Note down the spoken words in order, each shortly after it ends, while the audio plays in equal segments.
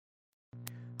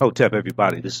Hotep,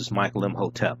 everybody. This is Michael M.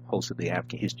 Hotep, host of the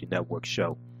African History Network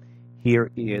show.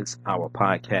 Here is our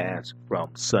podcast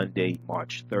from Sunday,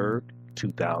 March 3rd,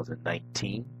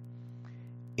 2019.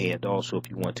 And also, if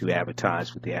you want to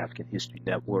advertise with the African History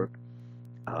Network,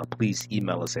 please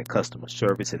email us at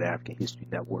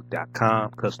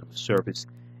customerservice@africanhistorynetwork.com,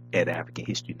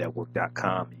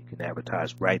 customerservice@africanhistorynetwork.com. You can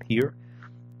advertise right here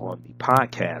on the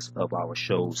podcast of our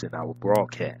shows and our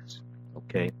broadcasts.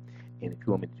 Okay? And if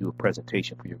you want me to do a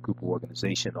presentation for your group or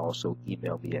organization, also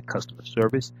email me at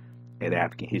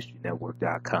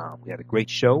customerservice@africanhistorynetwork.com. We had a great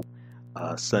show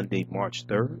Sunday, March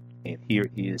 3rd, and here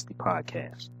is the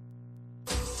podcast.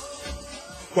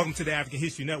 Welcome to the African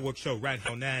History Network show right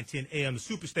here on 910 AM, the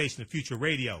Superstation of Future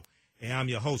Radio. And I'm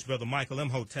your host, Brother Michael M.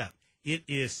 Hotep. It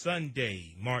is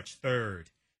Sunday, March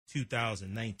 3rd,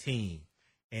 2019,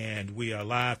 and we are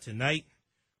live tonight.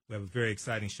 We have a very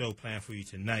exciting show planned for you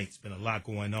tonight. It's been a lot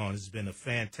going on. This has been a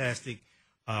fantastic,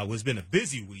 it's been a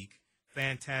busy week,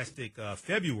 fantastic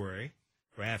February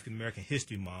for African American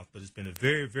History Month, but it's been a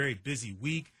very, very busy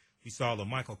week. We saw the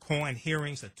Michael Cohen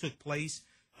hearings that took place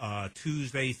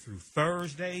Tuesday through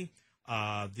Thursday.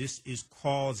 This is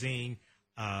causing,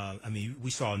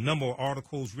 we saw a number of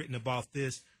articles written about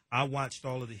this. I watched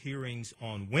all of the hearings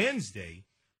on Wednesday,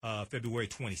 February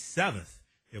 27th.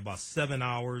 They're about 7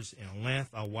 hours in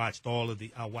length. I watched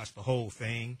the whole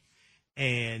thing.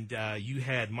 And you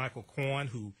had Michael Cohen,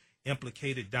 who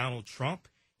implicated Donald Trump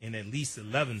in at least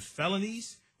 11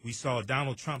 felonies. We saw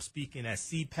Donald Trump speaking at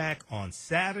CPAC on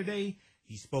Saturday.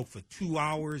 He spoke for 2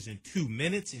 hours and 2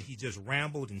 minutes, and he just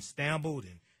rambled and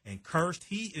stammered and cursed.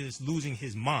 He is losing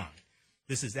his mind.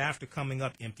 This is after coming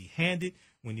up empty-handed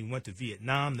when he went to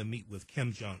Vietnam to meet with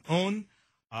Kim Jong-un.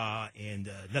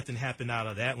 And nothing happened out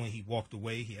of that when he walked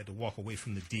away. He had to walk away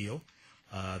from the deal.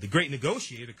 The great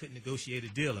negotiator couldn't negotiate a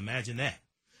deal. Imagine that.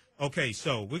 Okay,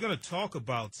 so we're going to talk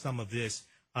about some of this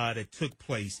that took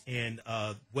place. And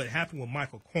what happened with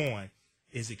Michael Cohen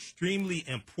is extremely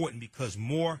important because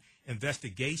more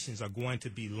investigations are going to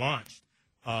be launched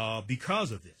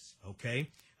because of this. Okay,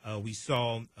 we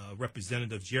saw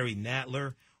Representative Jerry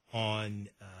Nadler on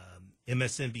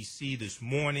MSNBC this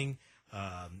morning.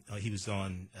 He was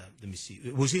on,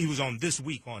 he was on This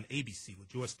Week on ABC with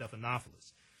George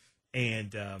Stephanopoulos.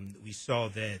 And we saw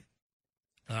that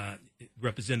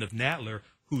Representative Nadler,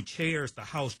 who chairs the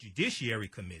House Judiciary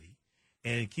Committee,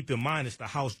 and keep in mind it's the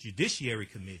House Judiciary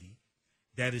Committee,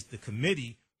 that is the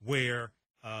committee where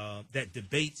that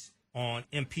debates on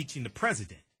impeaching the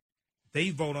president.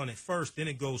 They vote on it first, then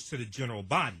it goes to the general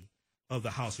body of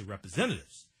the House of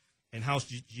Representatives. And House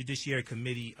Judiciary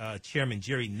Committee Chairman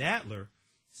Jerry Nadler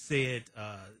said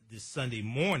this Sunday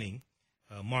morning,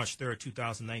 March 3rd,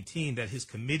 2019, that his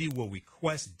committee will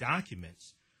request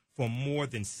documents from more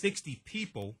than 60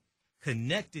 people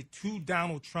connected to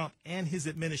Donald Trump and his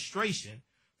administration,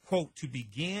 quote, to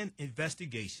begin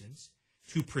investigations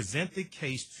to present the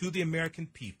case to the American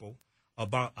people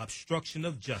about obstruction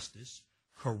of justice,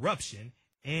 corruption,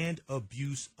 and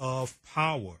abuse of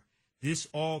power. This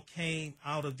all came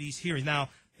out of these hearings. Now,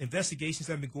 investigations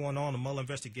have been going on. The Mueller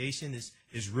investigation is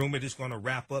rumored it's going to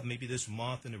wrap up maybe this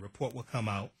month, and the report will come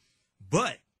out.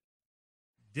 But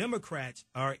Democrats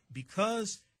are,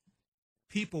 because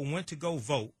people went to go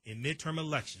vote in midterm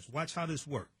elections. Watch how this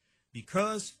works.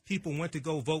 Because people went to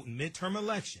go vote in midterm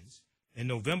elections in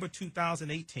November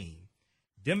 2018,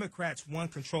 Democrats won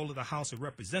control of the House of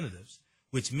Representatives,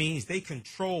 which means they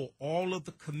control all of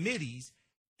the committees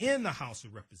in the House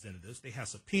of Representatives. They have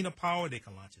subpoena power. They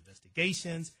can launch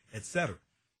investigations, etc.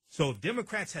 So if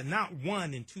Democrats had not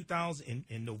won in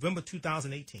November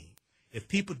 2018, if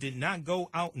people did not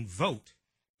go out and vote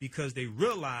because they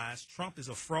realized Trump is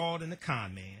a fraud and a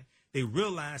con man, they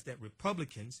realized that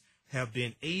Republicans have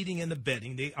been aiding and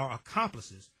abetting. They are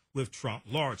accomplices with Trump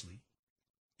largely.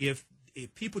 If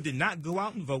people did not go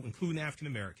out and vote, including African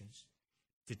Americans,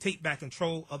 to take back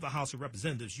control of the House of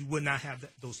Representatives, you would not have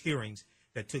those hearings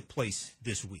that took place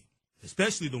this week,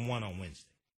 especially the one on Wednesday.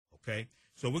 Okay,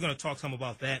 so we're going to talk some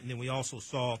about that, and then we also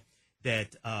saw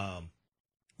that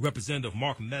Representative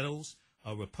Mark Meadows,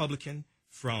 a Republican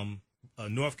from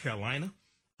North Carolina,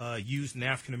 used an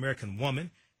African American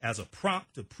woman as a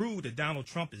prop to prove that Donald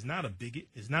Trump is not a bigot,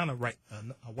 is not a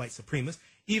white supremacist,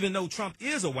 even though Trump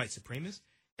is a white supremacist,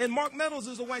 and Mark Meadows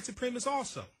is a white supremacist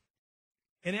also.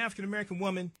 An African American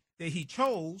woman that he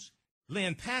chose,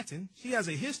 Lynn Patton, she has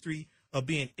a history of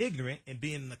being ignorant and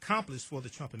being an accomplice for the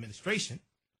Trump administration,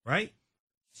 right?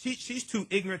 She's too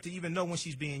ignorant to even know when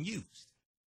she's being used.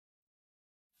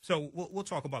 So we'll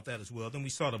talk about that as well. Then we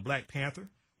saw the Black Panther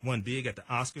won big at the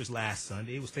Oscars last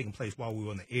Sunday. It was taking place while we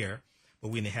were on the air, but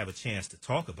we didn't have a chance to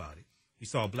talk about it. We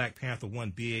saw Black Panther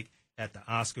won big at the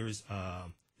Oscars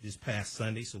this past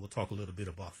Sunday, so we'll talk a little bit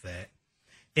about that.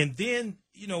 And then,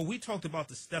 we talked about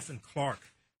the Stephon Clark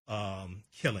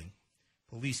killing,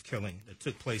 police killing that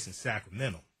took place in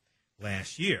Sacramento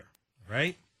last year,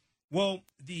 right? Well,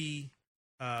 the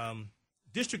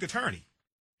district attorney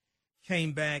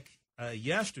came back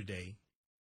yesterday.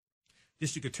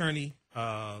 District attorney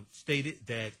stated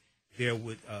that there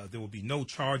would be no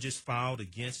charges filed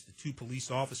against the two police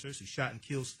officers who shot and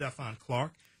killed Stephon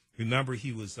Clark. Remember,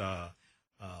 he was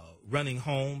running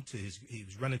to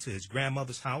his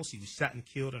grandmother's house. He was shot and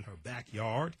killed in her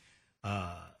backyard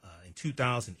in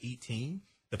 2018.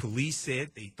 The police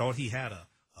said they thought he had a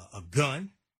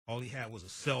gun. All he had was a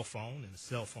cell phone in a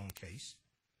cell phone case.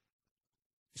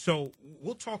 So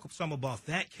we'll talk some about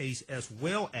that case, as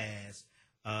well as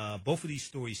both of these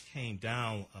stories came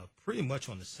down pretty much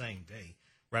on the same day,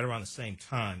 right around the same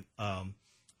time.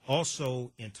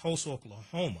 Also in Tulsa,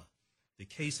 Oklahoma, the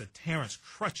case of Terrence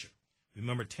Crutcher.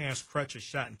 Remember, Terrence Crutcher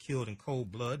shot and killed in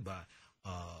cold blood by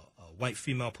a white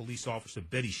female police officer,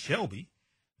 Betty Shelby.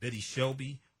 Betty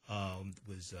Shelby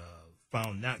was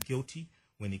found not guilty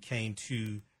when it came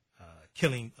to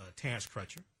killing Terrence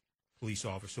Crutcher, police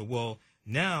officer. Well,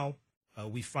 now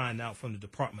we find out from the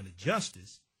Department of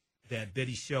Justice that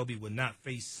Betty Shelby would not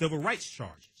face civil rights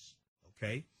charges.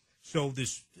 Okay, so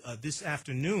this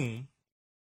afternoon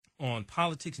on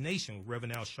Politics Nation with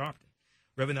Reverend Al Sharpton,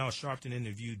 Reverend Al Sharpton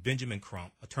interviewed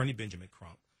Attorney Benjamin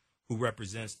Crump, who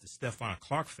represents the Stephon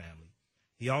Clark family.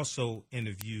 He also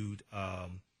interviewed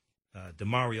Attorney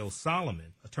Demario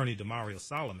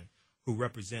Solomon, who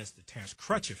represents the Terrence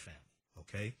Crutcher family.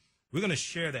 Okay, we're going to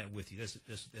share that with you.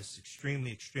 That's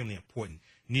extremely, extremely important.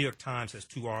 New York Times has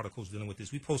 2 articles dealing with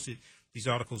this. We posted these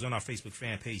articles on our Facebook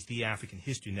fan page, The African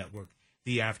History Network,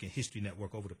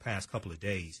 over the past couple of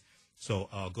days. So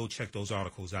go check those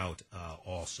articles out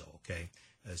also, okay?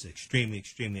 That's extremely,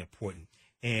 extremely important.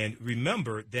 And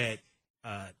remember that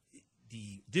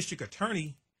the district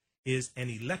attorney is an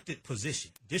elected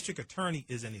position. District attorney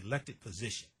is an elected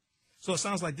position. So it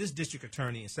sounds like this district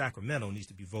attorney in Sacramento needs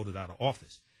to be voted out of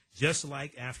office. Just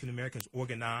like African Americans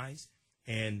organized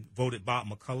and voted Bob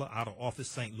McCullough out of office,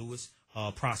 St. Louis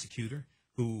prosecutor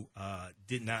who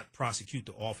did not prosecute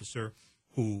the officer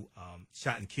who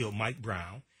shot and killed Mike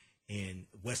Brown, and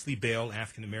Wesley Bell,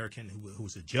 African American, who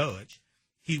was a judge.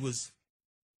 He was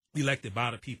elected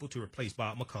by the people to replace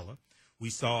Bob McCullough. We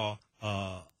saw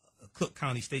Cook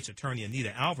County State's Attorney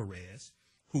Anita Alvarez,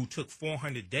 who took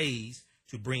 400 days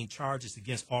to bring charges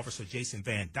against Officer Jason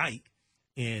Van Dyke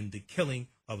in the killing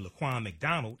of Laquan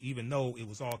McDonald, even though it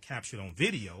was all captured on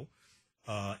video.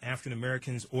 African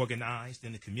Americans organized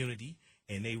in the community,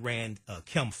 and they ran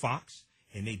Kim Fox,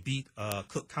 and they beat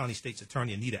Cook County State's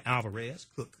Attorney Anita Alvarez.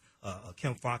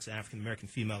 Kim Fox, an African American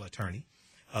female attorney.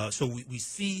 So we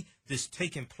see this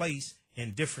taking place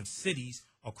in different cities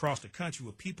across the country,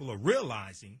 where people are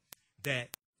realizing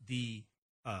that the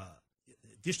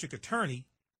district attorney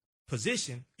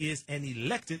position is an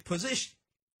elected position.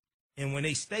 And when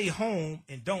they stay home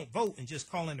and don't vote and just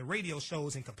call in the radio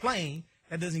shows and complain,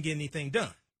 that doesn't get anything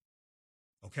done.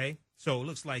 Okay? So it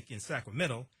looks like in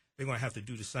Sacramento, they're going to have to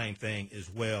do the same thing as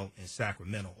well in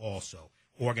Sacramento also.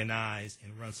 Organize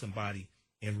and run somebody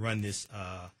and run this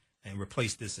and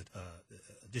replace this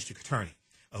district attorney.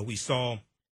 We saw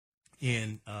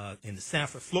in the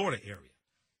Sanford, Florida area,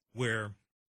 where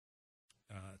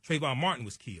Trayvon Martin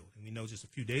was killed. And we know just a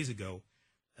few days ago,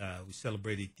 we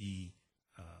celebrated the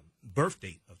birth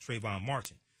date of Trayvon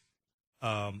Martin.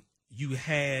 You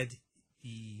had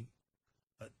the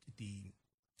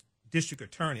district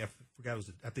attorney, I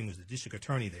think it was the district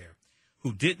attorney there,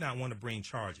 who did not want to bring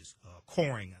charges.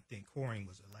 Cohen, I think Cohen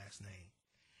was her last name.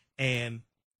 And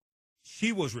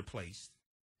she was replaced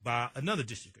by another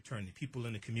district attorney. People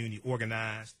in the community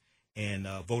organized and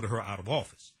voted her out of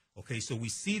office. Okay, so we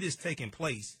see this taking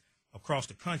place across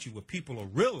the country, where people are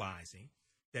realizing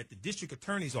that the district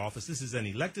attorney's office, this is an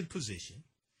elected position.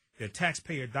 Their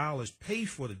taxpayer dollars pay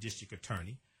for the district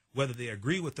attorney, whether they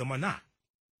agree with them or not.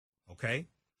 Okay,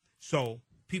 so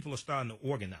people are starting to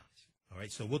organize. All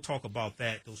right, so we'll talk about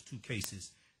that, those 2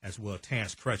 cases as well,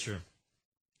 Terrence Crutcher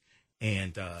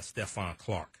and Stephon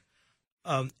Clark.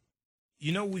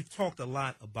 We've talked a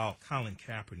lot about Colin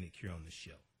Kaepernick here on the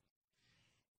show.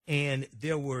 And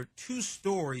there were 2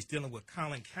 stories dealing with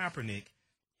Colin Kaepernick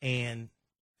and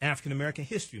African American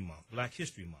History Month, Black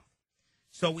History Month.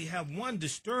 So we have one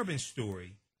disturbing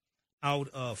story out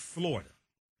of Florida.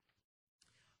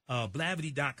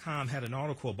 Blavity.com had an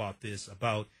article about this,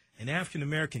 about an African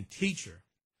American teacher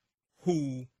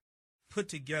who put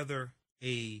together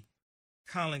a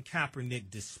Colin Kaepernick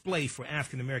display for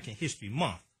African American History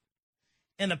Month.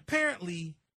 And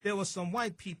apparently there were some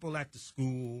white people at the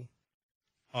school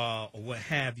or what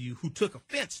have you who took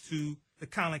offense to the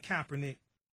Colin Kaepernick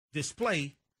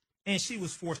display, and she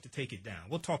was forced to take it down.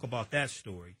 We'll talk about that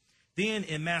story. Then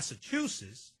in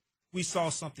Massachusetts, we saw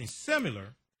something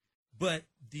similar, but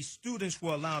the students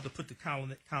were allowed to put the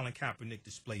Colin Kaepernick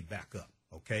display back up,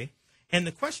 okay? And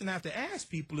the question I have to ask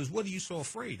people is, what are you so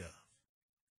afraid of?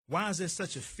 Why is there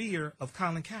such a fear of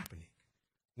Colin Kaepernick?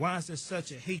 Why is there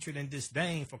such a hatred and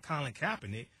disdain for Colin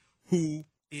Kaepernick, who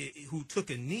took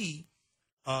a knee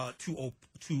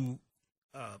to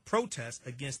protest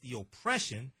against the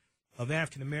oppression of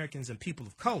African Americans and people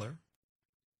of color,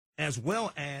 as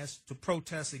well as to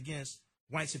protest against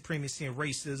white supremacy and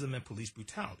racism and police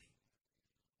brutality?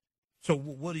 So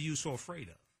what are you so afraid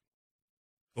of?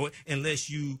 Or unless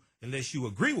you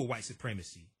agree with white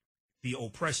supremacy, the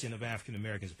oppression of African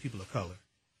Americans and people of color,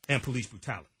 and police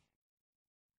brutality.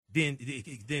 Then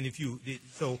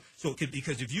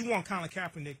because if you want Colin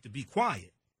Kaepernick to be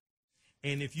quiet,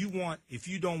 and if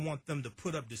you don't want them to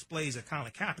put up displays of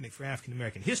Colin Kaepernick for African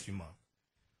American History Month,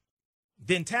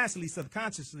 then tacitly,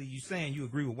 subconsciously, you're saying you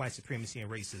agree with white supremacy and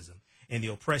racism and the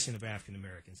oppression of African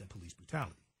Americans and police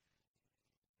brutality.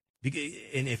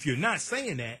 And if you're not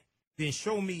saying that, then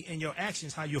show me in your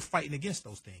actions how you're fighting against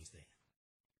those things then.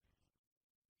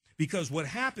 Because what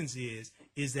happens is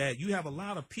that you have a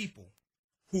lot of people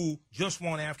who just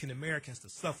want African Americans to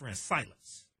suffer in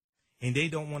silence. And they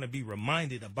don't want to be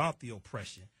reminded about the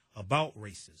oppression, about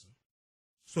racism.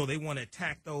 So they want to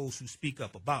attack those who speak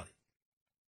up about it.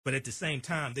 But at the same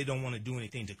time, they don't want to do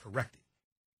anything to correct it.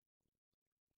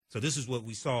 So this is what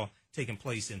we saw taking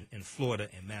place in Florida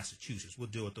and Massachusetts. We'll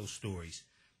deal with those stories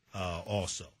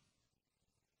also.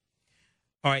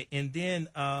 All right, and then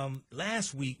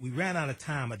last week we ran out of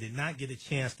time. I did not get a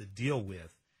chance to deal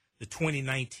with the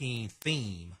 2019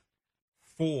 theme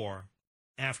for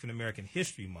African American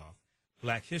History Month,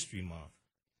 Black History Month,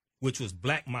 which was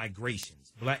Black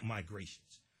migrations.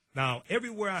 Now,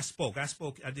 everywhere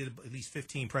I did at least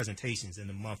 15 presentations in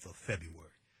the month of February.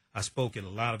 I spoke at a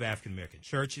lot of African American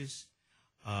churches.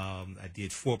 I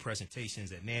did 4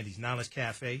 presentations at Nandy's Knowledge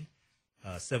Cafe,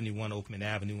 71 Oakland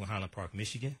Avenue in Highland Park,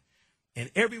 Michigan. And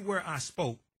everywhere I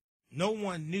spoke, no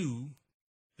one knew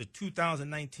the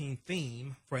 2019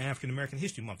 theme for African American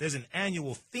History Month. There's an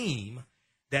annual theme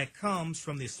that comes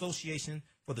from the Association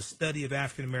for the Study of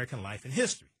African American Life and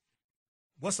History.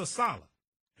 What's ASALH?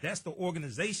 That's the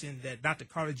organization that Dr.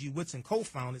 Carter G. Woodson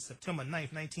co-founded September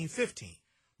 9th, 1915.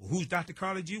 Well, who's Dr.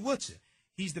 Carter G. Woodson?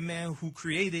 He's the man who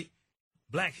created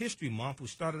Black History Month,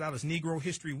 which started out as Negro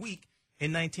History Week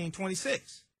in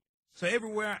 1926. So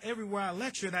everywhere I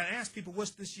lectured, I asked people,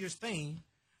 what's this year's theme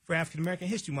for African American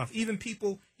History Month?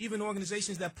 Even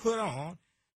organizations that put on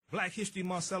Black History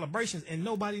Month celebrations, and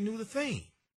nobody knew the theme.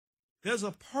 There's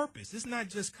a purpose. It's not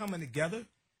just coming together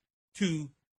to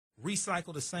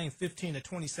recycle the same 15 to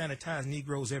 20 sanitized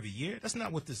Negroes every year. That's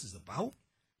not what this is about.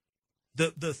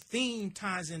 The theme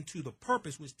ties into the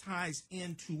purpose, which ties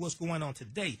into what's going on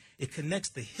today. It connects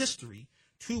the history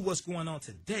to what's going on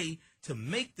today to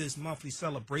make this monthly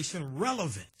celebration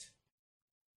relevant.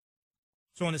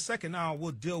 So in the second hour,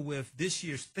 we'll deal with this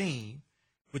year's theme,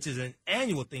 which is an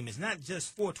annual theme. It's not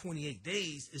just for 28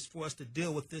 days. It's for us to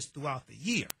deal with this throughout the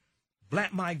year.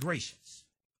 Black migrations,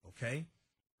 okay?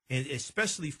 And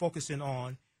especially focusing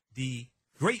on the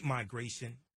Great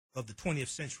Migration of the 20th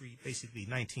century, basically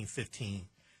 1915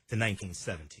 to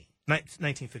 1917.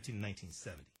 1915 to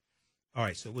 1970. All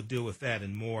right, so we'll deal with that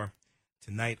and more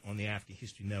tonight on the African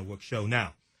History Network show.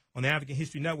 Now, on the African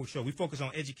History Network show, we focus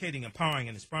on educating, empowering,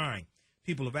 and inspiring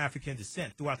people of African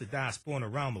descent throughout the diaspora and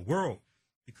around the world,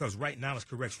 because right knowledge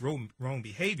corrects wrong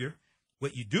behavior.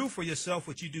 What you do for yourself,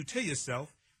 what you do to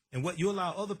yourself, and what you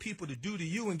allow other people to do to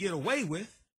you and get away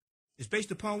with is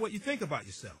based upon what you think about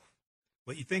yourself.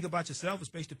 What you think about yourself is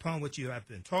based upon what you have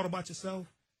been taught about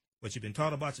yourself. What you've been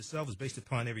taught about yourself is based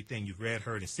upon everything you've read,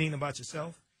 heard, and seen about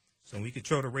yourself. So when we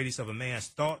control the radius of a man's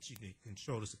thoughts, you can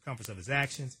control the circumference of his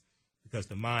actions, because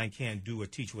the mind can't do or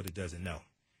teach what it doesn't know.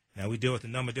 Now, we deal with a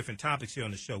number of different topics here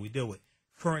on the show. We deal with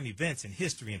current events in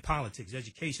history and politics,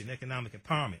 education, economic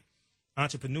empowerment,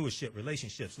 entrepreneurship,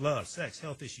 relationships, love, sex,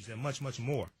 health issues, and much, much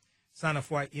more. Sign up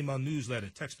for our email newsletter.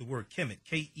 Text the word KEMET,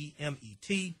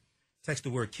 K-E-M-E-T. Text the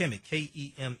word KEMET,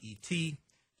 K-E-M-E-T,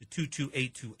 to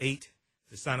 22828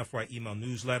 to sign up for our email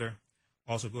newsletter.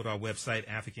 Also go to our website,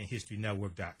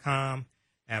 AfricanHistoryNetwork.com,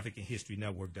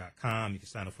 AfricanHistoryNetwork.com. You can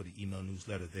sign up for the email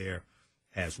newsletter there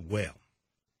as well.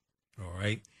 All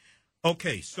right.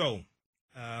 Okay, so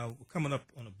We're coming up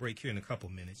on a break here in a couple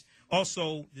minutes.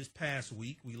 Also, this past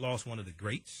week, we lost one of the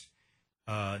greats,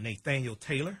 Nathaniel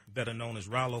Taylor, better known as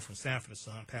Rollo from Sanford and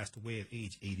Son, passed away at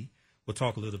age 80. We'll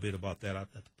talk a little bit about that. I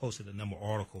posted a number of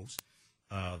articles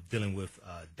dealing with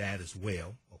that as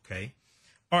well, okay?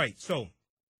 All right, so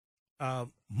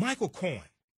Michael Cohen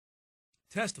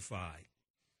testified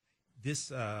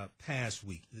this past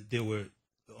week. There were,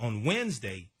 on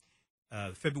Wednesday,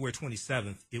 February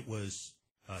 27th, it was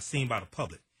seen by the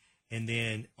public. And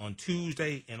then on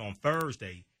Tuesday and on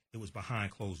Thursday, it was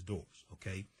behind closed doors,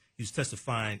 okay? He was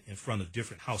testifying in front of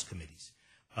different House committees.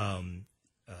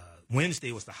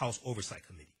 Wednesday was the House Oversight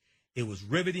Committee. It was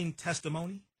riveting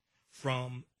testimony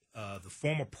from the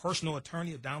former personal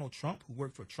attorney of Donald Trump, who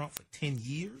worked for Trump for 10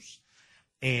 years.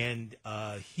 And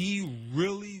he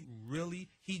really,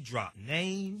 he dropped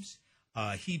names.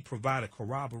 He provided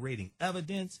corroborating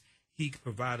evidence. He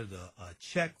provided a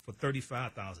check for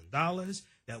 $35,000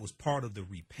 that was part of the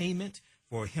repayment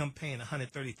for him paying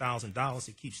 $130,000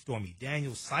 to keep Stormy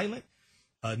Daniels silent.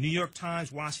 New York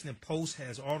Times, Washington Post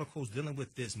has articles dealing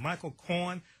with this. Michael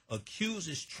Cohen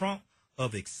accuses Trump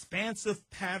of expansive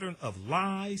pattern of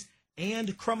lies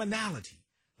and criminality.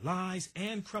 Lies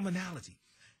and criminality.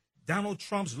 Donald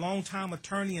Trump's longtime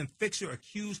attorney and fixer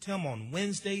accused him on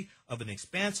Wednesday of an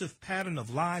expansive pattern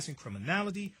of lies and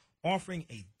criminality, offering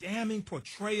a damning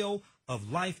portrayal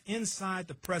of life inside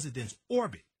the president's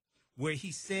orbit, where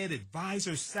he said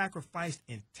advisors sacrificed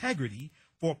integrity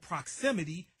for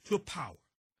proximity to power.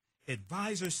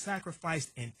 Advisors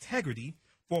sacrificed integrity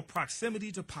for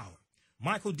proximity to power.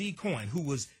 Michael D. Cohen, who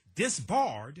was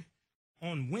disbarred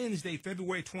on Wednesday,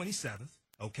 February 27th,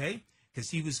 okay, because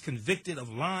he was convicted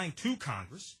of lying to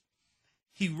Congress.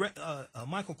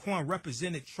 Michael Cohen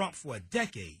represented Trump for a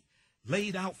decade,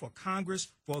 laid out for Congress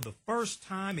for the first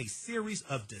time a series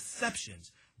of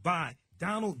deceptions by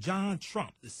Donald John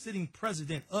Trump, the sitting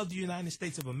president of the United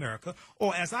States of America,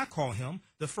 or as I call him,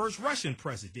 the first Russian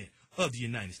president of the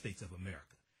United States of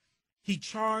America. He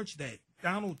charged that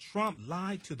Donald Trump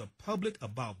lied to the public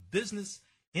about business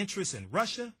interests in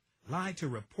Russia, lied to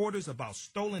reporters about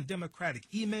stolen Democratic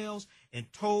emails,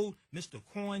 and told Mr.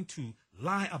 Cohen to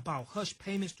lie about hush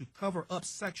payments to cover up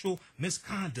sexual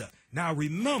misconduct. Now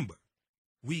remember,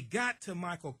 we got to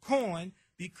Michael Cohen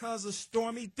because of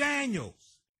Stormy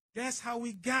Daniels. That's how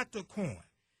we got to Cohen.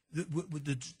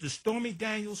 The Stormy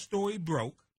Daniels story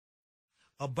broke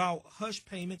about hush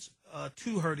payments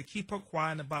to her to keep her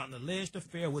quiet about an alleged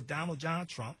affair with Donald John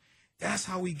Trump. That's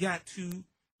how we got to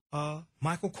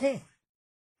Michael Cohen.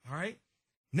 All right?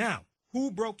 Now, who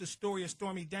broke the story of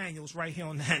Stormy Daniels right here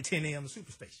on 910 a.m. the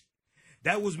Superstation?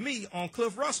 That was me on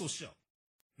Cliff Russell's show.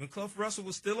 When Cliff Russell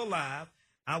was still alive,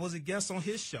 I was a guest on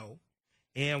his show,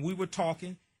 and we were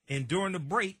talking, and during the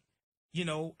break, you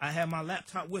know, I had my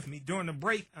laptop with me. During the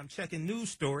break, I'm checking news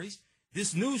stories.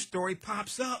 This news story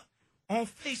pops up on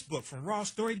Facebook from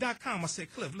rawstory.com. I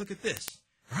said, Cliff, look at this,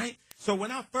 right? So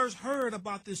when I first heard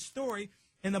about this story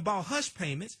and about hush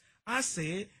payments, I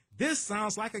said, this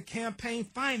sounds like a campaign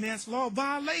finance law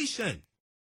violation.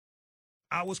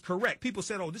 I was correct. People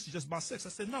said, oh, this is just about sex. I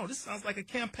said, no, this sounds like a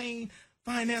campaign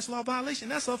finance law violation.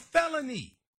 That's a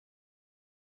felony.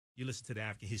 You listen to the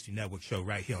African History Network show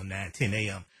right here on 910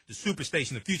 a.m. The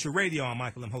Superstation, the Future Radio. I'm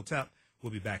Michael M. Hotep.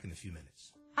 We'll be back in a few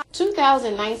minutes.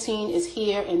 2019 is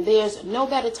here, and there's no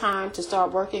better time to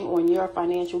start working on your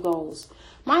financial goals.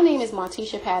 My name is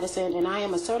Martisha Patterson, and I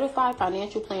am a certified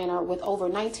financial planner with over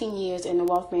 19 years in the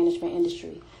wealth management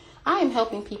industry. I am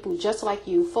helping people just like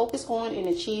you focus on and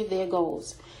achieve their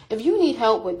goals. If you need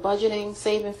help with budgeting,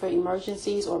 saving for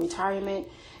emergencies or retirement,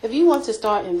 if you want to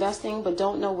start investing but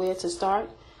don't know where to start,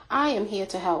 I am here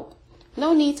to help.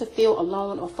 No need to feel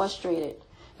alone or frustrated.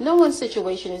 No one's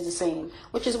situation is the same,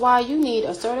 which is why you need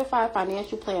a certified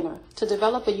financial planner to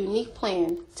develop a unique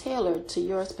plan tailored to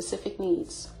your specific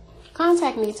needs.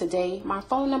 Contact me today. My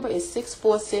phone number is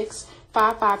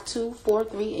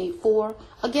 646-552-4384.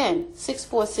 Again,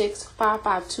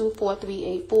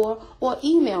 646-552-4384, or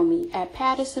email me at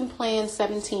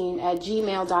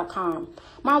pattersonplan17@gmail.com.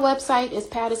 My website is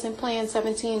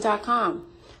pattersonplan17.com.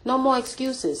 No more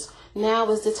excuses.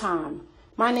 Now is the time.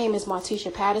 My name is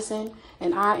Martisha Patterson,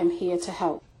 and I am here to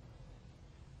help.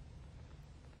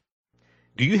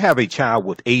 Do you have a child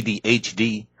with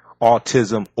ADHD,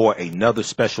 autism, or another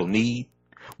special need?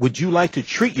 Would you like to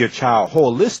treat your child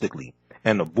holistically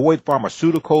and avoid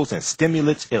pharmaceuticals and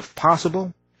stimulants if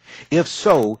possible? If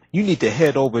so, you need to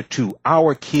head over to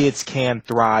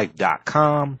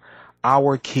OurKidsCanThrive.com,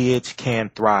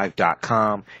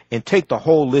 OurKidsCanThrive.com, and take the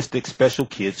Holistic Special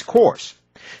Kids course.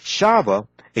 Shava,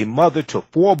 a mother to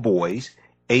 4 boys,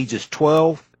 ages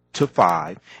 12 to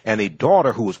 5 and a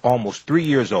daughter who is almost 3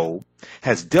 years old,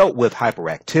 has dealt with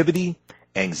hyperactivity,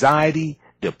 anxiety,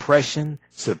 depression,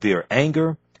 severe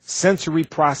anger, sensory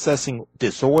processing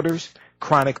disorders,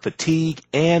 chronic fatigue,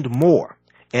 and more.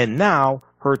 And now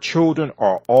her children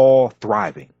are all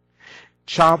thriving.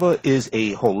 Chava is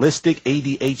a holistic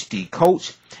ADHD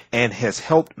coach and has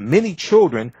helped many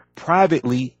children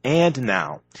privately and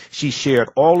now. She shared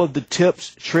all of the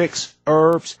tips, tricks,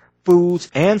 herbs, foods,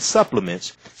 and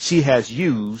supplements she has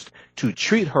used to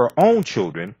treat her own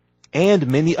children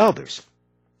and many others.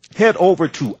 Head over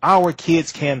to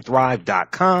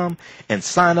OurKidsCanThrive.com and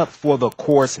sign up for the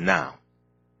course now.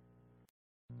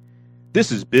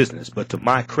 This is business, but to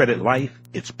My Credit Life,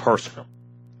 it's personal.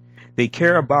 They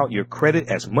care about your credit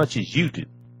as much as you do.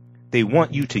 They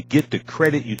want you to get the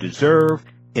credit you deserve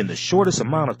in the shortest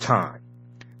amount of time.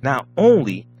 Not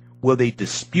only will they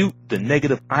dispute the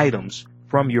negative items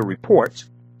from your reports,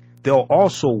 they'll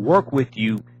also work with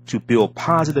you to build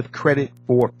positive credit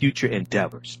for future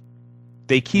endeavors.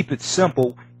 They keep it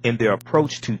simple in their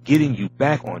approach to getting you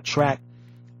back on track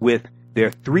with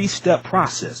their 3-step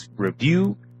process: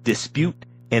 review, dispute,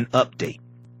 and update.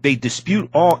 They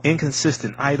dispute all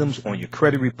inconsistent items on your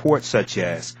credit report, such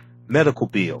as medical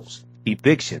bills,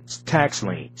 evictions, tax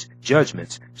liens,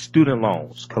 judgments, student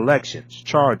loans, collections,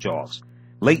 charge-offs,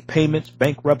 late payments,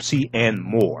 bankruptcy, and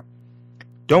more.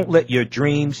 Don't let your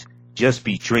dreams just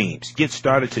be dreams. Get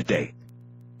started today.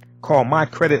 Call My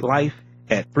Credit Life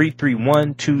at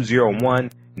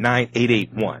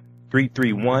 331-201-9881,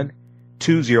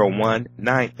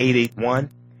 331-201-9881,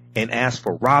 and ask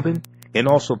for Robin. And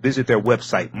also visit their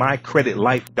website,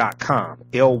 mycreditlife.com,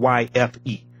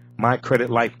 L-Y-F-E,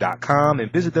 mycreditlife.com,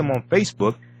 and visit them on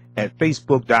Facebook at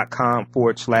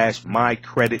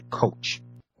facebook.com/mycreditcoach.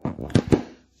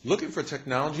 Looking for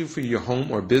technology for your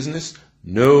home or business?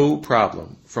 No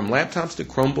problem. From laptops to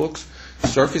Chromebooks,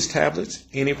 Surface tablets,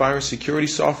 antivirus security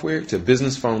software to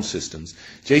business phone systems,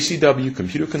 JCW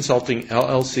Computer Consulting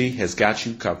LLC has got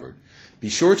you covered. Be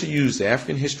sure to use the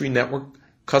African History Network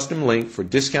custom link for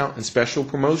discount and special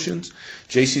promotions.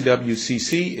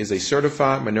 JCWCC is a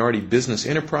certified minority business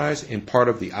enterprise and part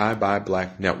of the I Buy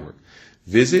Black network.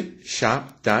 Visit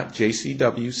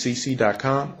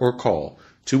shop.jcwcc.com or call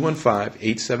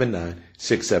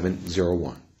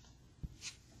 215-879-6701.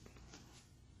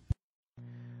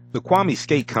 The Kwame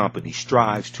Skate Company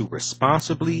strives to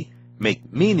responsibly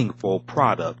make meaningful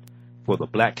product for the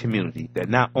black community that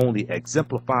not only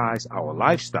exemplifies our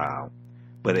lifestyle,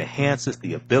 but enhances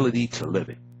the ability to live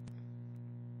it.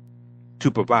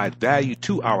 To provide value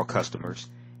to our customers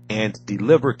and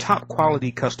deliver top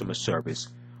quality customer service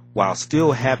while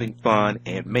still having fun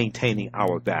and maintaining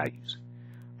our values.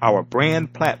 Our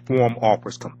brand platform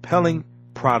offers compelling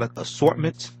product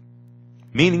assortments,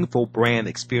 meaningful brand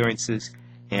experiences,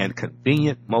 and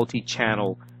convenient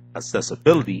multi-channel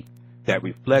accessibility that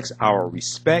reflects our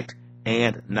respect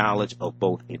and knowledge of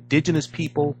both indigenous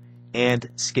people and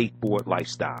skateboard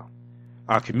lifestyle.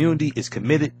 Our community is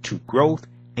committed to growth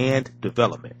and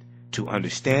development, to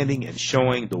understanding and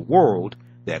showing the world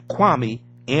that Kwame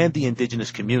and the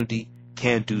indigenous community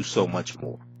can do so much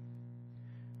more.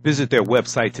 Visit their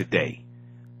website today,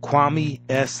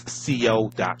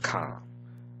 KwameSCO.com,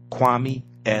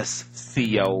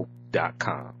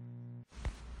 KwameSCO.com.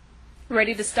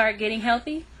 Ready to start getting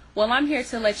healthy? Well, I'm here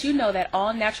to let you know that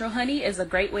all natural honey is a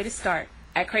great way to start.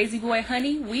 At Crazy Boy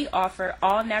Honey, we offer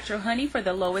all natural honey for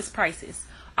the lowest prices.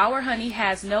 Our honey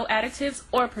has no additives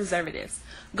or preservatives.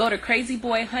 Go to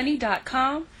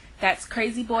crazyboyhoney.com, that's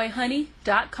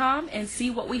crazyboyhoney.com, and see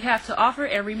what we have to offer,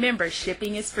 and remember,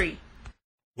 shipping is free.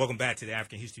 Welcome back to the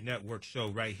African History Network show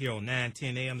right here on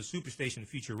 910 AM, the Superstation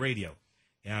Future Radio.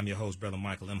 And I'm your host, Brother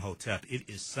Michael M. Hotep. It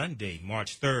is Sunday,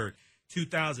 March 3rd,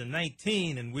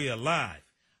 2019, and we're live.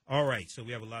 All right, so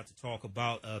we have a lot to talk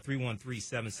about.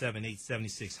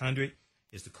 313-778-7600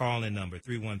 is the call-in number.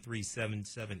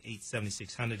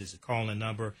 313-778-7600 is the call-in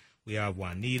number. We have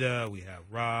Juanita, we have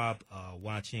Rob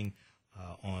watching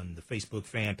on the Facebook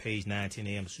fan page, 910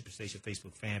 AM, the Superstation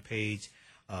Facebook fan page.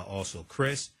 Also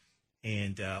Chris.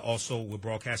 And also we're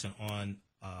broadcasting on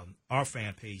our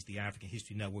fan page, the African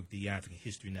History Network, the African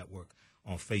History Network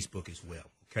on Facebook as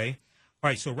well, okay? All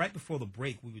right, so right before the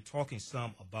break, we were talking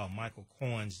some about Michael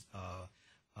Cohen's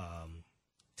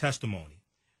testimony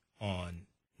on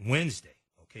Wednesday.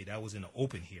 Okay, that was in an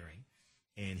open hearing,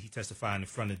 and he testified in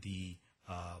front of the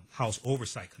House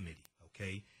Oversight Committee.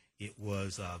 Okay, it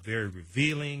was very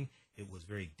revealing. It was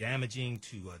very damaging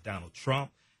to Donald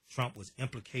Trump. Trump was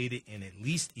implicated in at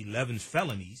least 11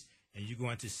 felonies, and you're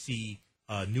going to see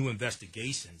new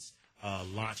investigations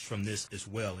launched from this as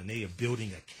well, and they are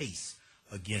building a case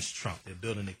against Trump. They're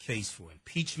building a case for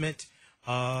impeachment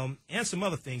and some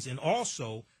other things. And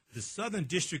also the Southern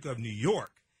District of New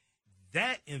York,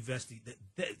 that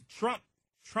Trump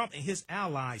and his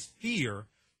allies fear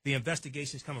the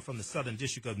investigations coming from the Southern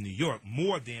District of New York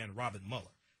more than Robert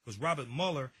Mueller, because Robert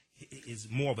Mueller is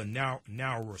more of a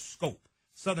narrower scope.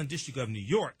 Southern District of New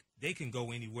York, they can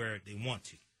go anywhere they want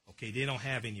to. Okay, they don't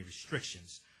have any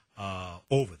restrictions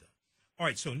over them. All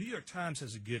right, so New York Times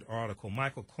has a good article.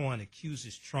 Michael Cohen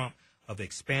accuses Trump of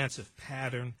expansive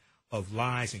pattern of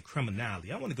lies and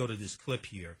criminality. I want to go to this clip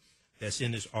here that's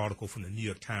in this article from the New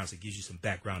York Times that gives you some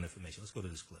background information. Let's go to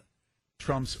this clip.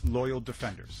 Trump's loyal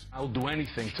defenders. I'll do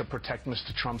anything to protect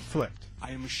Mr. Trump. Flipped.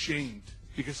 I am ashamed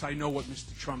because I know what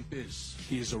Mr. Trump is.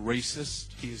 He is a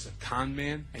racist, he is a con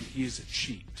man, and he is a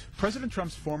cheat. President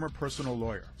Trump's former personal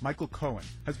lawyer, Michael Cohen,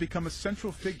 has become a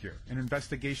central figure in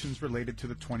investigations related to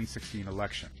the 2016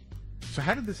 election. So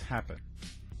how did this happen?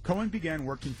 Cohen began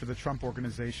working for the Trump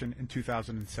Organization in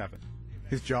 2007.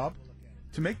 His job?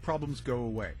 To make problems go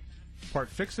away. Part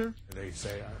fixer? They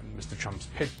say Mr. Trump's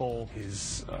pit bull,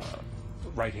 his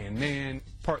right-hand man.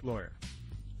 Part lawyer.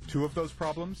 Two of those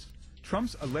problems?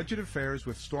 Trump's alleged affairs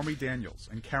with Stormy Daniels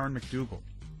and Karen McDougal.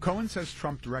 Cohen says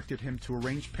Trump directed him to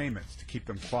arrange payments to keep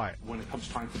them quiet. When it comes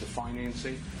time for the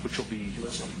financing, which will be...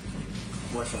 Listen,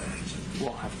 what financing?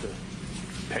 We'll have to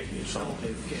pay you. So,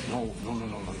 no.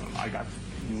 I got...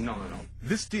 No.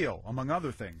 This deal, among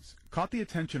other things, caught the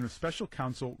attention of Special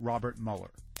Counsel Robert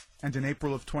Mueller. And in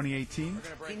April of 2018,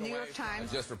 the New York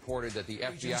Times just reported that the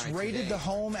FBI raided the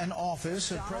home and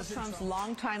office of Donald President Trump's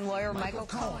longtime lawyer, Michael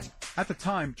Cohen. At the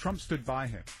time, Trump stood by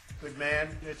him. Good man,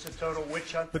 it's a total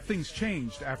witch hunt. But things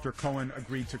changed after Cohen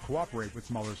agreed to cooperate with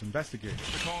Mueller's investigators.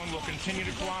 Mr. Cohen will continue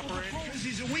to cooperate. Because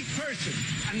he's a weak person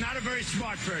and not a very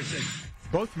smart person.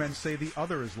 Both men say the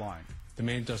other is lying. The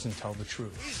man doesn't tell the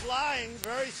truth. He's lying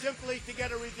very simply to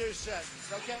get a reduced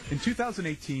sentence, okay? In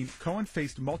 2018, Cohen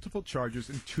faced multiple charges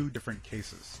in two different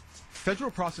cases.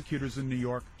 Federal prosecutors in New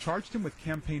York charged him with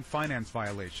campaign finance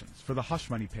violations for the hush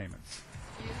money payments.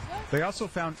 They also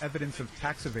found evidence of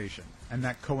tax evasion and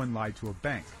that Cohen lied to a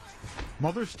bank.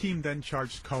 Mueller's team then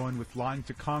charged Cohen with lying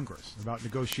to Congress about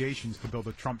negotiations to build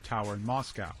a Trump Tower in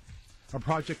Moscow, a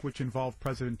project which involved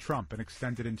President Trump and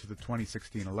extended into the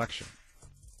 2016 election.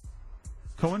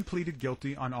 Cohen pleaded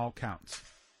guilty on all counts.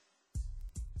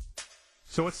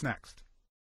 So what's next?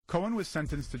 Cohen was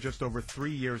sentenced to just over 3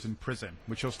 years in prison,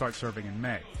 which he'll start serving in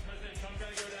May.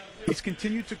 He's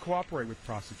continued to cooperate with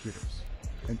prosecutors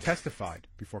and testified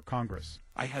before Congress.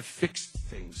 I have fixed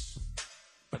things,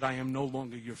 but I am no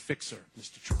longer your fixer,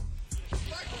 Mr. Trump.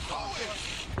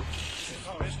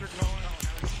 Mr. Cohen.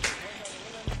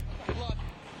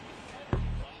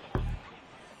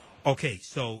 Okay,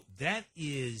 so that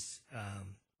is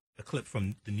a clip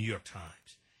from the New York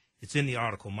Times. It's in the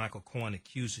article. Michael Cohen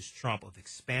accuses Trump of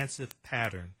expansive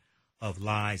pattern of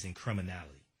lies and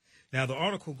criminality. Now, the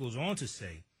article goes on to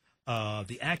say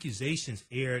the accusations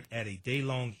aired at a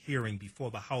day-long hearing before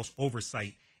the House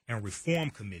Oversight and Reform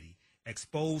Committee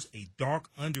expose a dark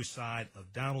underside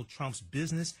of Donald Trump's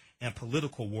business and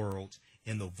political worlds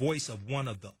in the voice of one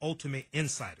of the ultimate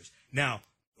insiders. Now,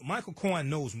 Michael Cohen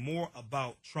knows more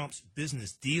about Trump's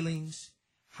business dealings,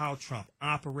 how Trump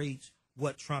operates,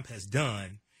 what Trump has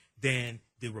done, than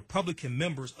the Republican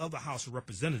members of the House of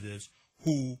Representatives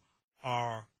who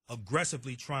are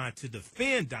aggressively trying to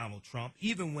defend Donald Trump,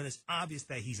 even when it's obvious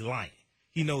that he's lying.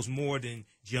 He knows more than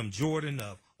Jim Jordan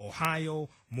of Ohio,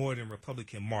 more than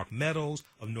Republican Mark Meadows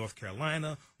of North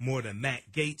Carolina, more than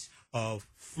Matt Gaetz of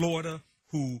Florida,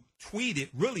 who tweeted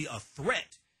really a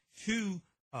threat to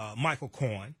Michael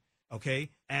Cohen, okay,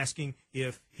 asking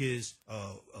if his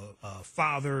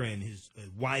father and his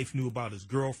wife knew about his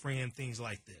girlfriend, things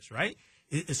like this, right?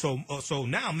 So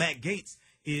now Matt Gaetz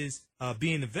is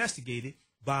being investigated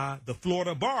by the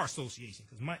Florida Bar Association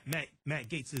because Matt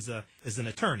Gaetz is an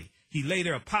attorney. He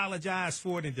later apologized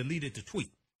for it and deleted the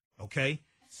tweet. Okay,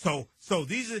 so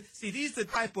these are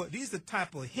the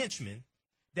type of henchmen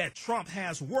that Trump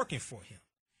has working for him.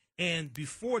 And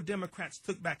before Democrats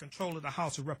took back control of the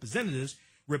House of Representatives,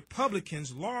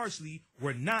 Republicans largely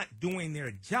were not doing their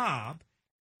job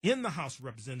in the House of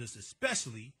Representatives,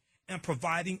 especially, and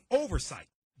providing oversight.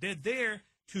 They're there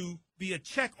to be a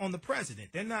check on the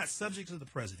president. They're not subject to the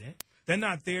president. They're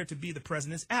not there to be the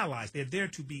president's allies. They're there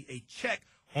to be a check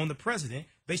on the president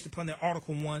based upon their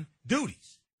Article I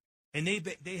duties. And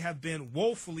they have been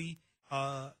woefully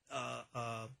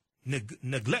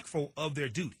neglectful of their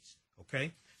duties.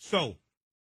 Okay, so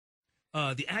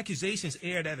the accusations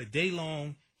aired at a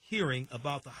day-long hearing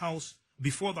about the House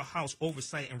before the House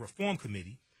Oversight and Reform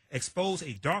Committee expose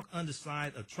a dark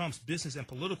underside of Trump's business and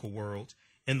political worlds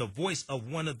in the voice of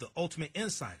one of the ultimate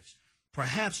insiders.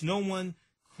 Perhaps no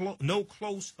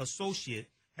close associate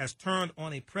has turned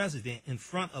on a president in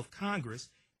front of Congress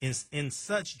in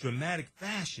such dramatic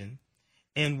fashion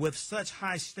and with such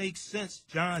high stakes since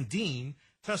John Dean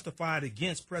testified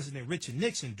against President Richard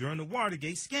Nixon during the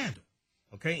Watergate scandal.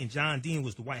 Okay, and John Dean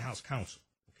was the White House counsel.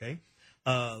 Okay,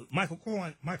 Michael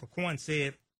Cohen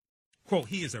said, quote,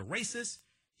 "He is a racist,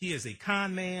 he is a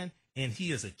con man, and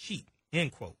he is a cheat,"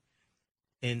 end quote.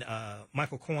 And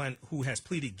Michael Cohen, who has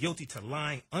pleaded guilty to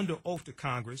lying under oath to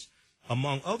Congress,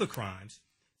 among other crimes,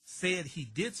 said he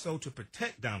did so to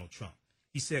protect Donald Trump.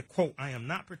 He said, quote, "I am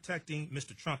not protecting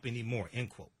Mr. Trump anymore,"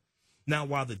 end quote. Now,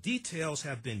 while the details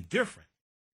have been different,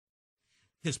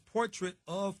 his portrait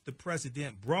of the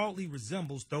president broadly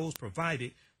resembles those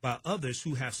provided by others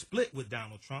who have split with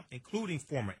Donald Trump, including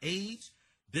former aides,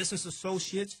 business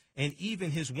associates, and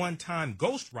even his one-time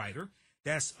ghostwriter.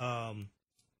 That's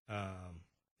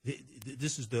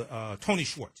this is the Tony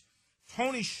Schwartz.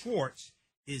 Tony Schwartz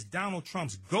is Donald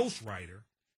Trump's ghostwriter.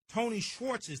 Tony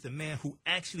Schwartz is the man who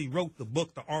actually wrote the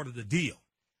book, The Art of the Deal.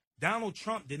 Donald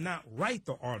Trump did not write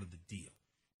The Art of the Deal.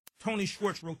 Tony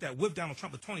Schwartz wrote that with Donald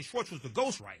Trump, but Tony Schwartz was the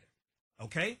ghostwriter.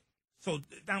 Okay? So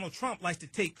Donald Trump likes to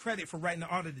take credit for writing The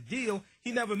Art of the Deal.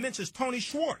 He never mentions Tony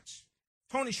Schwartz.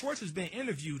 Tony Schwartz has been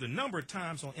interviewed a number of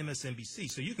times on MSNBC,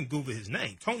 so you can Google his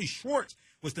name. Tony Schwartz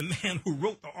was the man who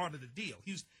wrote The Art of the Deal.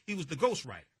 He was the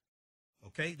ghostwriter,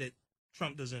 okay, that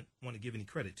Trump doesn't want to give any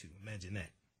credit to. Imagine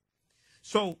that.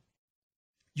 So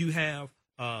you have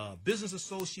business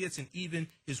associates and even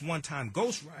his one-time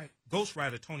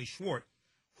ghostwriter, Tony Schwartz,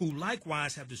 who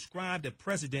likewise have described a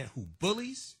president who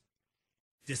bullies,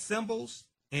 dissembles,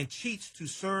 and cheats to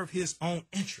serve his own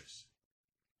interests.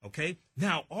 Okay?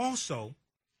 Now, also,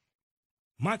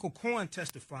 Michael Cohen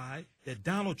testified that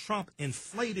Donald Trump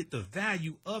inflated the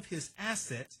value of his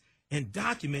assets and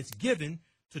documents given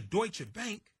to Deutsche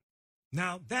Bank.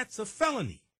 Now, that's a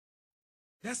felony.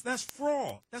 That's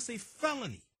fraud. That's a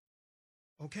felony.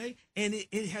 Okay? And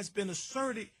it has been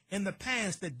asserted in the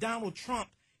past that Donald Trump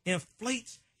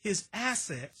inflates his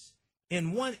assets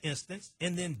in one instance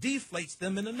and then deflates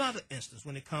them in another instance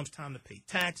when it comes time to pay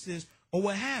taxes or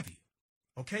what have you.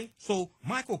 Okay? So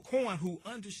Michael Cohen, who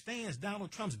understands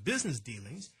Donald Trump's business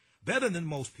dealings better than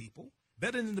most people,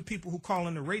 better than the people who call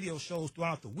on the radio shows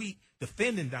throughout the week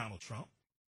defending Donald Trump.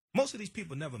 Most of these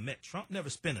people never met Trump, never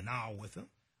spent an hour with him.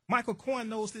 Michael Cohen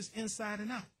knows this inside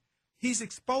and out. He's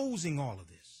exposing all of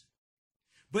this.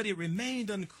 But it remained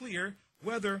unclear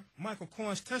whether Michael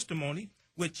Cohen's testimony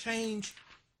would change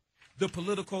the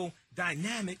political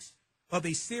dynamics of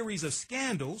a series of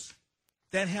scandals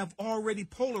that have already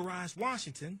polarized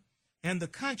Washington and the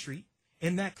country,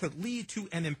 and that could lead to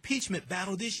an impeachment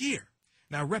battle this year.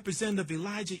 Now, Representative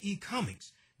Elijah E.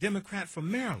 Cummings, Democrat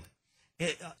from Maryland,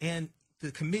 and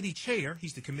the committee chair,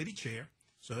 he's the committee chair,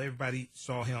 so everybody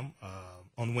saw him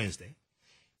on Wednesday,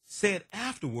 said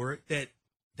afterward that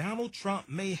Donald Trump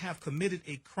may have committed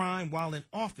a crime while in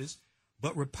office,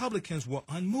 but Republicans were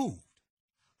unmoved.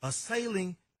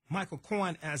 Assailing Michael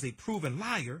Cohen as a proven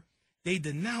liar, they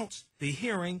denounced the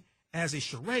hearing as a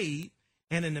charade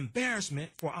and an embarrassment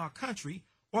for our country,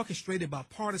 orchestrated by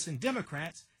partisan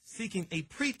Democrats seeking a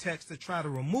pretext to try to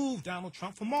remove Donald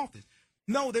Trump from office.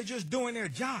 No, they're just doing their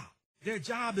job. Their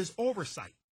job is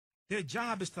oversight. Their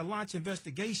job is to launch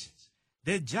investigations.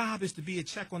 Their job is to be a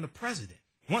check on the president.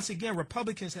 Once again,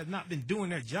 Republicans have not been doing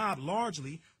their job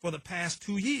largely for the past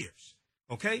 2 years.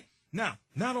 Okay? Now,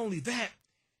 not only that,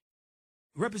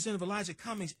 Representative Elijah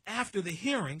Cummings, after the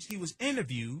hearings, he was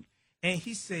interviewed, and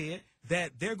he said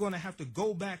that they're going to have to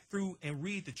go back through and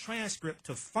read the transcript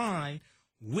to find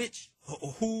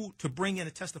who to bring in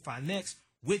to testify next,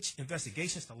 which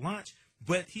investigations to launch.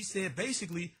 But he said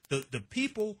basically the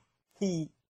people who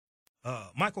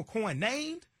Michael Cohen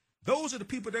named, those are the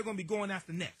people they're going to be going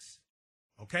after next.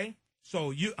 Okay?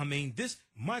 So, this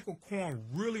Michael Cohen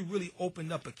really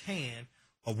opened up a can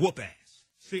of whoop ass.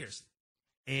 Seriously.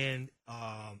 And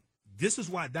this is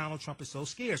why Donald Trump is so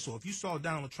scared. So if you saw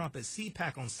Donald Trump at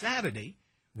CPAC on Saturday,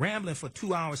 rambling for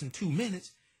 2 hours and 2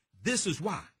 minutes, this is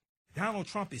why. Donald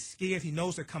Trump is scared. He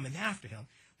knows they're coming after him.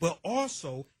 But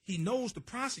also, he knows the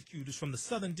prosecutors from the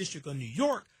Southern District of New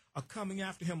York are coming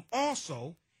after him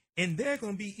also, and they're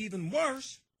going to be even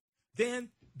worse than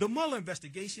the Mueller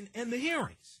investigation and the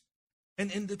hearings,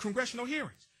 and the congressional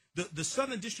hearings. The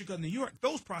Southern District of New York,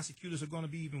 those prosecutors are going to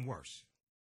be even worse.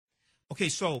 Okay,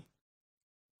 so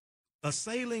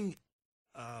assailing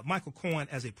Michael Cohen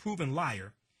as a proven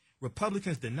liar,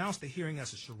 Republicans denounced the hearing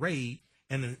as a charade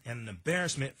and an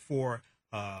embarrassment for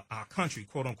our country,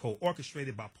 quote unquote,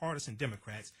 orchestrated by partisan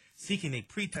Democrats seeking a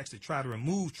pretext to try to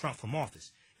remove Trump from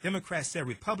office. Democrats said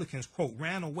Republicans, quote,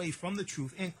 ran away from the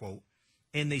truth, end quote,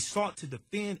 and they sought to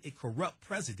defend a corrupt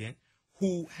president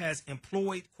who has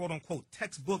employed, quote unquote,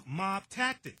 textbook mob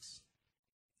tactics.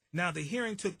 Now, the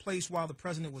hearing took place while the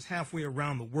president was halfway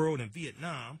around the world in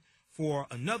Vietnam for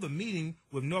another meeting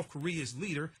with North Korea's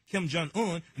leader, Kim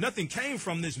Jong-un. Nothing came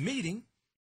from this meeting.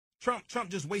 Trump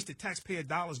just wasted taxpayer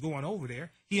dollars going over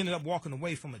there. He ended up walking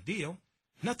away from a deal.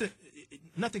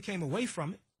 Nothing came away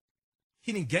from it.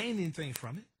 He didn't gain anything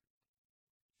from it.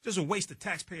 Just a waste of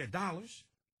taxpayer dollars.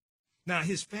 Now,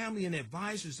 his family and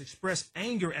advisors expressed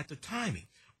anger at the timing,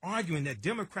 arguing that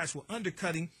Democrats were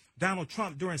undercutting Donald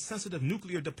Trump during sensitive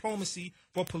nuclear diplomacy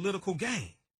for political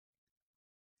gain.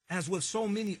 As with so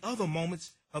many other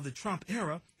moments of the Trump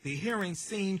era, the hearing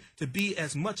seemed to be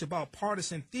as much about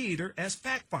partisan theater as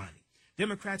fact-finding.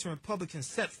 Democrats and Republicans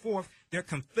set forth their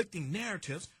conflicting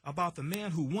narratives about the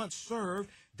man who once served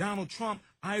Donald Trump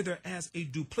either as a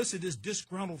duplicitous,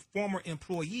 disgruntled former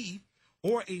employee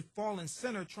or a fallen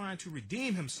sinner trying to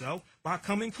redeem himself by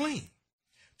coming clean.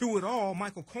 Through it all,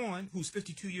 Michael Cohen, who's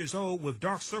 52 years old with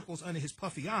dark circles under his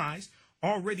puffy eyes,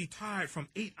 already tired from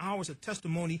 8 hours of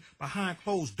testimony behind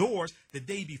closed doors the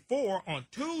day before on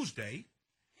Tuesday,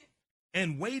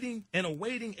 and awaiting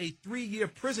a 3-year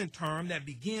prison term that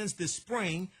begins this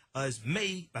spring as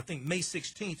May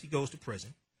 16th, he goes to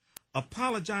prison.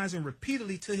 Apologizing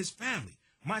repeatedly to his family,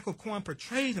 Michael Cohen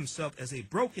portrayed himself as a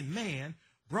broken man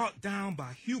brought down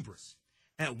by hubris,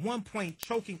 at one point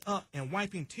choking up and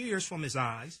wiping tears from his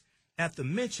eyes at the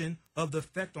mention of the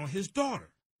effect on his daughter.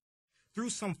 Through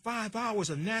some 5 hours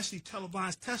of nationally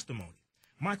televised testimony,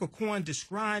 Michael Cohen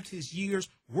described his years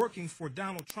working for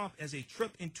Donald Trump as a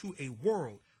trip into a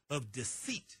world of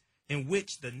deceit in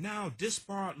which the now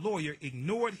disbarred lawyer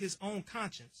ignored his own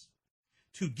conscience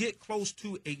to get close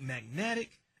to a magnetic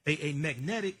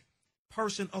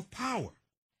person of power.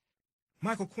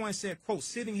 Michael Cohen said, quote,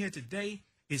 sitting here today,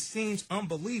 it seems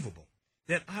unbelievable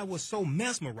that I was so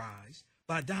mesmerized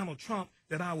by Donald Trump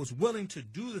that I was willing to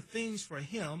do the things for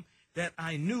him that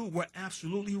I knew were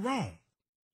absolutely wrong.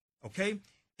 Okay?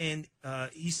 And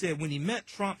he said when he met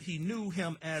Trump, he knew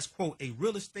him as, quote, a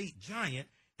real estate giant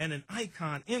and an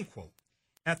icon, end quote,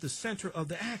 at the center of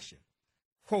the action.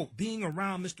 Quote, being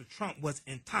around Mr. Trump was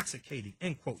intoxicating,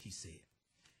 end quote, he said.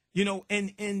 You know,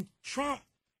 and Trump,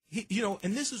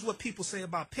 and this is what people say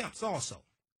about pimps also.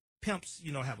 Pimps,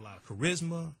 have a lot of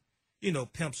charisma.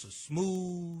 Pimps are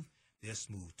smooth. They're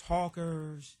smooth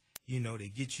talkers.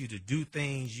 They get you to do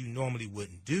things you normally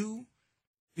wouldn't do.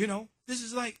 This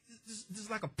is like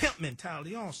a pimp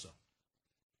mentality also.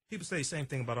 People say the same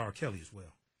thing about R. Kelly as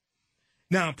well.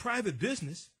 Now, in private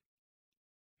business,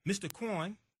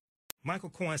 Michael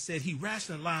Cohen said he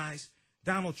rationalized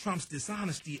Donald Trump's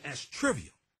dishonesty as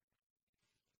trivial.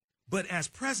 But as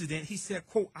president, he said,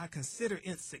 quote, I consider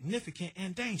it significant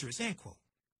and dangerous, end quote.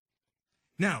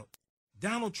 Now,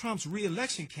 Donald Trump's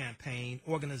reelection campaign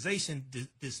organization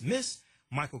dismissed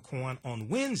Michael Cohen on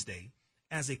Wednesday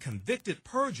as a convicted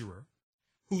perjurer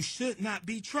who should not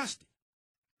be trusted.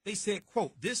 They said,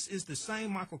 quote, this is the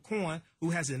same Michael Cohen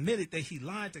who has admitted that he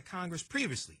lied to Congress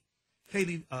previously.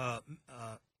 Kayleigh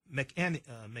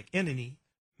McEnany,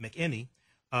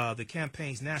 the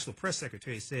campaign's national press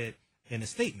secretary, said in a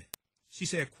statement, she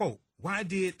said, quote, why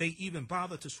did they even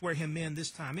bother to swear him in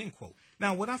this time, end quote.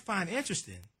 Now, what I find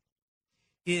interesting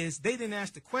is they didn't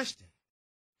ask the question,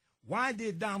 why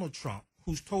did Donald Trump,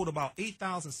 who's told about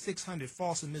 8,600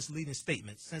 false and misleading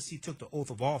statements since he took the oath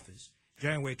of office,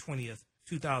 January 20th,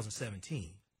 2017,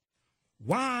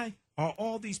 why are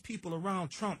all these people around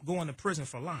Trump going to prison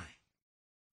for lying?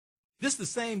 This is the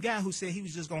same guy who said he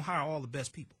was just going to hire all the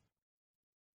best people.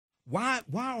 Why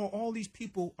are all these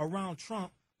people around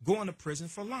Trump going to prison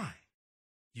for lying?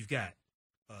 You've got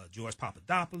George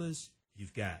Papadopoulos,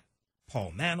 you've got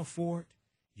Paul Manafort,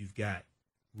 you've got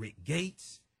Rick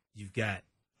Gates, you've got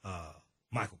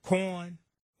Michael Cohen.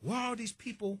 Why are these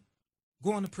people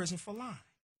going to prison for lying?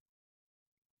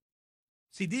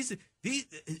 See,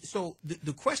 so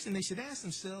the question they should ask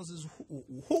themselves is,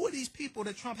 who are these people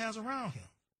that Trump has around him?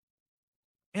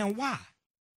 And why?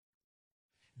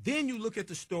 Then you look at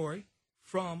the story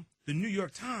from the New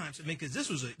York Times, because this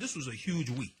was a huge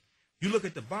week. You look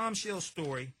at the bombshell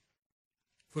story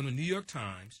from the New York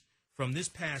Times from this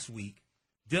past week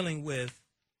dealing with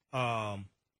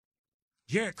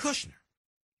Jared Kushner.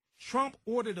 Trump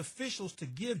ordered officials to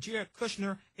give Jared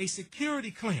Kushner a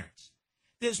security clearance.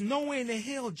 There's no way in the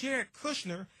hell Jared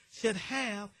Kushner should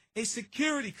have a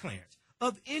security clearance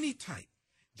of any type.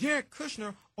 Jared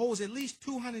Kushner owes at least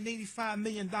 $285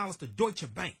 million to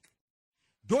Deutsche Bank.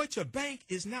 Deutsche Bank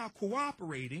is now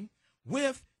cooperating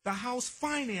with the House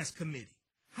Finance Committee.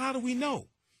 How do we know?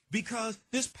 Because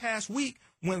this past week,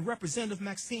 when Representative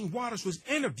Maxine Waters was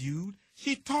interviewed,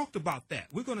 she talked about that.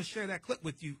 We're going to share that clip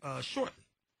with you shortly.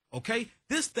 Okay?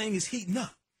 This thing is heating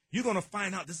up. You're going to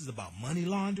find out this is about money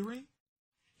laundering.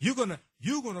 You're going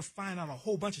to find out a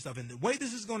whole bunch of stuff. And the way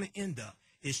this is going to end up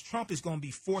is Trump is going to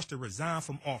be forced to resign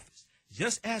from office.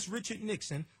 Just as Richard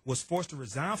Nixon was forced to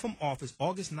resign from office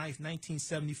August 9th,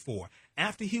 1974,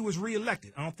 after he was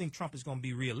reelected. I don't think Trump is going to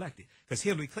be reelected because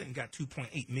Hillary Clinton got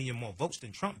 2.8 million more votes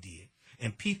than Trump did.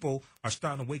 And people are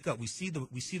starting to wake up. We see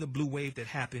the blue wave that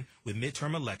happened with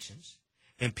midterm elections.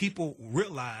 And people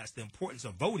realize the importance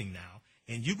of voting now.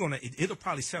 And it'll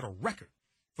probably set a record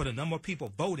for the number of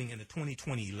people voting in the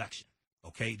 2020 election.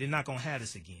 Okay? They're not going to have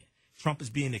this again. Trump is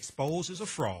being exposed as a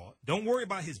fraud. Don't worry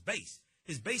about his base.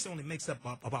 His base only makes up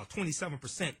about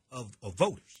 27% of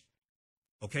voters,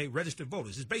 okay, registered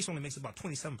voters. His base only makes up about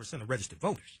 27% of registered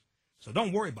voters. So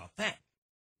don't worry about that.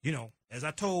 You know, as I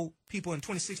told people in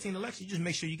 2016 election, you just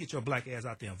make sure you get your black ass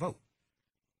out there and vote,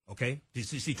 okay? You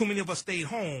see, too many of us stayed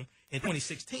home in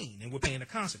 2016, and we're paying the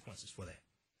consequences for that.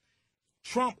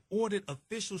 Trump ordered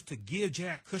officials to give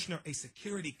Jared Kushner a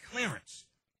security clearance.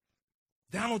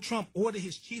 Donald Trump ordered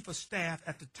his chief of staff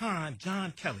at the time,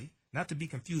 John Kelly, not to be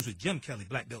confused with Jim Kelly,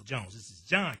 Black Belt Jones. This is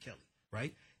John Kelly,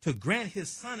 right? To grant his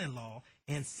son-in-law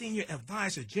and senior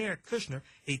advisor, Jared Kushner,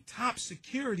 a top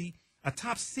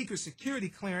secret security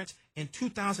clearance in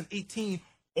 2018,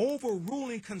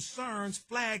 overruling concerns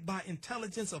flagged by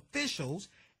intelligence officials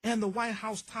and the White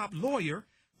House top lawyer,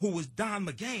 who was Don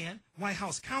McGahn, White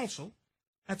House counsel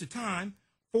at the time.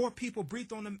 4 people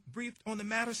briefed on the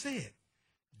matter said,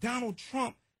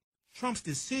 Trump's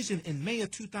decision in May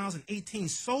of 2018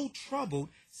 so troubled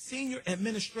senior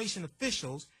administration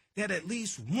officials that at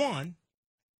least one,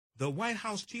 the White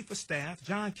House chief of staff,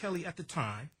 John Kelly at the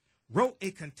time, wrote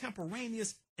a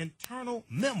contemporaneous internal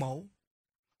memo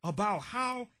about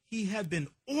how he had been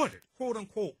ordered, quote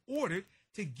unquote, ordered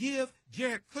to give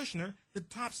Jared Kushner the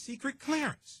top secret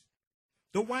clearance.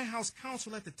 The White House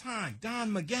counsel at the time,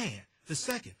 Don McGahn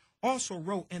II, also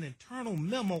wrote an internal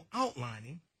memo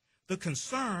outlining the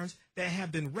concerns that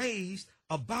have been raised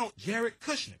about Jared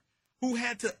Kushner, who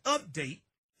had to update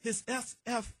his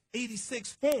SF-86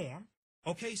 form,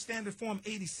 okay, standard form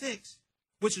 86,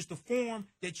 which is the form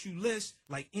that you list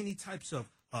like any types of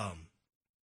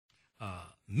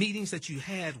meetings that you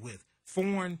had with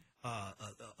foreign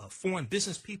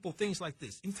business people, things like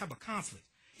this, any type of conflict.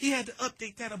 He had to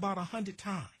update that about 100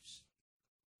 times.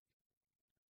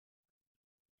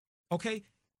 Okay,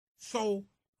 so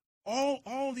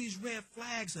all these red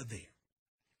flags are there.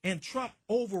 And Trump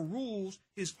overrules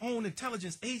his own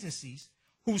intelligence agencies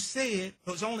who said,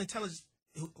 his own intelligence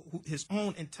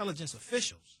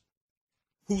officials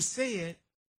who said,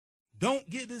 don't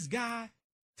give this guy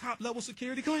top level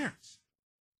security clearance.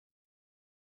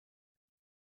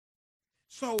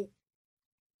 So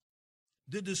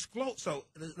let's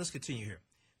continue here.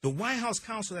 The White House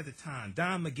counsel at the time,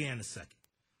 Don McGahn II,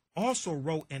 also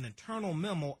wrote an internal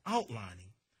memo outlining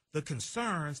the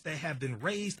concerns that have been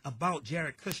raised about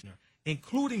Jared Kushner,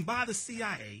 including by the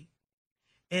CIA,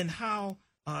 and how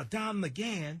Don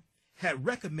McGahn had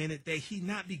recommended that he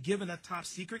not be given a top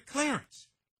secret clearance.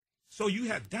 So you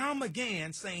have Don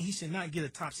McGahn saying he should not get a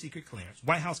top secret clearance,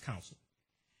 White House counsel.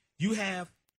 You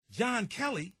have John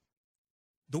Kelly,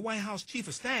 the White House chief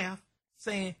of staff,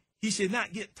 saying he should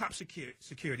not get top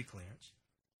security clearance.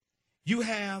 You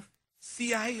have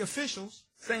CIA officials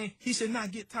saying he should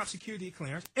not get top security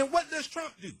clearance. And what does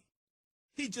Trump do?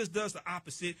 He just does the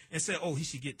opposite and says, oh, he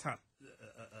should get top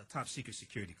secret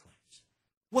security clearance.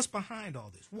 What's behind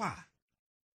all this? Why?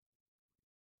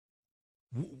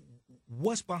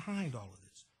 What's behind all of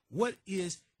this? What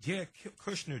is Jared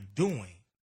Kushner doing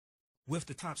with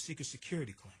the top secret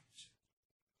security clearance?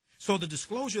 So the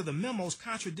disclosure of the memos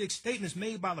contradicts statements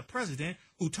made by the president,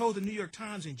 who told the New York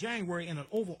Times in January in an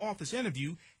Oval Office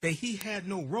interview that he had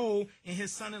no role in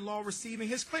his son-in-law receiving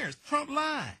his clearance. Trump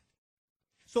lied.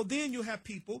 So then you have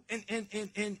people, and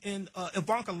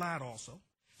Ivanka lied also.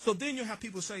 So then you have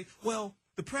people say, well,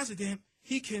 the president,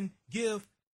 he can give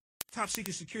top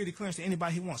secret security clearance to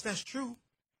anybody he wants. That's true.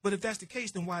 But if that's the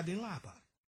case, then why did they lie about it?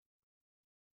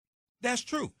 That's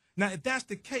true. Now, if that's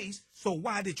the case, so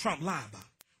why did Trump lie about it?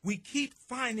 We keep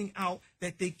finding out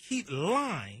that they keep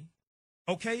lying,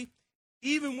 okay?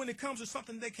 Even when it comes to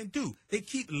something they can do, they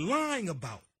keep lying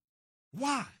about it.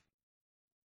 Why?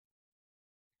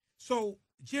 So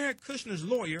Jared Kushner's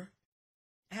lawyer,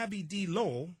 Abby D.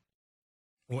 Lowell,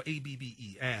 or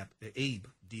ABBE, Abe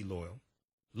D. Lowell,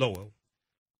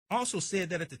 also said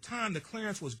that at the time the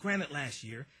clearance was granted last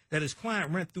year, that his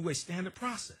client went through a standard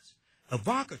process.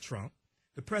 Ivanka Trump,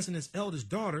 the president's eldest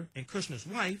daughter and Kushner's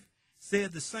wife,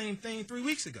 said the same thing 3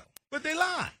 weeks ago, but they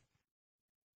lied.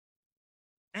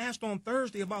 Asked on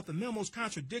Thursday about the memos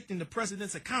contradicting the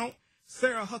president's account,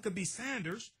 Sarah Huckabee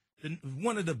Sanders,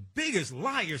 one of the biggest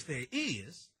liars there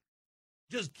is,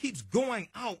 just keeps going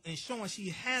out and showing she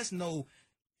has no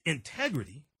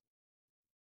integrity.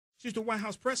 She's the White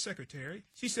House press secretary.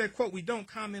 She said, quote, "We don't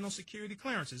comment on security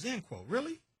clearances," end quote.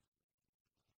 Really?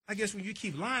 I guess when you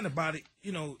keep lying about it,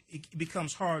 you know, it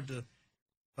becomes hard to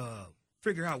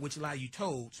figure out which lie you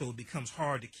told, so it becomes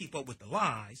hard to keep up with the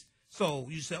lies. So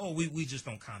you say, oh, we just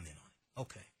don't comment on it.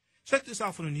 Okay. Check this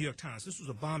out from the New York Times. This was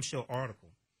a bombshell article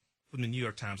from the New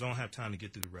York Times. I don't have time to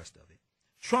get through the rest of it.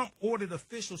 Trump ordered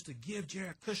officials to give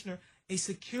Jared Kushner a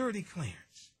security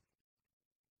clearance.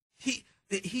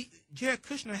 Jared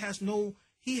Kushner has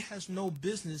no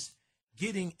business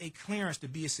getting a clearance to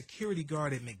be a security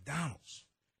guard at McDonald's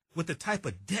with the type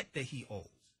of debt that he owes,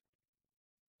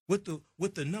 with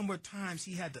the number of times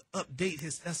he had to update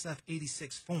his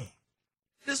SF-86 form.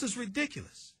 This is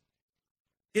ridiculous.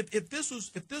 If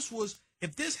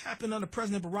this happened under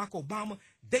President Barack Obama,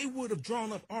 they would have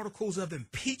drawn up articles of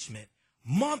impeachment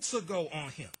months ago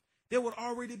on him. There would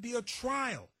already be a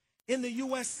trial in the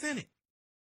U.S. Senate.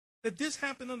 If this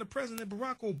happened under President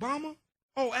Barack Obama,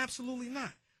 oh, absolutely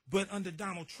not. But under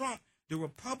Donald Trump, the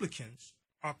Republicans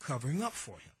are covering up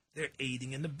for him. They're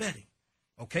aiding and abetting.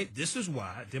 Okay, this is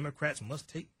why Democrats must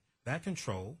take back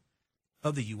control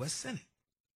of the U.S. Senate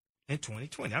in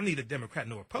 2020. I'm neither Democrat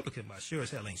nor Republican, but I sure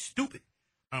as hell ain't stupid.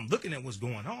 I'm looking at what's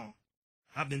going on.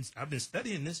 I've been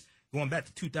studying this going back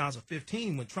to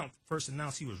 2015 when Trump first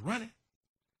announced he was running.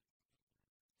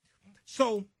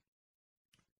 So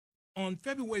on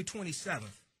February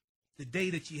 27th, the day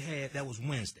that you had, that was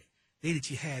Wednesday, the day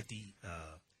that you had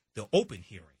the open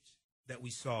hearings that we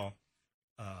saw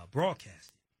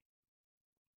broadcasted,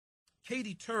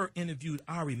 Katie Tur interviewed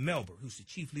Ari Melber, who's the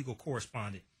chief legal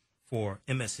correspondent for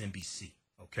MSNBC.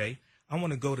 Okay, I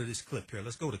want to go to this clip here.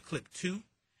 Let's go to clip 2.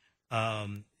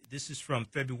 This is from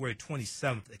February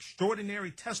 27th.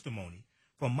 Extraordinary testimony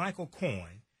from Michael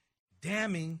Cohen,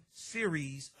 damning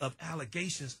series of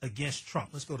allegations against Trump.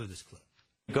 Let's go to this clip.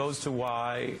 It goes to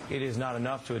why it is not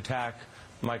enough to attack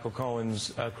Michael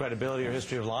Cohen's credibility or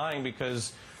history of lying,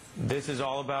 because this is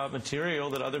all about material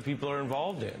that other people are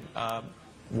involved in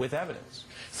with evidence.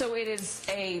 So it is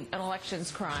an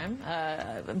elections crime,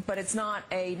 but it's not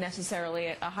necessarily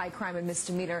a high crime and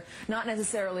misdemeanor, not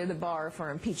necessarily the bar for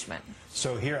impeachment.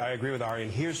 So here I agree with Ari,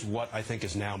 and here's what I think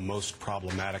is now most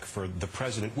problematic for the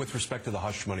president with respect to the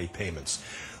hush money payments.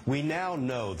 We now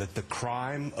know that the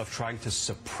crime of trying to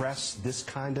suppress this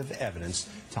kind of evidence,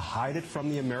 to hide it from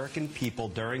the American people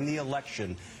during the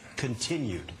election,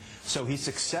 continued. So he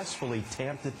successfully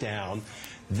tamped it down.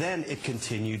 Then it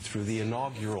continued through the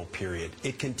inaugural period.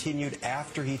 It continued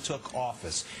after he took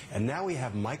office. And now we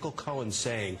have Michael Cohen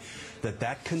saying that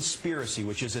that conspiracy,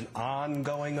 which is an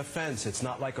ongoing offense, it's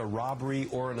not like a robbery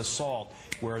or an assault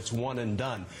where it's one and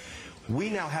done. We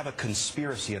now have a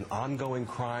conspiracy, an ongoing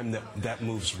crime that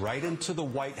moves right into the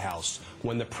White House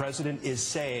when the president is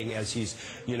saying, as he's,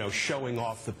 showing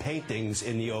off the paintings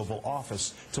in the Oval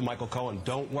Office to Michael Cohen,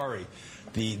 don't worry.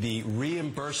 The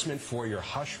reimbursement for your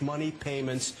hush money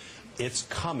payments, it's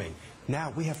coming.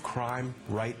 Now we have crime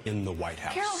right in the White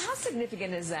House. Carol, how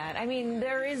significant is that? I mean,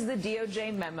 there is the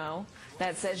DOJ memo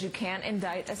that says you can't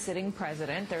indict a sitting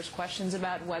president. There's questions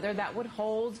about whether that would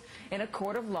hold in a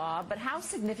court of law. But how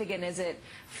significant is it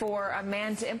for a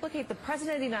man to implicate the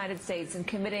president of the United States in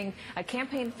committing a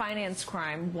campaign finance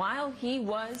crime while he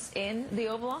was in the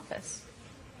Oval Office?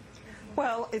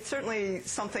 Well, it's certainly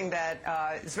something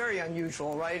that is very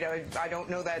unusual, right? I don't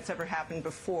know that it's ever happened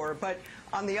before. But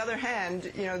on the other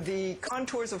hand, the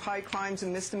contours of high crimes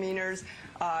and misdemeanors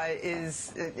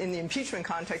is, in the impeachment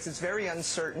context, is very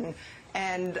uncertain.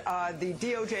 And the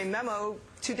DOJ memo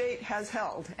to date has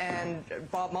held. And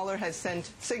Bob Mueller has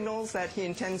sent signals that he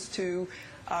intends to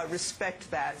respect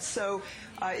that. So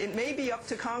it may be up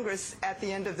to Congress at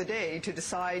the end of the day to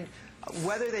decide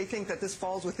whether they think that this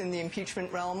falls within the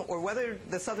impeachment realm, or whether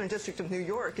the Southern District of New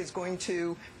York is going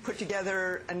to put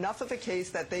together enough of a case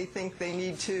that they think they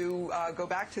need to go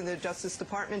back to the Justice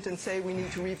Department and say we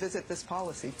need to revisit this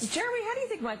policy. Jeremy, how do you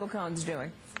think Michael Cohen's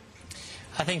doing?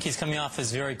 I think he's coming off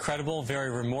as very credible, very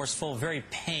remorseful, very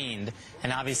pained,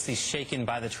 and obviously shaken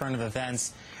by the turn of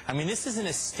events. I mean, this is an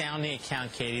astounding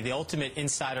account, Katie, the ultimate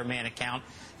insider man account.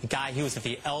 The guy who was at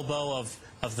the elbow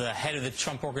of the head of the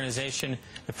Trump organization,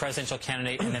 the presidential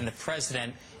candidate, and then the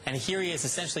president. And here he is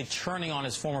essentially turning on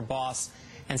his former boss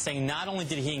and saying not only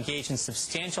did he engage in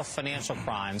substantial financial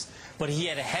crimes, but he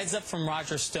had a heads up from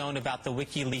Roger Stone about the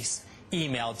WikiLeaks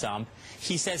email dump.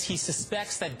 He says he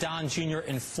suspects that Don Jr.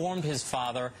 informed his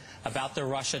father about the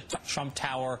Russia-Trump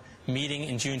Tower meeting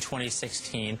in June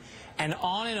 2016. And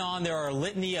on there are a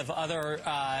litany of other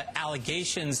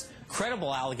allegations,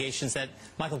 credible allegations that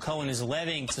Michael Cohen is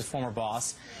levying to his former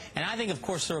boss. And I think, of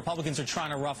course, the Republicans are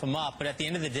trying to rough him up. But at the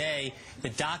end of the day, the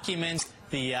documents,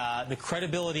 the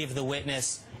credibility of the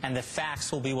witness, and the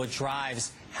facts will be what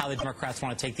drives how the Democrats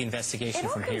want to take the investigation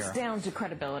from here. It all comes down to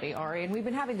credibility, Ari, and we've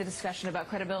been having the discussion about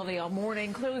credibility all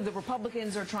morning. Clearly, the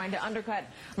Republicans are trying to undercut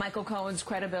Michael Cohen's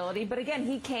credibility, but again,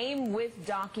 he came with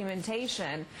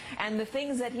documentation, and the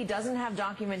things that he doesn't have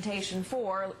documentation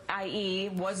for, i.e.,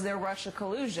 was there Russia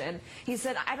collusion, he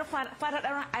said, I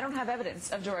don't have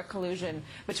evidence of direct collusion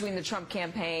between the Trump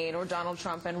campaign or Donald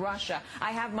Trump and Russia.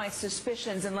 I have my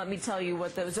suspicions, and let me tell you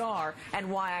what those are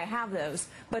and why I have those.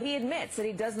 But he admits that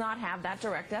he does not have that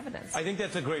direct evidence. I think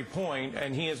that's a great point,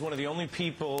 and he is one of the only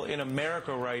people in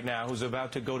America right now who's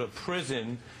about to go to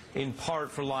prison in part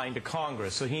for lying to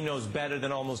Congress. So he knows better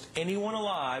than almost anyone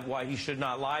alive why he should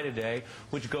not lie today,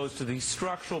 which goes to the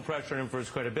structural pressure on him for his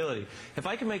credibility. If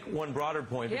I can make one broader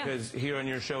point, because here on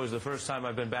your show is the first time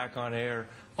I've been back on air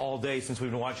all day since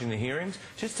we've been watching the hearings,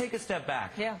 just take a step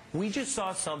back. We just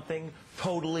saw something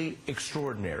totally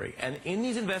extraordinary. And in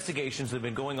these investigations that have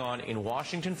been going on in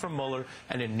Washington from Mueller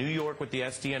and in New York with the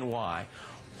SDNY,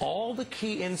 all the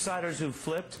key insiders who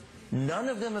flipped, none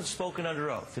of them have spoken under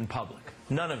oath in public.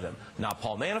 None of them. Not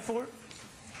Paul Manafort,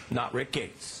 not Rick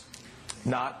Gates,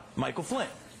 not Michael Flynn,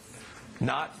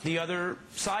 not the other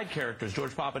side characters.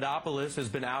 George Papadopoulos has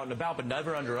been out and about, but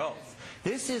never under oath.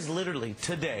 This is literally,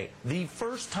 today, the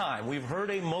first time we've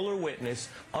heard a Mueller witness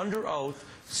under oath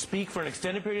speak for an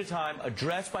extended period of time,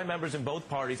 addressed by members in both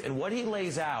parties, and what he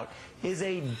lays out is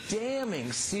a damning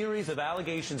series of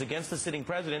allegations against the sitting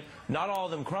president, not all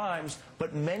of them crimes,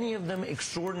 but many of them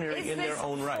extraordinary in their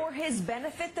own right. Is this for his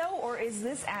benefit, though, or is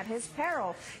this at his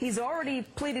peril? He's already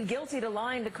pleaded guilty to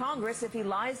lying to Congress. If he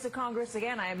lies to Congress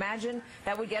again, I imagine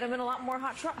that would get him in a lot more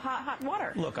hot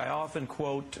water. Look, I often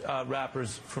quote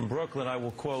rappers from Brooklyn. I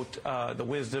will quote the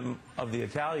wisdom of the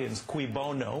Italians, cui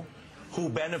bono. Who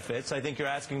benefits? I think you're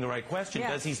asking the right question.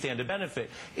 Does he stand to benefit?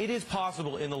 It is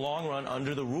possible in the long run,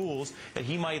 under the rules, that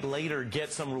he might later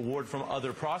get some reward from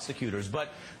other prosecutors. But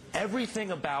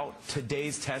everything about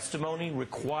today's testimony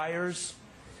requires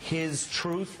his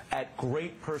truth at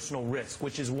great personal risk,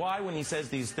 which is why when he says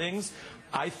these things,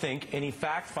 I think any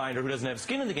fact finder who doesn't have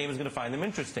skin in the game is going to find them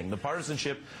interesting. The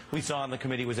partisanship we saw on the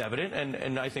committee was evident,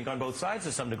 and I think on both sides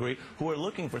to some degree, who are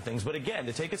looking for things. But again,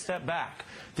 to take a step back,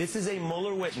 this is a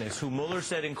Mueller witness who Mueller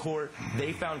said in court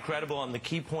they found credible on the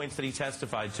key points that he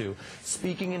testified to,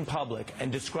 speaking in public and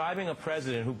describing a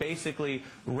president who basically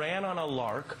ran on a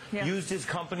lark, used his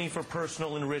company for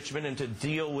personal enrichment and to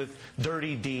deal with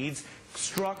dirty deeds,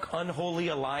 struck unholy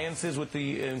alliances with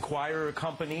the Inquirer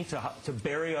company to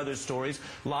bury other stories,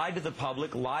 lied to the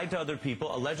public, lied to other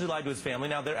people, allegedly lied to his family.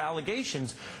 Now, they're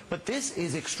allegations, but this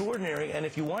is extraordinary, and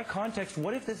if you want context,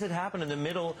 what if this had happened in the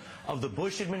middle of the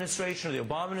Bush administration or the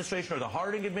Obama administration or the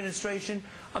Harding administration?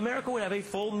 America would have a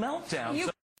full meltdown.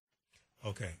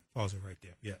 Okay, pause it right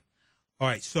there. Yeah. All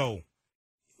right, so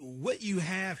what you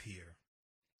have here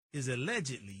is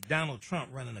allegedly Donald Trump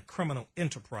running a criminal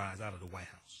enterprise out of the White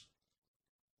House.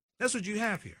 That's what you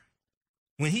have here.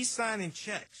 When he's signing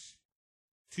checks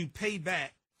to pay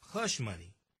back hush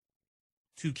money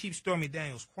to keep Stormy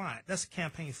Daniels quiet, that's a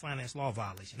campaign finance law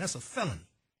violation. That's a felony.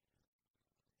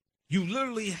 You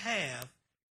literally have,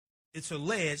 it's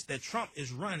alleged that Trump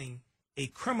is running a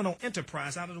criminal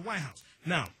enterprise out of the White House.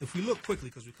 Now, if we look quickly,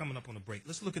 because we're coming up on a break,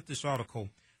 let's look at this article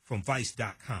from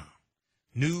Vice.com.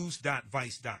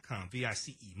 News.vice.com,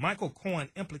 V-I-C-E. Michael Cohen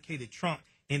implicated Trump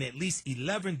in at least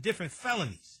 11 different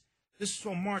felonies. This is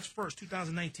from March 1st,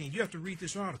 2019. You have to read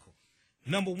this article.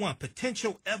 Number one,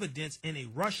 potential evidence in a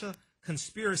Russia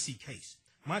conspiracy case.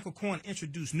 Michael Cohen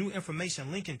introduced new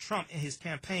information linking Trump and his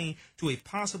campaign to a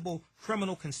possible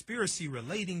criminal conspiracy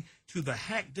relating to the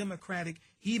hacked Democratic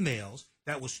emails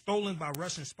that was stolen by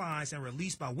Russian spies and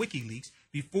released by WikiLeaks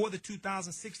before the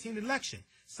 2016 election.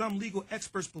 Some legal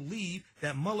experts believe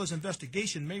that Mueller's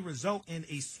investigation may result in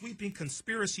a sweeping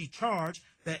conspiracy charge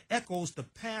that echoes the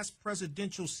past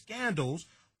presidential scandals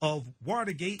of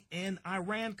Watergate and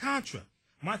Iran-Contra.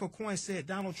 Michael Cohen said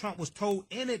Donald Trump was told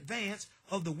in advance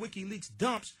of the WikiLeaks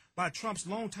dumps by Trump's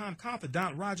longtime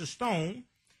confidant, Roger Stone,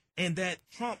 and that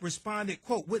Trump responded,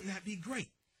 quote, wouldn't that be great?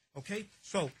 Okay,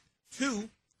 so two,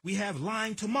 we have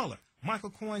lying to Mueller.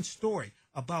 Michael Cohen's story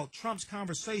about Trump's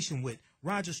conversation with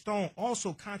Roger Stone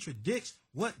also contradicts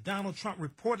what Donald Trump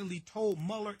reportedly told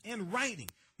Mueller in writing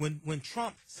when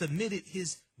Trump submitted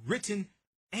his written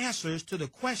answers to the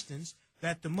questions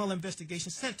that the Mueller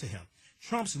investigation sent to him.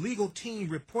 Trump's legal team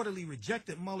reportedly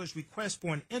rejected Mueller's request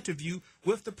for an interview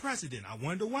with the president. I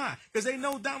wonder why. Because they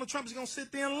know Donald Trump is going to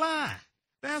sit there and lie.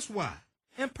 That's why.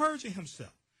 And perjure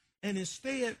himself. And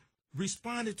instead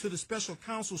responded to the special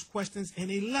counsel's questions in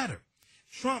a letter.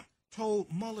 Trump told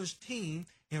Mueller's team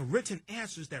in written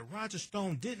answers that Roger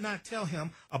Stone did not tell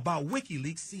him about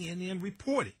WikiLeaks, CNN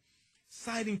reported,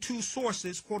 citing two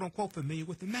sources, quote unquote, familiar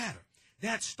with the matter.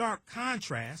 That stark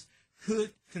contrast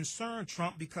could concern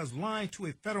Trump because lying to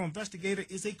a federal investigator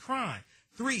is a crime.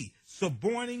 3,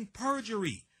 suborning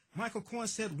perjury. Michael Cohen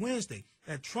said Wednesday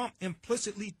that Trump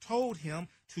implicitly told him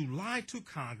to lie to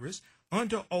Congress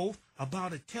under oath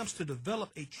about attempts to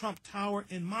develop a Trump Tower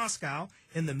in Moscow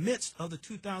in the midst of the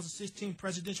 2016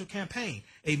 presidential campaign,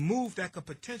 a move that could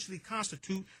potentially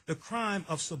constitute the crime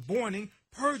of suborning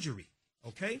perjury.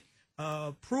 Okay?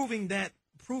 Proving that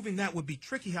would be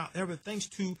tricky, however, thanks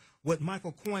to what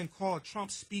Michael Cohen called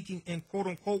Trump speaking in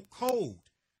quote-unquote code.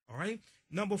 All right?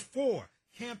 Number 4,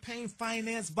 campaign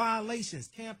finance violations.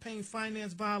 Campaign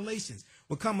finance violations.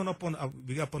 We're coming up on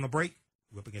we up on a break.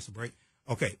 We're up against a break.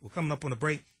 Okay, we're coming up on a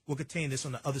break. We'll continue this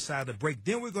on the other side of the break.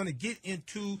 Then we're going to get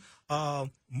into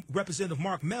Representative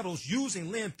Mark Meadows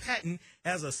using Lynn Patton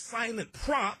as a silent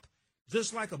prop,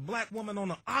 just like a black woman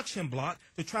on an auction block,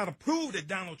 to try to prove that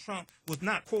Donald Trump was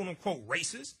not, quote-unquote,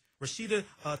 racist. Rashida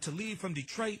Tlaib from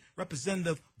Detroit,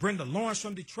 Representative Brenda Lawrence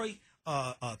from Detroit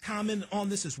commented on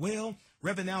this as well.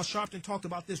 Reverend Al Sharpton talked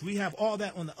about this. We have all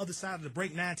that on the other side of the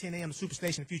break, 9:10 a.m. to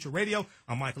Superstation Future Radio.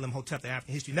 I'm Michael M. Hotep, the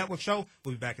African History Network Show.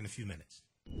 We'll be back in a few minutes.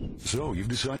 So you've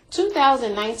decided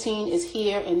 2019 is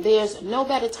here, and there's no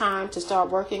better time to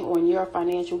start working on your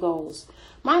financial goals.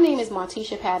 My name is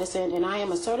Martisha Patterson, and I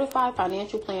am a certified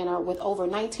financial planner with over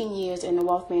 19 years in the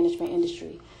wealth management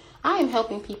industry. I am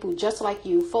helping people just like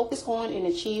you focus on and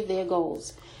achieve their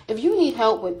goals. If you need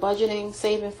help with budgeting,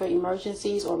 saving for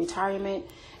emergencies or retirement,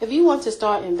 if you want to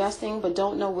start investing but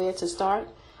don't know where to start,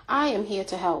 I am here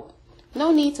to help.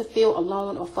 No need to feel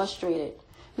alone or frustrated.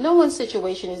 No one's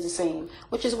situation is the same,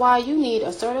 which is why you need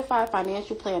a certified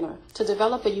financial planner to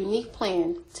develop a unique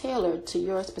plan tailored to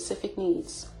your specific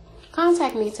needs.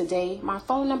 Contact me today. My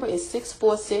phone number is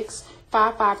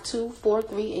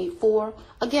 646-552-4384.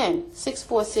 Again,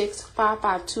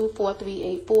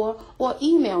 646-552-4384, or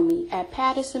email me at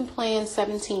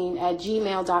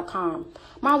pattersonplan17@gmail.com.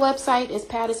 My website is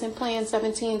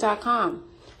pattersonplan17.com.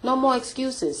 No more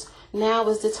excuses. Now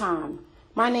is the time.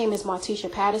 My name is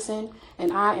Martisha Patterson,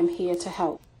 and I am here to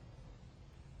help.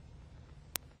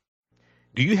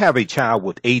 Do you have a child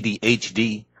with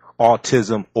ADHD,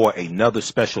 autism, or another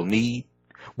special need?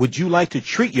 Would you like to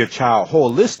treat your child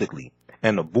holistically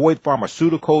and avoid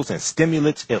pharmaceuticals and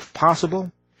stimulants if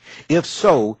possible? If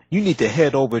so, you need to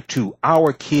head over to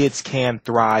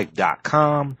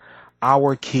OurKidsCanThrive.com,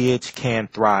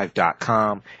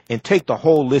 OurKidsCanThrive.com, and take the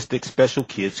Holistic Special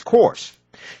Kids course.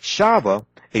 Shava,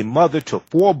 a mother to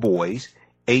 4 boys,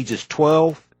 ages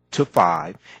 12 to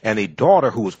 5, and a daughter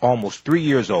who is almost 3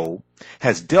 years old,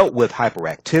 has dealt with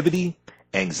hyperactivity,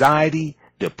 anxiety,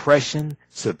 depression,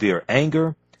 severe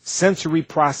anger, sensory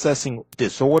processing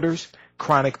disorders,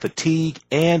 chronic fatigue,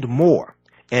 and more.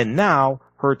 And now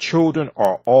her children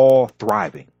are all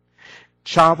thriving.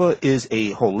 Chava is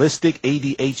a holistic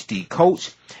ADHD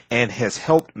coach and has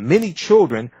helped many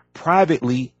children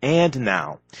privately and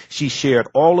now. She shared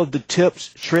all of the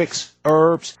tips, tricks,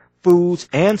 herbs, foods,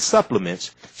 and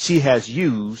supplements she has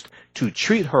used to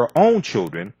treat her own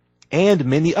children and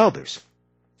many others.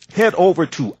 Head over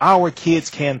to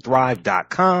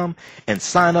OurKidsCanThrive.com and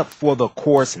sign up for the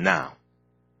course now.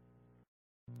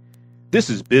 This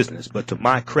is business, but to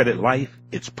My Credit Life,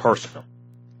 it's personal.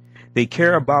 They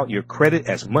care about your credit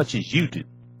as much as you do.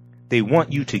 They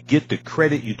want you to get the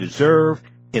credit you deserve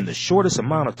in the shortest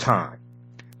amount of time.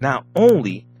 Not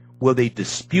only will they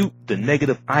dispute the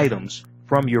negative items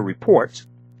from your reports,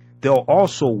 they'll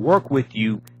also work with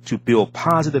you to build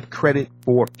positive credit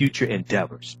for future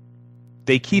endeavors.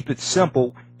 They keep it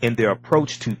simple in their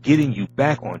approach to getting you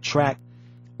back on track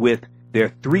with their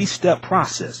 3-step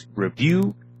process: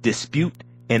 review, dispute,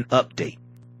 and update.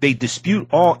 They dispute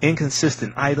all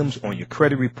inconsistent items on your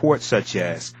credit report, such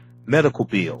as medical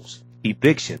bills,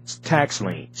 evictions, tax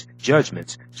liens,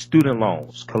 judgments, student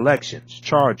loans, collections,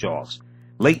 charge-offs,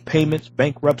 late payments,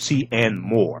 bankruptcy, and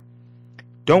more.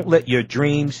 Don't let your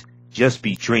dreams just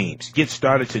be dreams. Get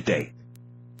started today.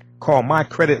 Call My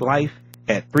Credit Life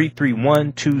at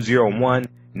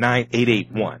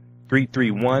 331-201-9881,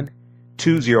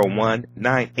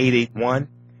 331-201-9881,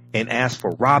 and ask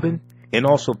for Robin, And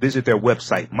also visit their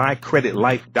website,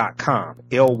 mycreditlife.com,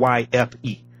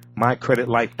 L-Y-F-E,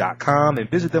 mycreditlife.com, and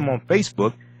visit them on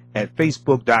Facebook at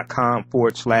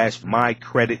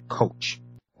facebook.com/mycreditcoach.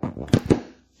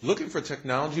 Looking for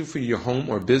technology for your home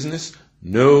or business?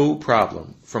 No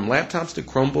problem. From laptops to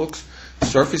Chromebooks,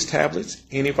 Surface tablets,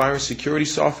 antivirus security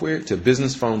software to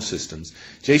business phone systems,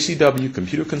 JCW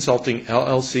Computer Consulting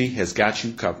LLC has got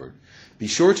you covered. Be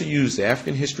sure to use the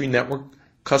African History Network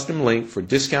custom link for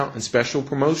discount and special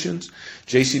promotions.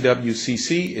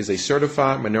 JCWCC is a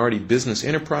certified minority business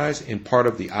enterprise and part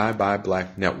of the I Buy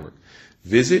Black network.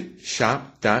 Visit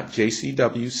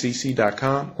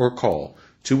shop.jcwcc.com or call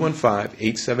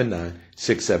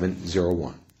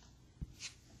 215-879-6701.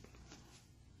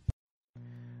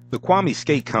 The Kwame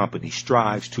Skate Company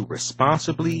strives to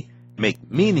responsibly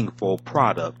make meaningful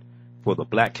product for the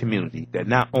black community that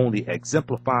not only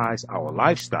exemplifies our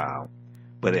lifestyle,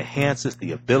 but enhances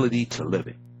the ability to live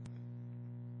it.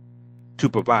 To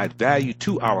provide value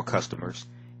to our customers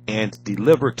and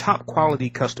deliver top quality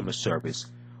customer service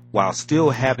while still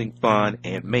having fun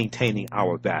and maintaining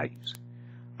our values.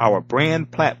 Our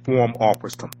brand platform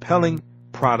offers compelling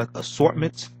product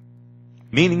assortments,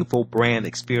 meaningful brand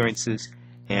experiences,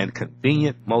 and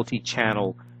convenient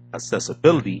multi-channel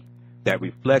accessibility that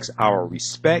reflects our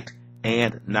respect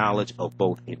and knowledge of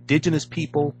both indigenous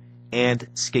people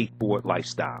and skateboard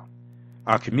lifestyle.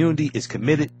 Our community is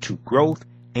committed to growth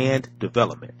and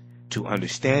development, to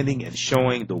understanding and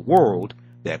showing the world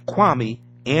that Kwame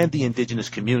and the indigenous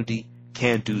community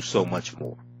can do so much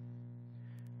more.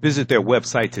 Visit their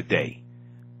website today,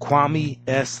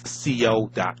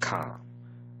 kwamesco.com,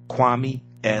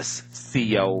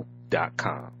 kwamesco.com.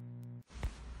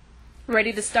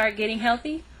 Ready to start getting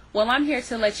healthy? Well, I'm here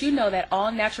to let you know that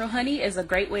all natural honey is a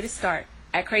great way to start.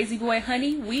 At Crazy Boy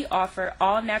Honey, we offer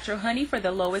all natural honey for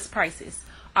the lowest prices.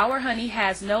 Our honey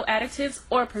has no additives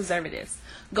or preservatives.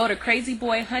 Go to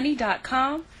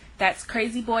crazyboyhoney.com. That's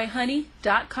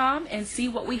crazyboyhoney.com and see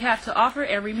what we have to offer.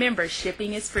 And remember,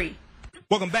 shipping is free.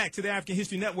 Welcome back to the African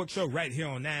History Network show right here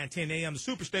on 910 a.m. the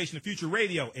Superstation of Future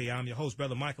Radio. Hey, I'm your host,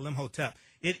 Brother Michael Imhotep.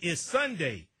 It is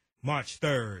Sunday, March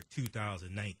 3rd,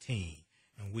 2019,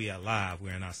 and we are live.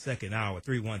 We're in our second hour.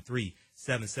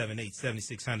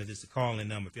 313-778-7600 is the call-in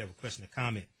number if you have a question or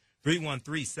comment.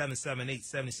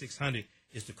 313-778-7600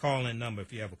 is the call-in number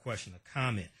if you have a question or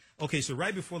comment. Okay, so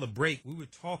right before the break, we were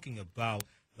talking about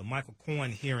the Michael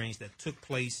Cohen hearings that took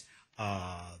place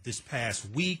this past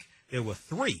week. There were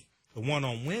three. The one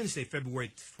on Wednesday,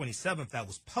 February 27th, that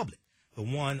was public. The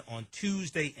one on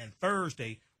Tuesday and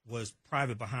Thursday was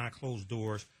private behind closed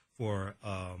doors for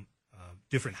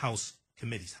different House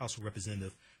committees, House of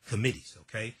Representative committees,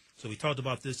 okay? So we talked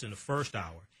about this in the first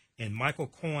hour. And Michael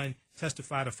Cohen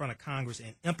testified in front of Congress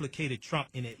and implicated Trump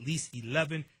in at least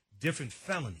 11 different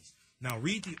felonies. Now,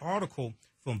 read the article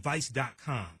from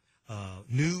Vice.com,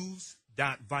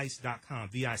 news.vice.com,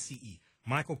 V-I-C-E.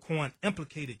 Michael Cohen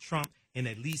implicated Trump in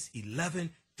at least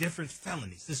 11 different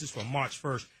felonies. This is from March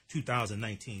 1st,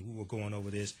 2019. We were going over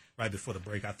this right before the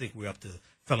break. I think we're up to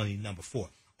felony number 4.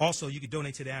 Also, you can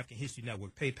donate to the African History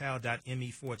Network,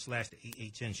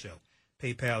 paypal.me/the AHN show.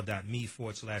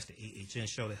 paypal.me/the AHN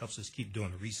show. That helps us keep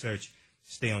doing the research,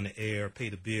 stay on the air, pay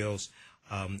the bills.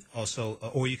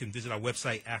 Or you can visit our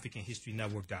website,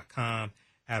 AfricanHistoryNetwork.com,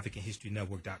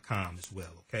 AfricanHistoryNetwork.com as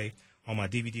well, okay? All my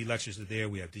DVD lectures are there.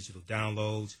 We have digital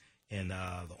downloads and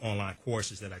the online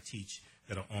courses that I teach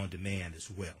that are on demand as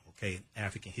well, okay?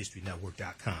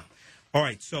 AfricanHistoryNetwork.com. All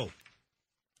right, so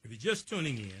if you're just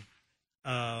tuning in,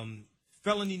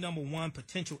 felony number 1,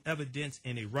 potential evidence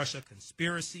in a Russia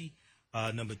conspiracy.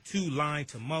 Number 2, lying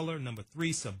to Mueller. Number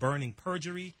 3, suborning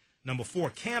perjury. Number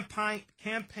 4,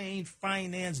 campaign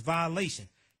finance violation.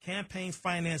 Campaign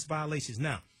finance violations.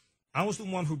 Now, I was the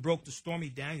one who broke the Stormy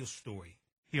Daniels story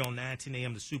here on 910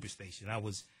 a.m. the Superstation. I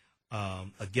was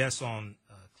a guest on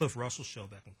Cliff Russell's show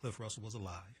back when Cliff Russell was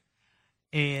alive.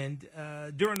 And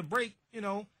during the break, you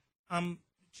know, I'm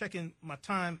checking my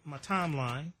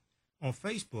timeline on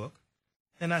Facebook,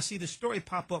 and I see the story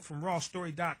pop up from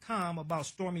rawstory.com about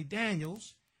Stormy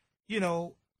Daniels, you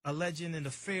know, alleging an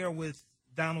affair with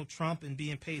Donald Trump and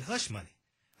being paid hush money.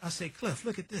 I say, Cliff,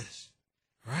 look at this,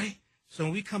 right? So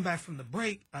when we come back from the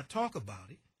break, I talk about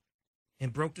it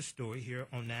and broke the story here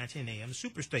on 910 a.m. the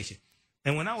Superstation.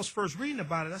 And when I was first reading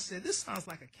about it, I said, this sounds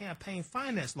like a campaign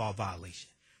finance law violation.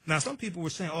 Now, some people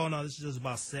were saying, oh, no, this is just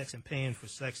about sex and paying for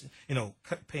sex, you know,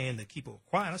 paying to keep it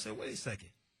quiet. I said, wait a second.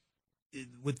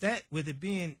 With it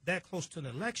being that close to an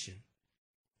election,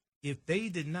 if they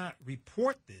did not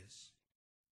report this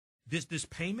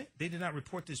payment, they did not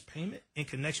report this payment in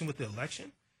connection with the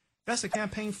election, that's a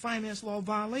campaign finance law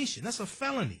violation. That's a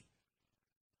felony.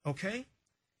 Okay?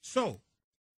 So,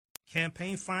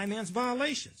 campaign finance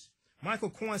violations. Michael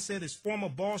Cohen said his former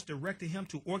boss directed him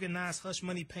to organize hush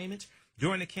money payments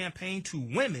during the campaign to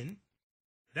women.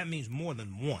 That means more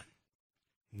than one.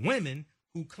 Women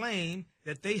who claimed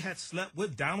that they had slept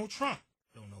with Donald Trump.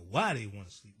 Don't know why they want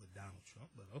to sleep with Donald Trump,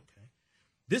 but okay.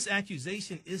 This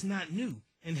accusation is not new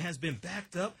and has been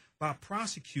backed up by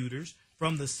prosecutors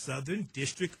from the Southern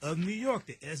District of New York,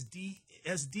 the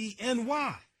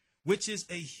SDNY, which is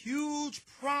a huge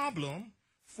problem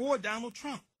for Donald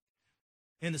Trump.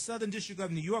 In the Southern District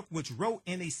of New York, which wrote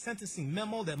in a sentencing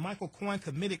memo that Michael Cohen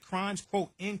committed crimes, quote,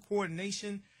 in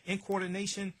coordination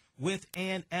with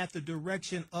and at the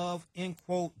direction of, end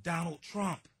quote, Donald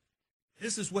Trump.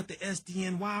 This is what the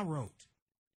SDNY wrote.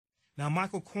 Now,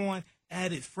 Michael Cohen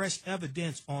added fresh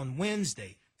evidence on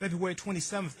Wednesday, February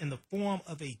 27th, in the form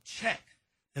of a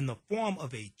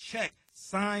check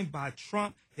signed by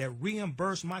Trump that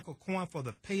reimbursed Michael Cohen for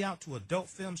the payout to adult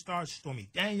film star Stormy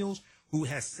Daniels, who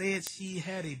has said she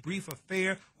had a brief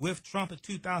affair with Trump in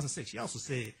 2006. She also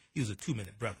said he was a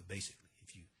two-minute brother, basically,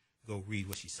 if you go read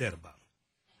what she said about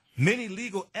him. Many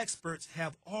legal experts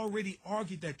have already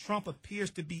argued that Trump appears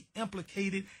to be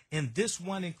implicated in this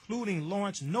one, including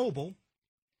Lawrence Noble,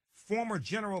 former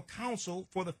general counsel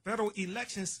for the Federal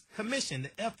Elections Commission, the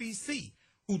FEC,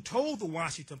 who told the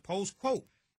Washington Post, quote,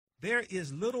 there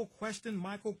is little question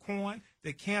Michael Cohen,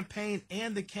 the campaign,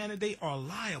 and the candidate are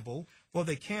liable for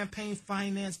the campaign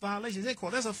finance violations. They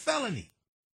call that's a felony.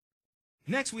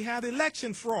 Next, we have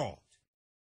election fraud.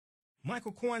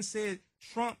 Michael Cohen said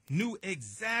Trump knew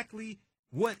exactly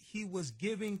what he was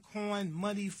giving Cohen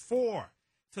money for,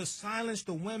 to silence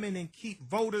the women and keep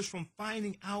voters from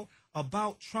finding out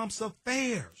about Trump's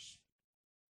affairs.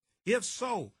 If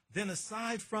so, then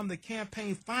aside from the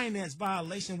campaign finance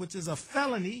violation, which is a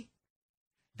felony,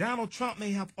 Donald Trump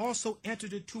may have also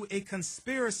entered into a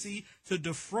conspiracy to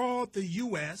defraud the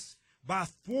U.S. by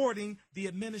thwarting the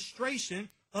administration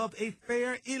of a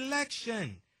fair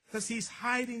election, because he's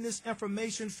hiding this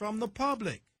information from the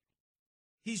public.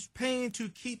 He's paying to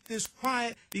keep this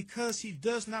quiet because he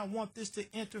does not want this to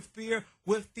interfere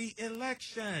with the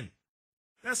election.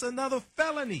 That's another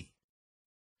felony.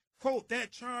 Quote,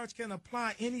 that charge can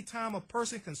apply anytime a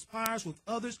person conspires with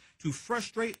others to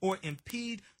frustrate or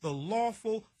impede the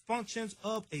lawful functions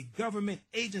of a government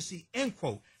agency, end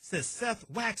quote, says Seth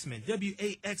Waxman,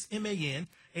 W-A-X-M-A-N,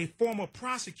 a former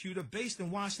prosecutor based in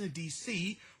Washington,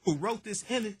 D.C., who wrote this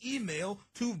in an email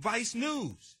to Vice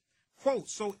News. Quote,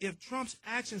 so if Trump's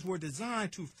actions were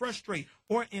designed to frustrate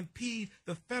or impede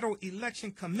the Federal Election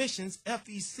Commission's,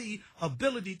 FEC,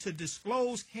 ability to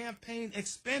disclose campaign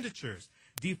expenditures,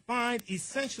 defined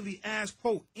essentially as,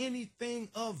 quote, anything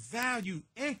of value,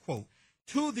 end quote,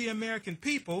 to the American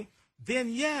people, then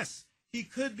yes, he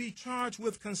could be charged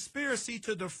with conspiracy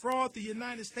to defraud the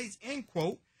United States, end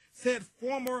quote, said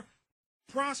former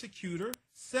prosecutor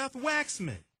Seth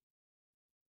Waxman.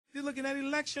 You're looking at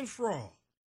election fraud.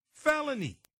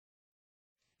 Felony.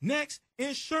 Next,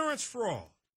 insurance fraud.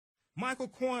 Michael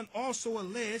Cohen also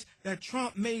alleged that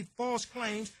Trump made false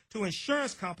claims to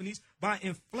insurance companies by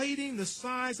inflating the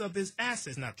size of his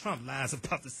assets. Now, Trump lies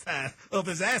about the size of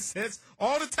his assets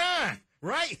all the time,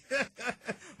 right?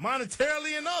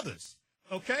 Monetarily and others,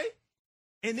 okay?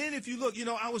 And then if you look,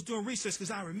 I was doing research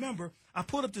because I remember, I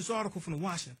pulled up this article from the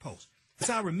Washington Post. Because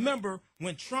I remember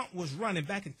when Trump was running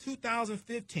back in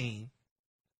 2015,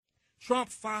 Trump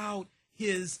filed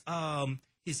his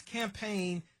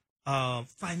campaign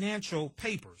financial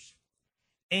papers,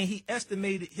 and he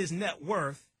estimated his net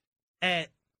worth at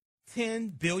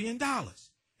 $10 billion.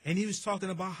 And he was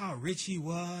talking about how rich he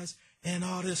was and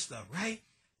all this stuff, right?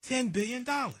 $10 billion.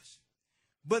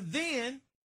 But then,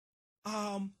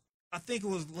 I think it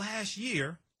was last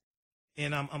year,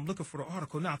 and I'm looking for the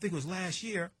article now. I think it was last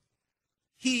year,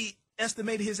 he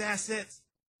estimated his assets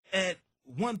at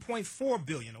 $1.4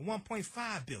 billion or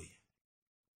 $1.5 billion.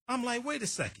 I'm like, wait a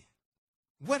second.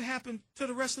 What happened to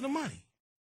the rest of the money?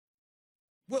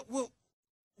 What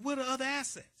are other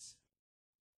assets?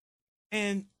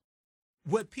 And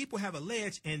what people have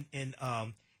alleged, and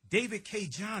David K.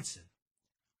 Johnson,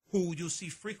 who you'll see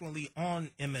frequently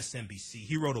on MSNBC,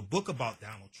 he wrote a book about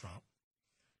Donald Trump.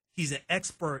 He's an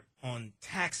expert on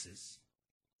taxes,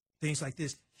 things like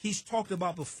this. He's talked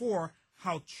about before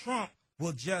how Trump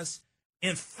will just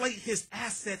inflate his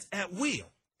assets at will.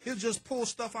 He'll just pull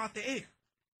stuff out the air.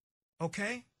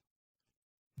 Okay?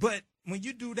 But when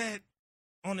you do that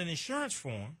on an insurance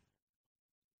form,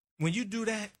 when you do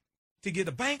that to get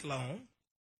a bank loan,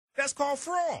 that's called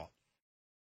fraud.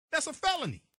 That's a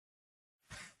felony.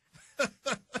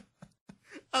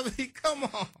 I mean, come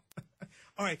on.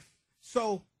 All right.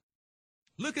 So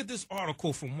look at this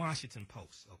article from Washington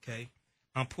Post, okay?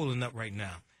 I'm pulling up right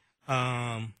now.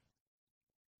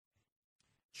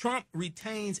 Trump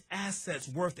retains assets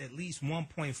worth at least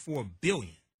 $1.4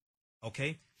 billion,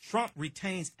 okay? Trump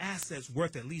retains assets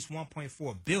worth at least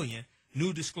 $1.4 billion,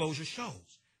 new disclosure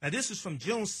shows. Now, this is from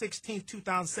June 16,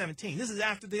 2017. This is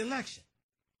after the election.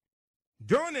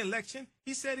 During the election,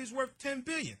 he said he's worth $10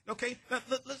 billion. Okay, now,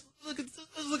 let's look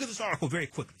at this article very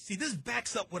quickly. See, this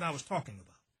backs up what I was talking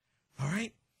about. All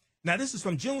right? Now, this is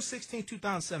from June 16,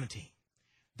 2017.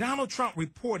 Donald Trump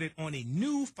reported on a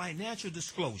new financial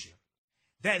disclosure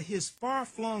that his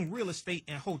far-flung real estate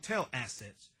and hotel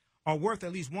assets are worth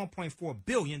at least $1.4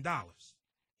 billion,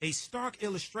 a stark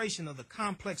illustration of the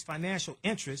complex financial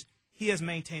interests he has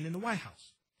maintained in the White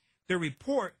House. The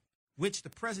report, which the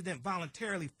president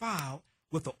voluntarily filed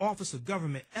with the Office of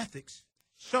Government Ethics,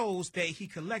 shows that he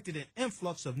collected an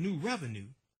influx of new revenue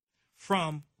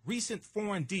from recent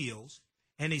foreign deals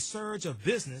and a surge of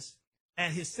business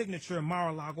at his signature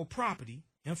Mar-a-Lago property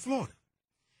in Florida.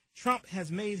 Trump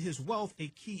has made his wealth a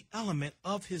key element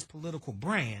of his political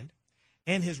brand,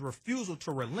 and his refusal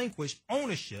to relinquish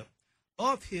ownership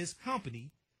of his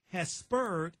company has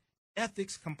spurred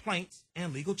ethics complaints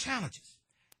and legal challenges.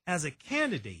 As a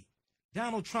candidate,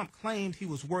 Donald Trump claimed he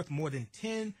was worth more than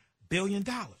 $10 billion,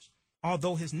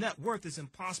 although his net worth is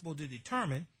impossible to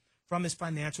determine from his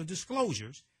financial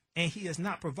disclosures, and he has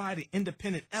not provided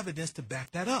independent evidence to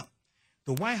back that up.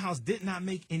 The White House did not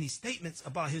make any statements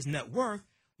about his net worth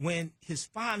when his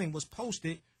filing was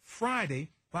posted Friday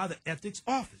by the Ethics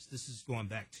Office. This is going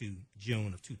back to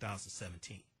June of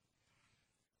 2017.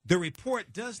 The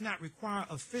report does not require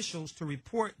officials to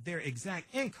report their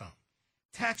exact income,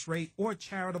 tax rate, or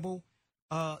charitable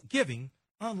giving,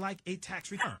 unlike a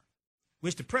tax return,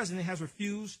 which the president has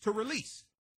refused to release,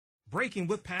 breaking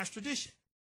with past tradition.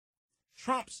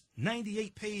 Trump's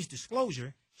 98-page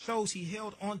disclosure shows he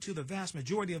held on to the vast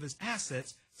majority of his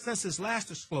assets since his last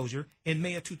disclosure in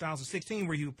May of 2016,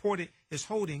 where he reported his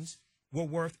holdings were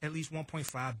worth at least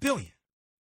 $1.5 billion.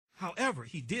 However,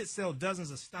 he did sell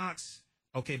dozens of stocks.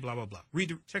 Okay, blah, blah, blah.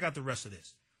 Check out the rest of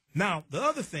this. Now, the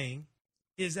other thing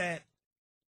is that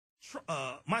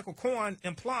Michael Cohen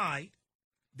implied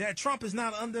that Trump is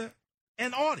not under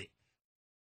an audit,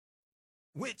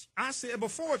 which I said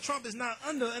before, Trump is not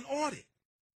under an audit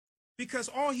because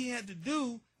all he had to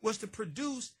do was to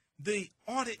produce the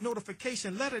audit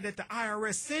notification letter that the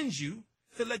IRS sends you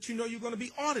to let you know you're going to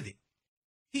be audited.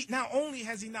 He not only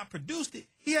has he not produced it,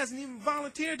 he hasn't even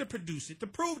volunteered to produce it to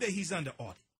prove that he's under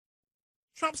audit.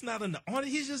 Trump's not under audit.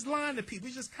 He's just lying to people.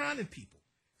 He's just conning people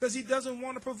because he doesn't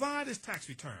want to provide his tax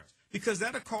returns, because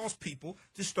that'll cause people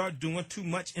to start doing too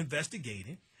much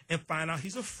investigating and find out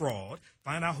he's a fraud,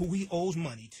 find out who he owes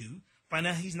money to, find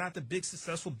out he's not the big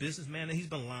successful businessman that he's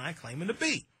been lying, claiming to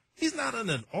be. He's not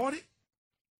under an audit,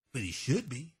 but he should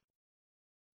be.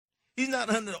 He's not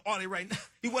under an audit right now.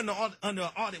 He wasn't under an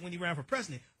audit when he ran for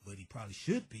president, but he probably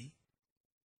should be.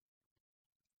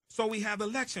 So we have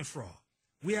election fraud.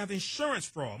 We have insurance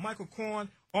fraud. Michael Cohen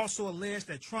also alleged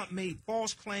that Trump made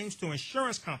false claims to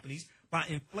insurance companies by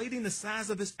inflating the size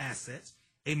of his assets,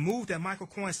 a move that Michael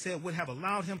Cohen said would have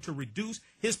allowed him to reduce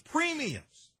his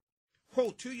premiums.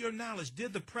 Quote, to your knowledge,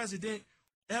 did the president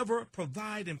ever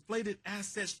provide inflated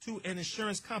assets to an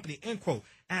insurance company, end quote,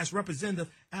 as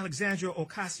Representative Alexandria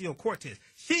Ocasio-Cortez.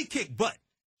 She kicked butt.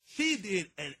 She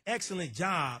did an excellent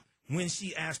job when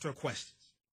she asked her questions.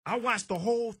 I watched the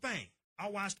whole thing. I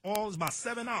watched all, it was about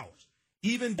 7 hours.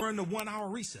 Even during the 1 hour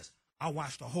recess, I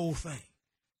watched the whole thing.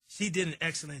 She did an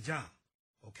excellent job,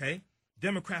 okay?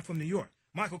 Democrat from New York.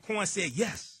 Michael Cohen said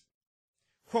yes.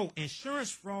 Quote, insurance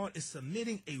fraud is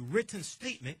submitting a written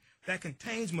statement that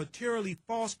contains materially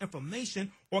false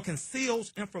information or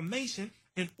conceals information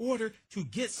in order to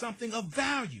get something of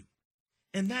value.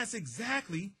 And that's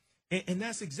exactly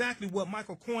what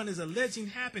Michael Cohen is alleging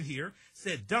happened here,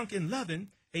 said Duncan Levin,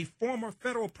 a former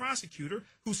federal prosecutor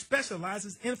who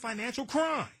specializes in financial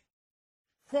crime.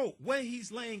 Quote, what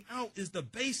he's laying out is the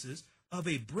basis of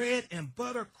a bread and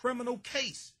butter criminal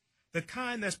case, the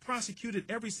kind that's prosecuted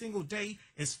every single day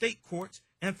in state courts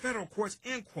and federal courts,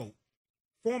 end quote,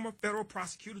 former federal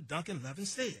prosecutor Duncan Levin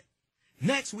said.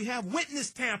 Next, we have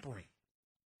witness tampering.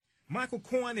 Michael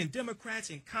Cohen and Democrats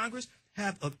in Congress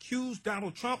have accused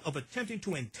Donald Trump of attempting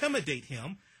to intimidate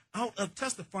him out of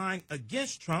testifying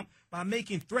against Trump by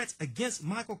making threats against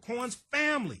Michael Cohen's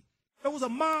family. Those are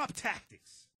mob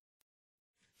tactics.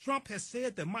 Trump has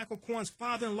said that Michael Cohen's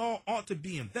father-in-law ought to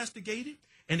be investigated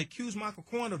and accused Michael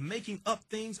Cohen of making up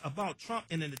things about Trump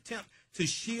in an attempt to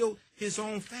shield his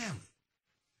own family.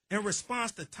 In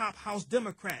response, the top House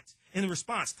Democrats In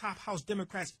response, top House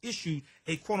Democrats issued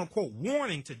a quote-unquote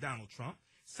warning to Donald Trump,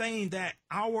 saying that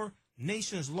our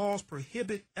nation's laws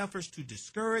prohibit efforts to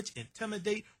discourage,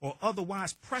 intimidate, or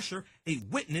otherwise pressure a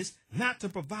witness not to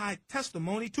provide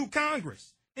testimony to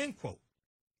Congress, end quote.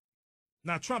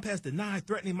 Now, Trump has denied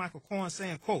threatening Michael Cohen,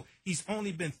 saying, quote, he's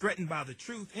only been threatened by the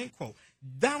truth, end quote.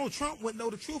 Donald Trump wouldn't know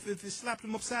the truth if it slapped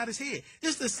him upside his head.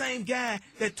 This is the same guy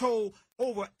that told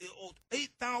over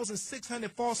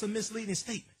 8,600 false and misleading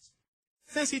statements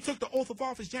since he took the oath of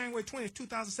office January 20th,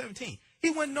 2017.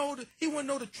 He wouldn't know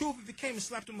the truth if it came and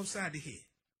slapped him upside the head.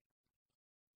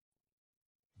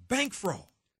 Bank fraud.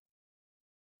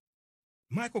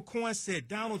 Michael Cohen said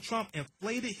Donald Trump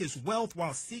inflated his wealth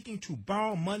while seeking to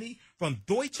borrow money from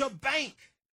Deutsche Bank.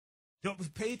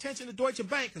 Pay attention to Deutsche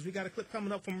Bank, because we got a clip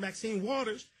coming up from Maxine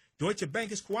Waters. Deutsche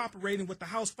Bank is cooperating with the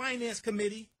House Finance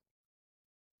Committee.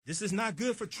 This is not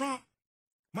good for Trump.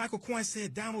 Michael Cohen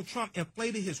said Donald Trump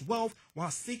inflated his wealth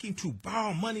while seeking to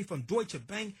borrow money from Deutsche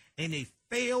Bank in a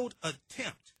failed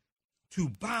attempt to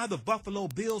buy the Buffalo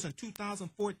Bills in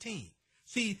 2014.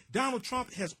 See, Donald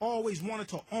Trump has always wanted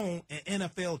to own an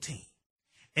NFL team,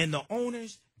 and the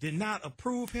owners did not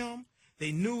approve him.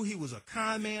 They knew he was a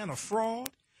con man, a fraud.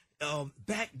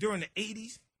 Back during the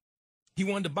 80s, he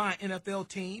wanted to buy an NFL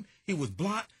team. He was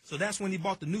blocked, so that's when he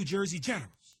bought the New Jersey Generals.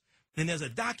 And there's a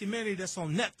documentary that's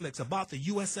on Netflix about the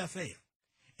USFL.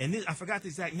 And I forgot the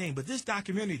exact name, but this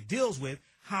documentary deals with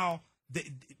how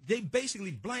they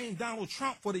basically blame Donald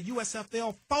Trump for the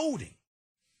USFL folding.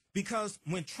 Because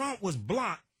when Trump was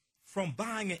blocked from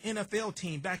buying an NFL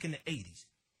team back in the 80s,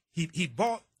 he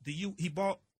bought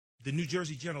the New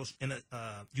Jersey Generals in a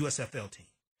USFL team.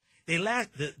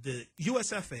 The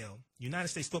USFL, United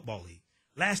States Football League,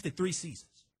 lasted 3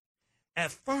 seasons.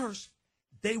 At first,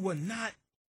 they were not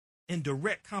in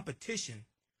direct competition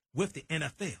with the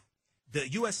NFL. The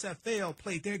USFL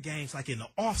played their games like in the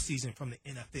off season from the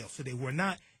NFL, so they were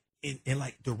not in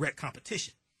like direct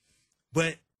competition.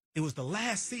 But it was the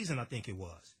last season, I think it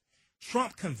was,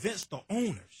 Trump convinced the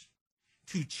owners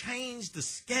to change the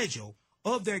schedule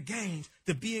of their games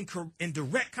to be in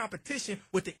direct competition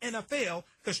with the NFL,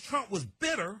 because Trump was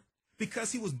bitter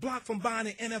because he was blocked from buying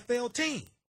an NFL team.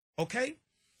 Okay?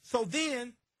 So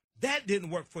then that didn't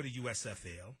work for the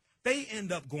USFL. They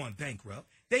end up going bankrupt.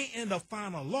 They end up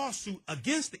filing a lawsuit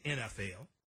against the NFL.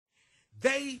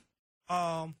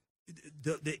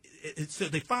 So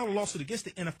they filed a lawsuit against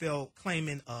the NFL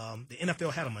claiming the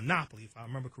NFL had a monopoly, if I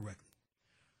remember correctly.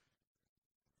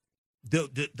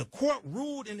 The court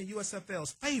ruled in the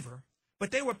USFL's favor, but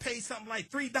they were paid something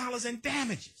like $3 in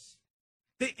damages.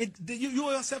 The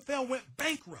USFL went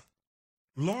bankrupt,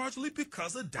 largely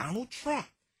because of Donald Trump.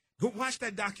 Go watch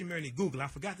that documentary in Google. I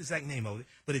forgot the exact name of it,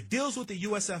 but it deals with the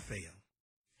USFL,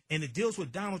 and it deals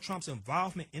with Donald Trump's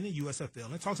involvement in the USFL.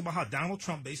 And it talks about how Donald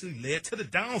Trump basically led to the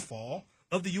downfall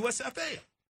of the USFL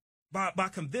by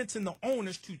convincing the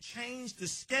owners to change the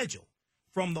schedule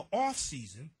from the off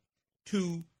season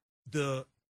to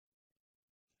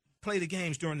play the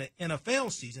games during the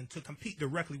NFL season to compete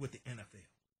directly with the NFL.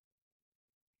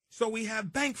 So we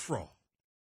have bank fraud.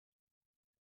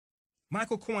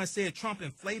 Michael Cohen said Trump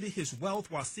inflated his wealth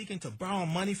while seeking to borrow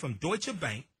money from Deutsche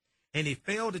Bank in a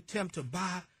failed attempt to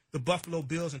buy the Buffalo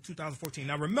Bills in 2014.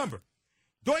 Now remember,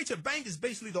 Deutsche Bank is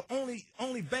basically the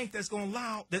only bank that's going to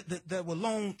allow that will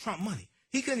loan Trump money.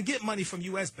 He couldn't get money from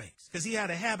U.S. banks because he had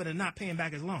a habit of not paying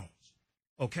back his loans.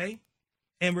 Okay?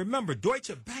 And remember,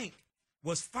 Deutsche Bank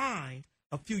was fined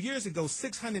a few years ago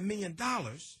 $600 million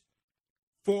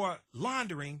for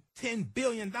laundering $10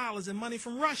 billion in money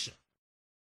from Russia.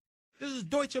 This is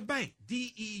Deutsche Bank,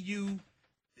 D-E-U-T-S-C-H-E.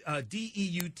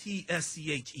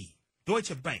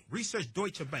 Deutsche Bank. Research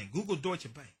Deutsche Bank. Google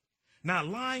Deutsche Bank. Now,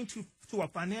 lying to a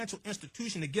financial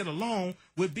institution to get a loan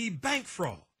would be bank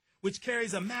fraud, which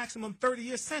carries a maximum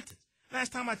 30-year sentence.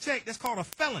 Last time I checked, that's called a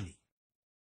felony.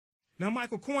 Now,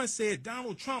 Michael Cohen said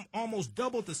Donald Trump almost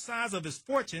doubled the size of his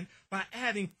fortune by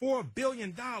adding $4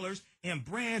 billion in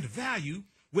brand value,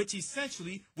 which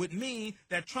essentially would mean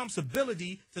that Trump's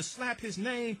ability to slap his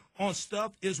name on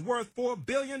stuff is worth $4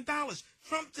 billion.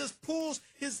 Trump just pulls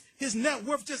his net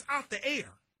worth just out the air.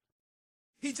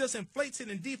 He just inflates it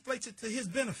and deflates it to his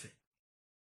benefit.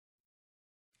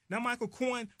 Now, Michael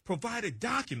Cohen provided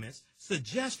documents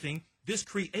suggesting this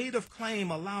creative claim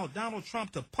allowed Donald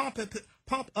Trump to pump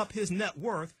up his net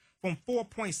worth from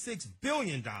 $4.6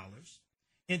 billion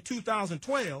in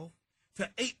 2012 to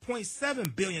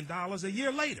 $8.7 billion a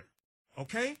year later.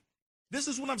 Okay? This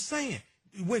is what I'm saying.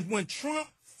 When Trump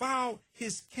filed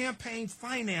his campaign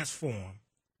finance form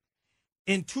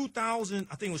in 2000,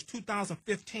 I think it was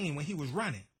 2015 when he was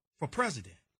running for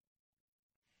president,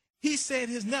 He said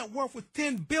his net worth was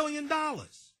 $10 billion.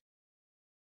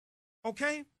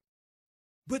 Okay?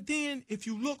 But then if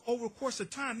you look over the course of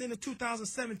time, then in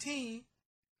 2017,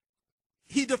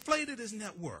 he deflated his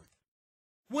net worth.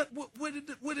 Where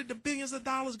did the billions of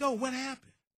dollars go? What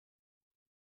happened?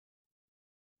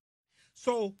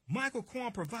 So Michael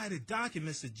Cohen provided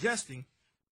documents suggesting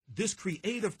this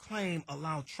creative claim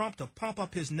allowed Trump to pump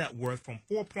up his net worth from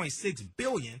 $4.6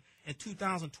 billion in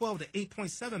 2012 to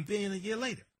 $8.7 billion a year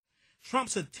later.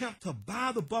 Trump's attempt to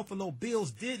buy the Buffalo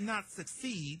Bills did not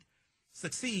succeed,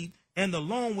 and the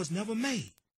loan was never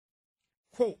made.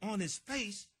 Quote, on his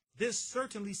face, this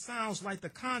certainly sounds like the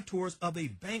contours of a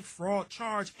bank fraud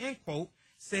charge, end quote,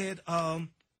 said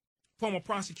former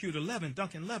prosecutor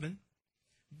Duncan Levin.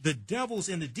 The devil's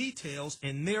in the details,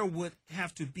 and there would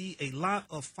have to be a lot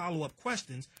of follow-up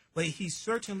questions, but he's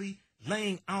certainly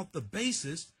laying out the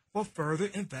basis for further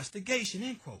investigation,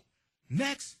 end quote.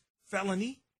 Next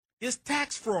felony is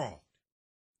tax fraud.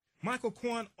 Michael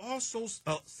Cohen also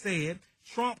said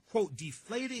Trump, quote,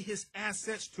 deflated his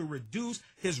assets to reduce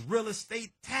his real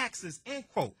estate taxes, end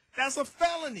quote. That's a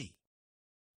felony.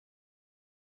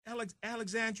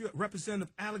 Representative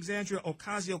Alexandria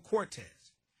Ocasio-Cortez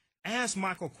asked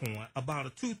Michael Cohen about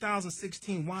a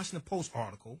 2016 Washington Post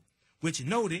article, which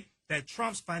noted that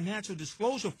Trump's financial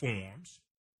disclosure forms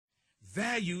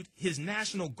valued his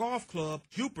national golf club,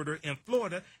 Jupiter, in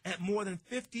Florida, at more than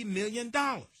 $50 million,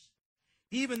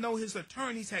 even though his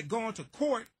attorneys had gone to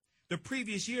court the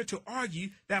previous year to argue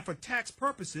that for tax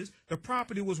purposes, the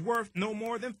property was worth no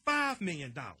more than $5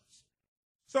 million.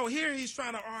 So here he's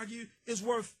trying to argue it's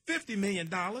worth $50 million.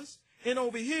 And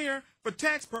over here, for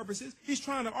tax purposes, he's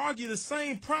trying to argue the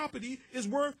same property is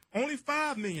worth only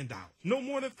 $5 million, no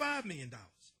more than $5 million.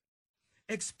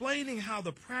 Explaining how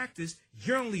the practice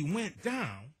generally went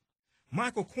down,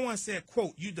 Michael Cohen said,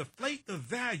 quote, you deflate the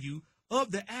value of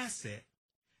the asset,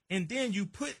 and then you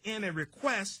put in a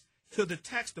request to the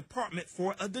tax department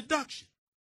for a deduction.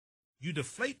 You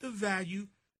deflate the value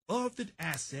of the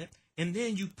asset, and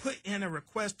then you put in a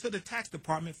request to the tax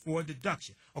department for a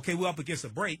deduction. Okay, we're up against a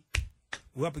break.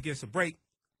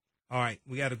 All right,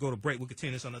 we got to go to break. We'll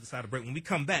continue this on the other side of the break. When we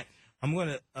come back, I'm going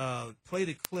to play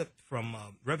the clip from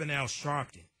Reverend Al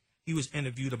Sharpton. He was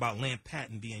interviewed about land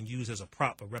patent being used as a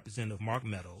prop by Representative Mark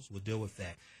Meadows. We'll deal with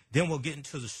that. Then we'll get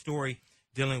into the story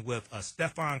dealing with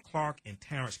Stephon Clark and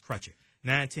Terrence Crutcher.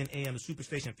 9:10 a.m. the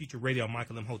Superstation Future Radio.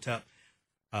 Michael M. Hotep.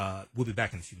 We'll be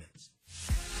back in a few minutes.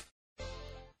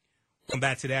 Welcome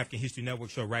back to the African History Network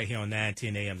show right here on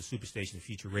 9:10 a.m. the Superstation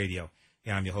Future Radio.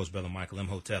 Yeah, I'm your host, Brother Michael M.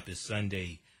 Hotep. It's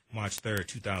Sunday, March 3rd,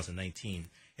 2019.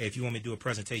 Hey, if you want me to do a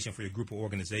presentation for your group or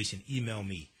organization, email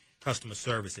me, customer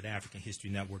service at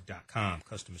AfricanHistoryNetwork.com,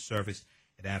 customer service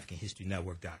at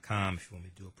AfricanHistoryNetwork.com. If you want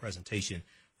me to do a presentation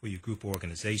for your group or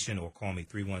organization, or call me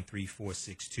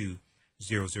 313-462-0003,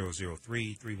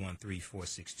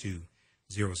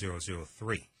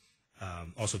 313-462-0003.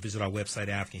 Also visit our website,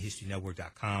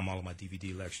 AfricanHistoryNetwork.com. All of my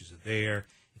DVD lectures are there,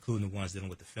 including the ones dealing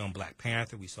with the film Black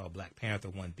Panther. We saw Black Panther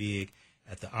won big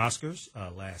at the Oscars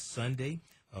last Sunday.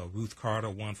 Ruth Carter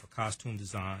won for costume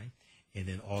design, and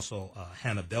then also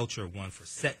Hannah Belcher won for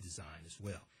set design as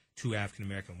well. Two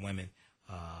African-American women.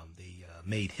 They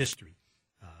made history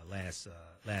last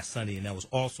Sunday, and that was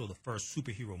also the first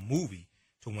superhero movie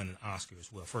to win an Oscar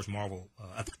as well. First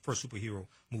superhero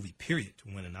movie, period, to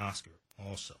win an Oscar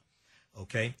also.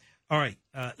 Okay? All right,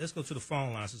 let's go to the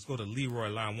phone lines. Let's go to Leroy,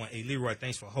 line 1. Hey, Leroy,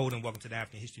 thanks for holding. Welcome to the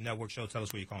African History Network show. Tell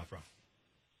us where you're calling from.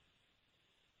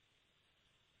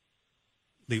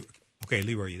 Okay,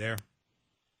 Leroy, you there?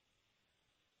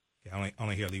 Okay, I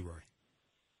only hear Leroy.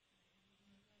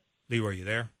 Leroy, you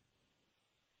there?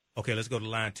 Okay, let's go to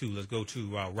line 2. Let's go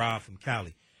to Rob from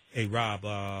Cali. Hey, Rob,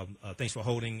 thanks for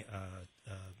holding.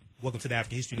 Welcome to the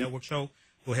African History Network show.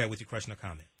 Go ahead with your question or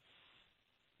comment.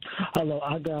 Hello,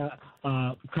 I got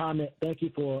a comment. Thank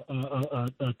you for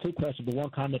two questions, but one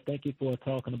comment. Thank you for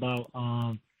talking about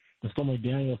the Stormy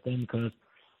Daniels thing, because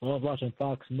when I was watching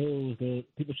Fox News, the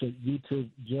people should YouTube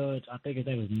Judge, I think his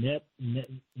name is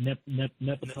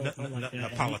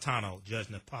Napolitano, Judge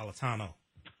Napolitano.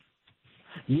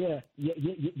 Yes.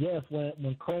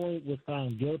 When Cohen was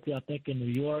found guilty, I think in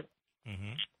New York,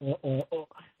 or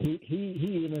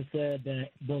he even said that,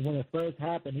 but when it first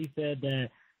happened, he said that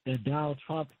Donald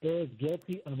Trump is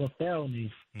guilty of a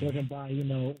felony, judging by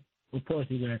reports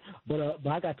he read. But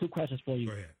I got two questions for you.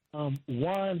 Go ahead.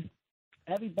 One,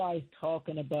 everybody's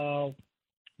talking about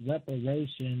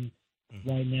reparations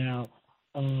right now,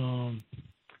 and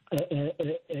I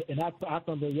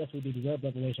don't believe, yes, we do deserve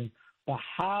reparations. But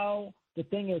how? The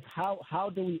thing is, how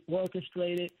do we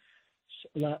orchestrate it?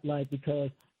 Like, because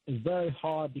it's very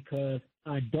hard because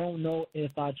I don't know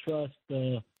if I trust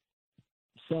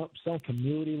some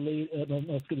community lead,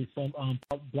 some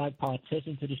black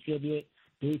politicians to distribute it.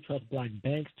 Do we trust black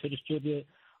banks to distribute?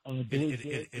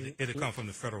 It'll come from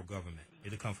the federal government.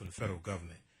 It'll come from the federal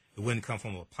government. It wouldn't come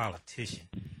from a politician.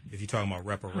 If you're talking about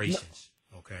reparations,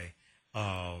 okay.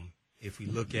 If we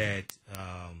look at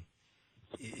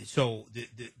so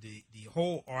the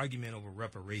whole argument over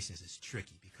reparations is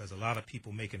tricky because a lot of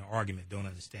people making an argument don't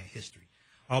understand history.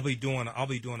 I'll be doing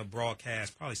a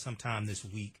broadcast probably sometime this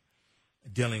week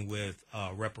dealing with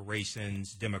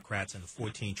reparations, Democrats, and the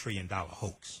 $14 trillion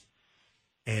hoax.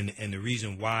 And the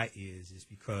reason why is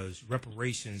because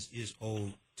reparations is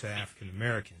owed to African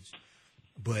Americans,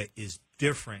 but is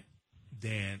different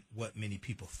than what many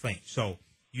people think. So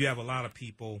you have a lot of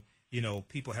people,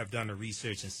 people have done the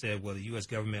research and said, well, the U.S.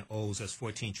 government owes us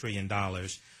 $14 trillion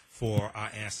for our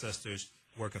ancestors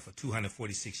working for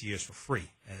 246 years for free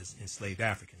as enslaved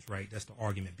Africans, right? That's the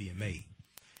argument being made.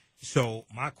 So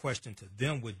my question to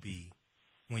them would be,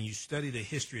 when you study the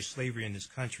history of slavery in this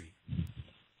country,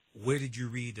 where did you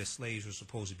read that slaves were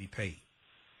supposed to be paid?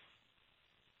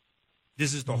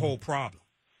 This is the whole problem.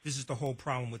 This is the whole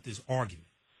problem with this argument.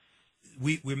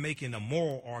 We're making a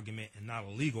moral argument and not a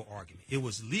legal argument. It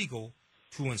was legal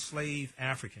to enslave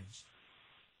Africans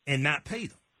and not pay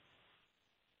them.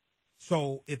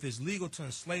 So if it's legal to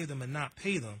enslave them and not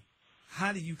pay them,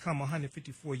 how do you come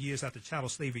 154 years after chattel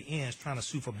slavery ends trying to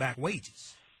sue for back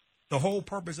wages? The whole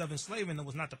purpose of enslaving them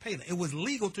was not to pay them. It was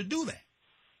legal to do that.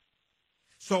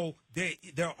 So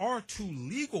there are two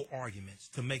legal arguments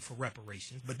to make for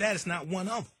reparations, but that is not one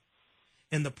of them.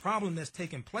 And the problem that's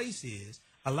taking place is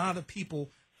a lot of people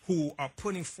who are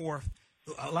putting forth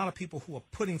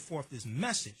this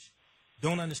message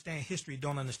don't understand history,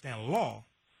 don't understand law,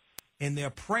 and they're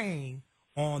preying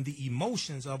on the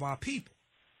emotions of our people.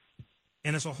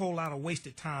 And it's a whole lot of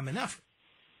wasted time and effort.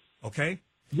 Okay?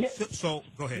 Yeah. So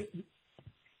go ahead.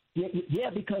 Yeah,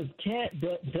 because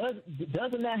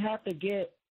doesn't that have to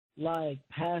get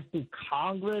passed through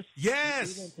Congress?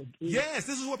 Yes. Yes,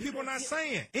 this is what people are not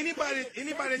saying. Anybody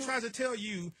that tries to tell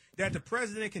you that the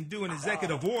president can do an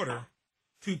executive order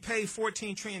to pay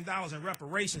 $14 trillion in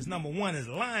reparations, number one, is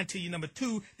lying to you. Number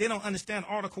two, they don't understand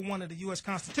Article 1 of the U.S.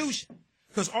 Constitution.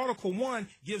 Because Article 1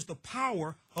 gives the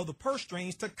power of the purse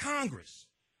strings to Congress.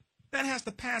 That has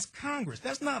to pass Congress.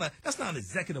 That's not an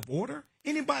executive order.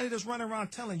 Anybody that's running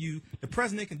around telling you the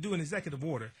president can do an executive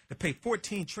order to pay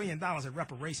 $14 trillion in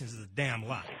reparations is a damn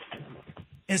lie.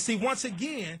 And see, once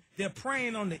again, they're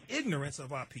preying on the ignorance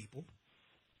of our people,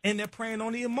 and they're preying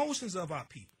on the emotions of our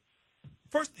people.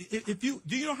 First, do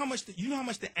you know how much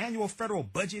the annual federal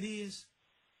budget is?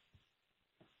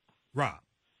 Rob.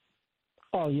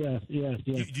 Oh yes.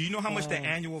 Do you know how much the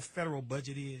annual federal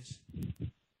budget is?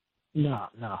 No.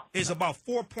 It's about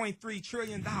 $4.3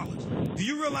 trillion. Do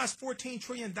you realize $14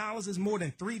 trillion is more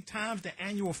than 3 times the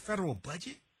annual federal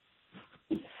budget?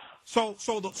 So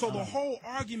the whole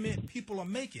argument people are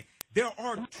making, there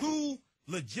are two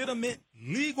legitimate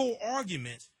legal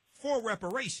arguments for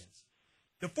reparations.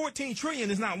 The $14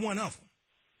 trillion is not one of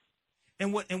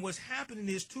them. And what's happening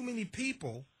is too many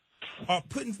people are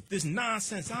putting this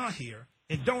nonsense out here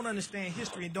and don't understand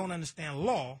history and don't understand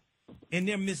law, and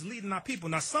they're misleading our people.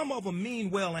 Now, some of them mean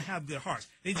well and have good hearts.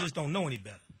 They just don't know any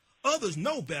better. Others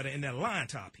know better, and they're lying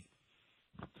to our people.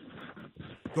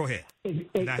 Go ahead.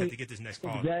 And I have to get this next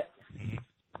call.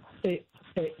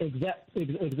 Exactly.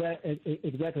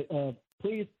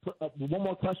 Please, one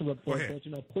more question before.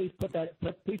 Please put that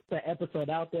episode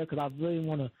out there because I really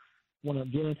want to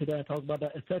get into that and talk about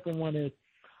that. The second one is,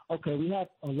 okay, we have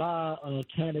a lot of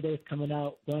candidates coming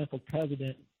out running for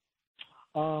president.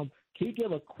 Can you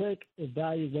give a quick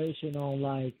evaluation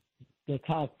on the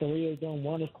top 3 of them?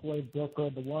 One is Cory Booker,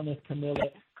 the one is Kamala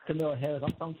Harris.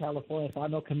 I'm from California, so I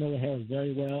know Kamala Harris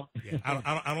very well. Yeah,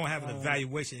 I don't have an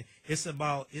evaluation. It's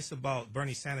about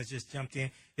Bernie Sanders just jumped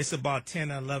in. It's about 10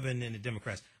 or 11 in the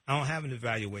Democrats. I don't have an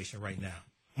evaluation right now.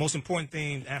 Most important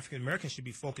thing African Americans should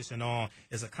be focusing on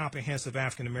is a comprehensive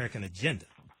African American agenda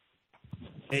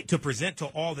to present to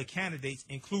all the candidates,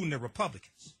 including the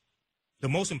Republicans. The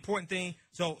most important thing.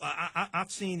 So I've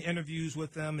seen interviews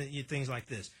with them and things like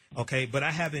this. Okay, but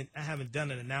I haven't done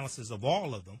an analysis of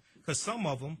all of them because some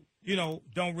of them,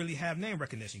 don't really have name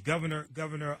recognition. The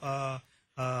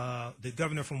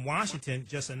governor from Washington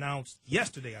just announced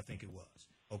yesterday, I think it was.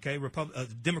 Okay,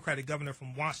 Democratic governor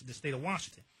from Washington, the state of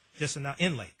Washington, just announced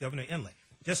Governor Inlay,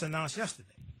 just announced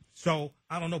yesterday. So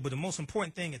I don't know, but the most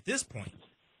important thing at this point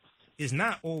is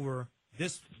not over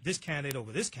this candidate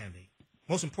over this candidate.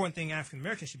 Most important thing African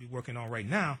Americans should be working on right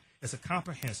now is a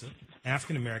comprehensive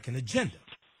African American agenda.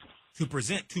 to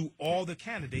present to all the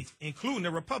candidates, including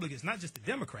the Republicans, not just the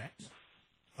Democrats.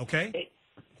 Okay?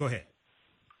 Go ahead.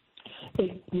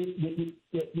 You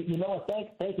know,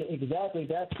 thank you. Exactly.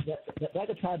 That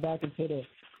could tie back into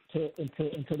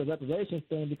the reparations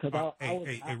thing because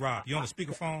Hey, Rob, you on the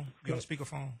speakerphone? You on the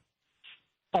speakerphone?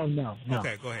 Oh no.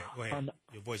 Okay, go ahead.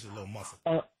 Your voice is a little muffled.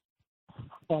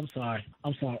 I'm sorry.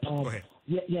 Go ahead.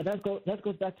 Yeah. That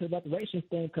goes back to the reparations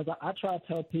thing because I try to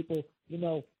tell people, you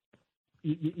know,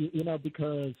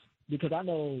 because I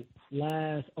know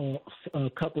last a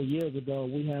couple years ago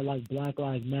we had like Black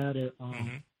Lives Matter,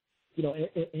 you know,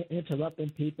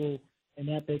 interrupting people in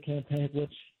that big campaign,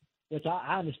 which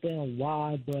I understand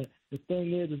why, but the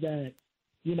thing is that,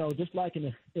 you know, just like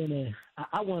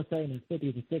I want to say in the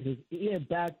 50s and 60s, even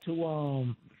back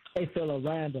to A. Philip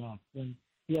Randolph when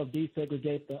he helped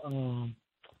desegregate the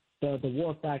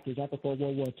war factories after World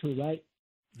War II, right?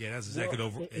 Yeah, that's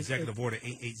Executive Order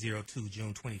 8802,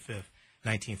 June 25th,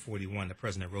 1941. The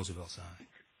President Roosevelt signed.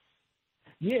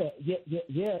 Yeah.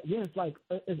 It's like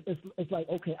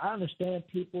okay. I understand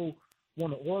people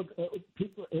want to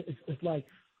people. It's like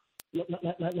you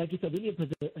said, we need to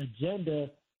put the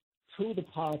agenda to the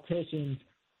politicians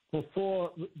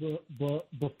before we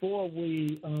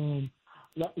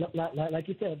like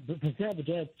you said, present the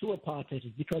agenda to the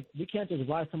politicians because we can't just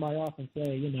write somebody off and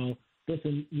say, you know, this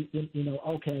is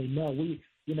okay. No,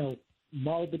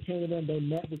 Martin Luther King and them, they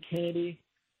met with Kennedy.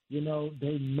 You know,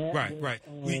 they met. Right.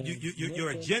 Your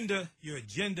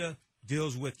agenda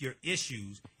deals with your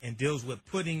issues and deals with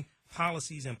putting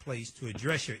policies in place to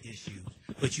address your issues.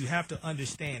 But you have to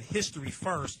understand history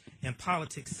first and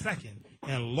politics second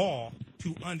and law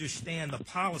to understand the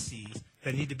policies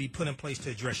that need to be put in place to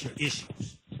address your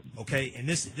issues. Okay, and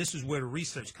this is where the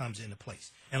research comes into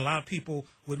place. And a lot of people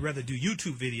would rather do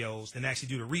YouTube videos than actually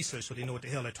do the research so they know what the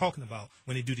hell they're talking about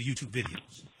when they do the YouTube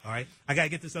videos. All right, I got to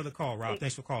get this other call, Rob.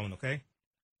 Thanks for calling, okay?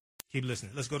 Keep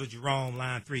listening. Let's go to Jerome,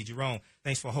 line 3. Jerome,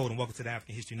 thanks for holding. Welcome to the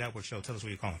African History Network show. Tell us where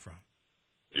you're calling from.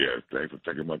 Yeah, thanks for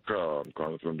taking my call. I'm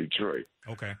calling from Detroit.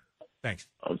 Okay, thanks.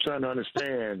 I'm trying to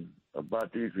understand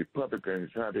about these Republicans,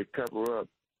 how they cover up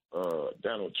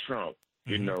Donald Trump.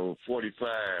 You know,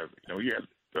 45, you know, he has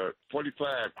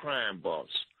 45 crime boss.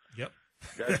 Yep.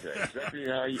 That's exactly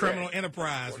how you criminal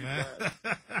enterprise, 45,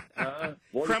 man.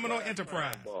 Criminal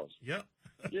enterprise. Boss. Yep.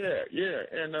 Yeah.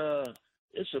 And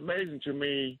it's amazing to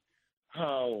me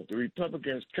how the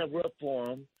Republicans cover up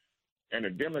for him and the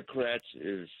Democrats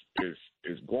is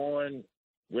going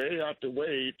way out the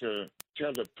way to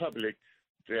tell the public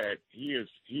that he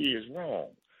is wrong.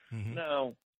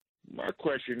 Now, my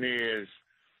question is,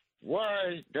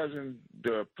 why doesn't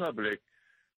the public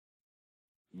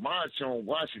march on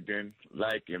Washington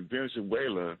like in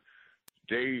Venezuela?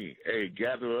 They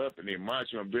gather up and they march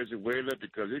on Venezuela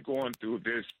because they're going through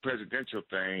this presidential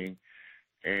thing.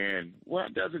 And why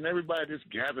doesn't everybody just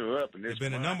gather up and there's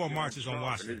been a number of marches on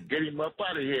Washington. And get him up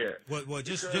out of here? Well,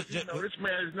 just this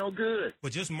man is no good.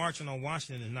 But just marching on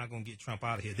Washington is not going to get Trump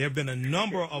out of here. There have been a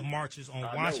number of marches on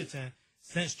Washington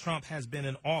since Trump has been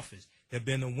in office. There have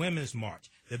been a women's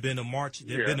march. There have been a march.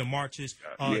 There have been the marches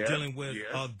dealing with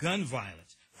gun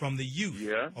violence from the youth.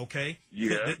 Okay.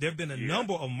 So there have been a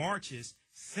number of marches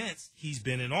since he's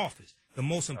been in office. The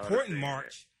most important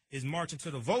march is marching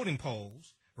to the voting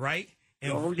polls, right?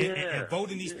 And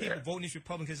voting these people, voting these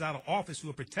Republicans out of office who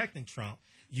are protecting Trump.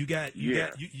 You got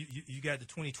the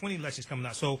 2020 elections coming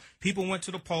out. So people went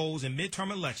to the polls in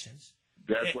midterm elections.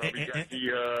 That's why we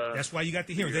got that's why you got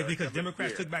the hearings because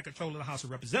Democrats took back control of the House of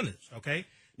Representatives. Okay.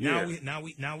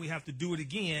 Now we have to do it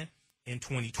again in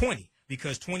 2020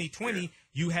 because 2020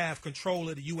 you have control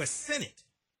of the U.S. Senate.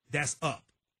 That's up.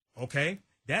 Okay.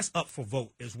 That's up for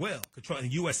vote as well. Control and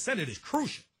the U.S. Senate is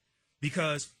crucial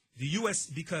because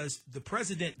the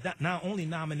president not only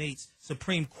nominates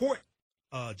Supreme Court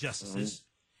justices,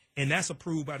 and that's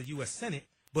approved by the U.S. Senate,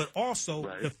 but also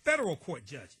the federal court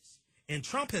judges. And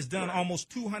Trump has done almost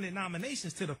 200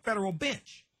 nominations to the federal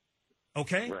bench.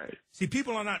 Okay? Right. See,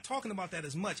 people are not talking about that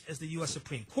as much as the U.S.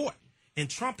 Supreme Court. And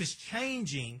Trump is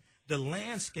changing the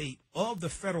landscape of the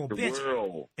federal bench.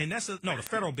 And that's the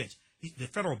federal bench. The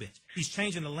federal bench. He's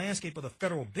changing the landscape of the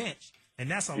federal bench,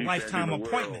 and that's a lifetime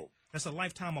appointment. That's a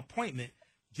lifetime appointment,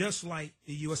 just like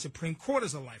the U.S. Supreme Court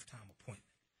is a lifetime appointment.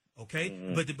 Okay,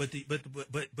 but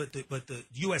the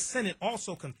U.S. Senate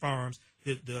also confirms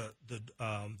the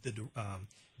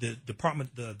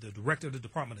department, the director of the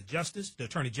Department of Justice, the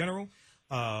Attorney General,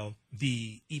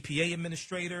 the EPA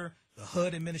administrator, the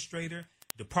HUD administrator,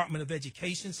 Department of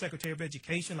Education, Secretary of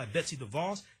Education, like Betsy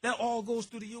DeVos. That all goes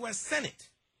through the U.S. Senate.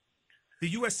 The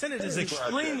U.S. Senate is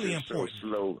extremely important. So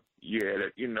slow. Yeah,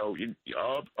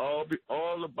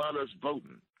 all about us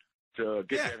voting. to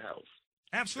get that house.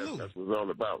 Absolutely. That's what it's all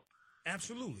about.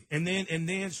 Absolutely. And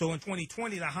then, so in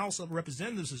 2020, the House of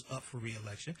Representatives is up for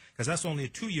re-election because that's only a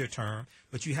 2-year term,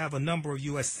 but you have a number of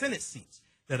U.S. Senate seats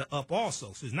that are up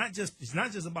also. So it's not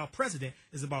just about president,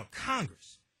 it's about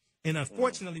Congress. And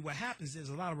unfortunately, what happens is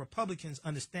a lot of Republicans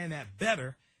understand that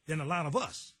better than a lot of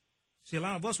us. See, a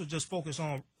lot of us will just focus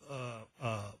on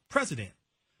president,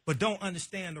 but don't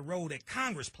understand the role that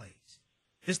Congress plays.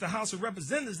 It's the House of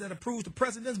Representatives that approves the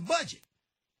president's budget.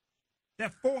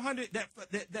 That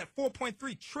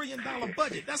 $4.3 trillion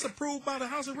budget, that's approved by the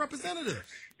House of Representatives.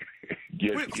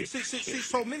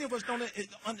 So many of us don't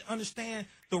understand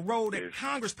the role that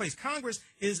Congress plays. Congress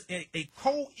is a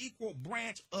co-equal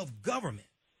branch of government.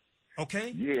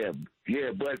 Okay? Yeah,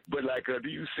 but like, do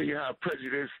you see how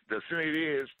prejudiced the Senate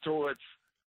is towards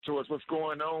what's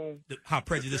going on? How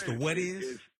prejudiced the what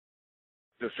is?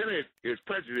 The Senate is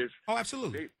prejudiced. Oh,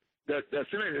 absolutely. The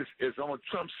Senate is on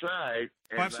Trump's side,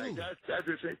 and absolutely. Like, that's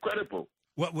just incredible.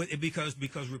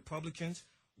 Because Republicans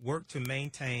work to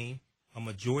maintain a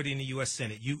majority in the U.S.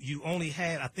 Senate. You only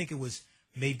had, I think it was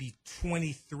maybe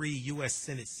 23 U.S.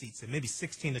 Senate seats, and maybe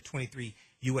 16 to 23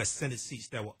 U.S. Senate seats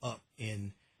that were up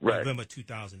in November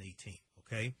 2018.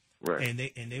 Okay,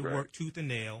 and they work tooth and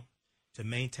nail to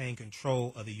maintain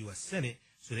control of the U.S. Senate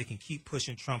so they can keep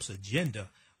pushing Trump's agenda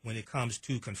when it comes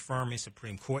to confirming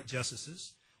Supreme Court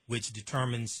justices, which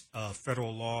determines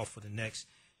federal law for the next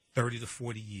 30 to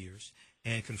 40 years,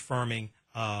 and confirming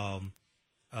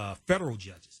federal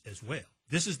judges as well.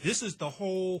 This is the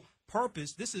whole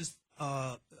purpose. This is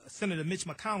Senator Mitch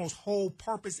McConnell's whole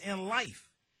purpose in life,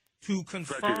 to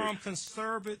confirm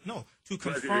conservative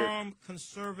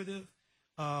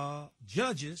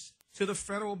judges to the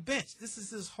federal bench. This is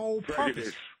his whole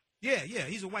purpose. Yeah,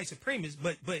 he's a white supremacist,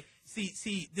 but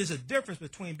see, there's a difference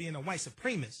between being a white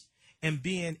supremacist and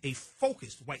being a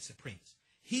focused white supremacist.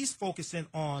 He's focusing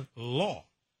on law.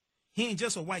 He ain't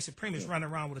just a white supremacist running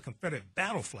around with a Confederate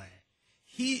battle flag.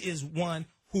 He is one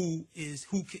he's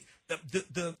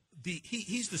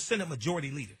the Senate Majority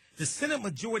Leader. The Senate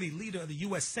Majority Leader of the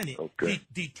U.S. Senate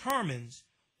determines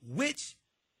which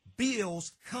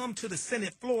bills come to the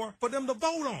Senate floor for them to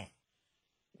vote on.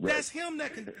 Right. That's him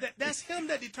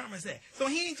that determines that. So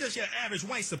he ain't just your average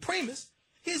white supremacist.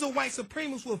 He's a white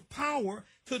supremacist with power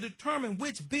to determine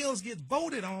which bills get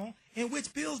voted on and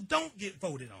which bills don't get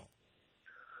voted on.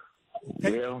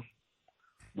 Okay?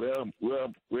 Well,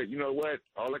 you know what?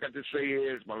 All I got to say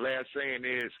is, my last saying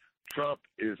is, Trump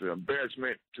is an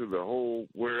embarrassment to the whole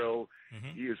world.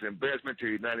 Mm-hmm. He is an embarrassment to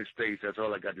the United States. That's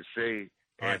all I got to say.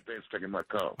 And thanks for taking my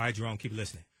call. All right, Jerome, keep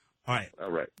listening. All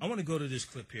right. I want to go to this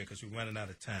clip here because we're running out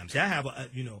of time. See,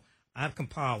 I've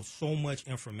compiled so much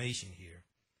information here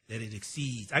that it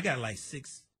exceeds. I got like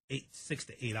 6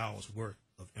 to 8 hours worth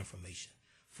of information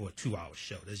for a 2-hour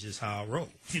show. That's just how I roll.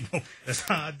 That's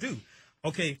how I do.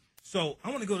 Okay, so I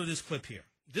want to go to this clip here.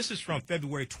 This is from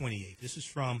February 28th. This is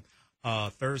from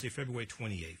Thursday, February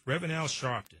 28th. Reverend Al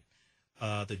Sharpton.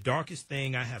 The darkest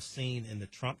thing I have seen in the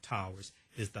Trump Towers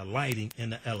is the lighting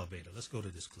in the elevator. Let's go to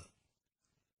this clip.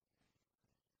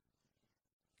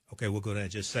 Okay, we'll go to that in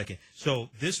just a second. So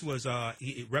this was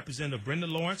Representative Brenda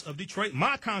Lawrence of Detroit,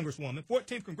 my congresswoman,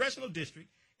 14th Congressional District,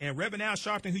 and Reverend Al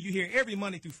Sharpton, who you hear every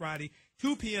Monday through Friday,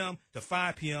 2 p.m. to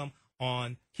 5 p.m.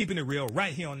 on Keeping It Real,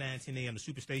 right here on 910 a.m. the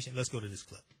Superstation. Let's go to this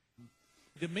clip.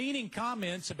 Demeaning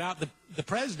comments about the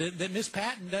president that Ms.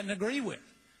 Patton doesn't agree with.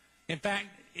 In fact,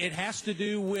 it has to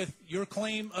do with your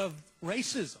claim of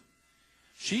racism.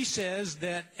 She says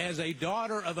that as a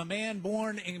daughter of a man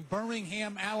born in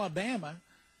Birmingham, Alabama,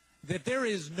 that there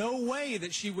is no way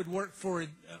that she would work for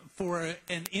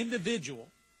an individual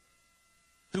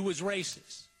who was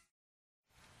racist.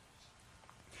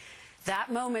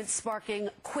 That moment sparking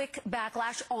quick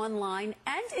backlash online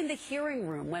and in the hearing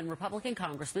room when Republican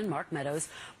Congressman Mark Meadows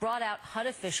brought out HUD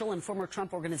official and former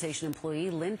Trump Organization employee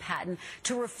Lynn Patton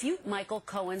to refute Michael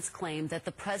Cohen's claim that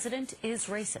the president is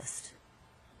racist.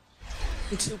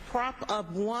 To prop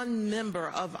up one member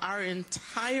of our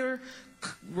entire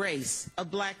race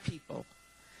of black people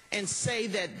and say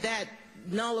that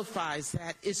nullifies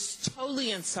that is totally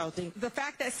insulting. The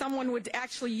fact that someone would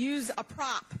actually use a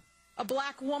prop, a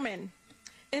black woman,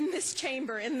 in this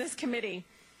chamber, in this committee,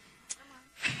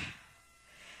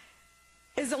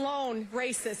 is alone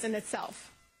racist in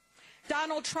itself.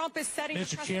 Donald Trump is setting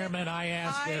Mr. Chairman, I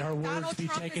ask that her words be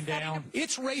taken down.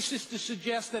 It's racist to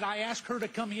suggest that I asked her to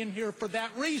come in here for that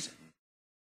reason.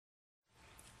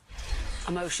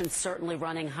 Emotions certainly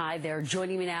running high there.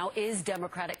 Joining me now is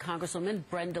Democratic Congresswoman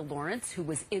Brenda Lawrence, who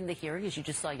was in the hearing, as you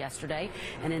just saw yesterday,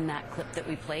 and in that clip that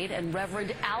we played, and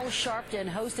Reverend Al Sharpton,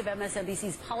 host of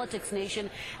MSNBC's Politics Nation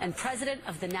and president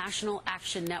of the National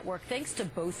Action Network. Thanks to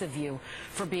both of you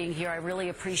for being here. I really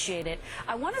appreciate it.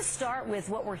 I want to start with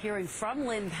what we're hearing from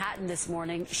Lynn Patton this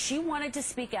morning. She wanted to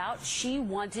speak out. She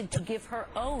wanted to give her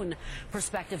own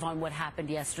perspective on what happened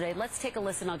yesterday. Let's take a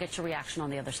listen. I'll get your reaction on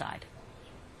the other side.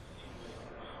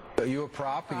 Are you a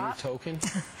prop? Are you a token?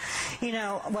 You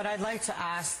know, what I'd like to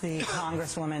ask the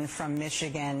Congresswoman from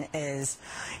Michigan is,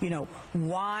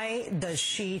 why does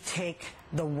she take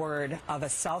the word of a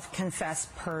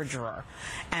self-confessed perjurer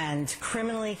and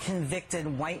criminally convicted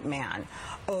white man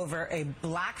over a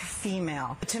black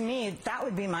female? To me, that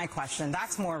would be my question.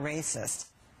 That's more racist.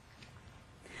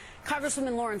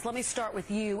 Congresswoman Lawrence, let me start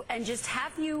with you and just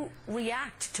have you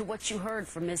react to what you heard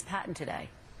from Ms. Patton today.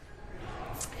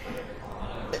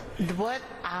 What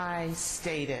I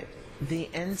stated, the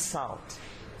insult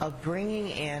of bringing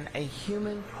in a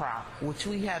human prop, which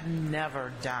we have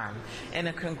never done in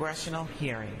a congressional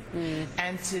hearing,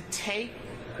 and to take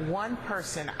one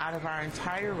person out of our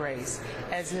entire race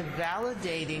as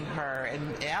invalidating her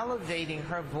and elevating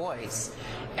her voice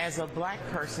as a black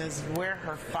person, is where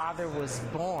her father was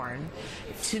born,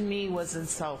 to me was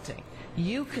insulting.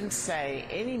 You can say,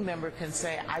 any member can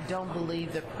say, I don't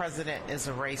believe the president is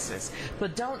a racist,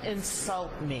 but don't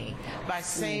insult me by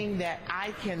saying that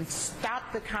I can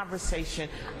stop the conversation,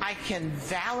 I can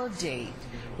validate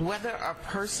whether a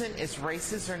person is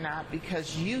racist or not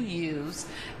because you use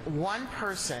one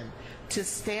person to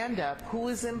stand up who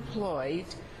is employed,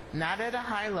 not at a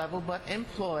high level, but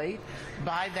employed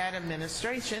by that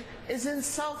administration, is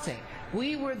insulting.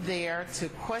 We were there to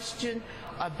question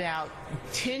about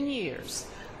 10 years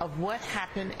of what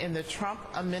happened in the Trump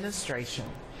administration,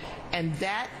 and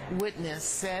that witness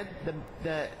said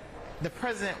the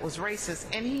president was racist,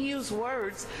 and he used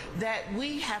words that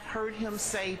we have heard him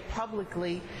say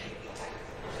publicly,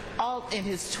 all in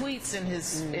his tweets,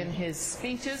 in his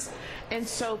speeches, and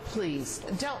so please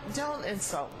don't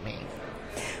insult me.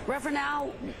 Reverend Al,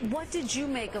 what did you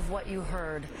make of what you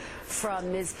heard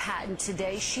from Ms. Patton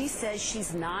today? She says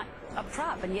she's not a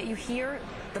prop, and yet you hear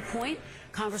the point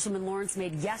Congresswoman Lawrence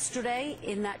made yesterday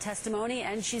in that testimony,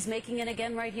 and she's making it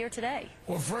again right here today.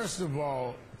 Well, first of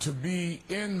all, to be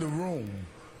in the room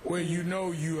where you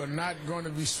know you are not going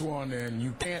to be sworn in,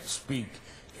 you can't speak,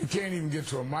 you can't even get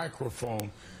to a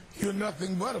microphone, you're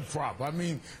nothing but a prop. I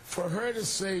mean, for her to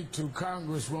say to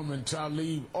Congresswoman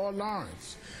Tlaib or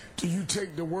Lawrence, do you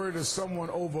take the word of someone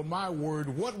over my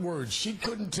word? What word? She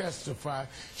couldn't testify.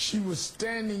 She was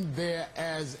standing there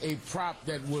as a prop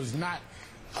that was not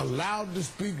allowed to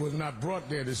speak, was not brought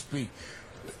there to speak.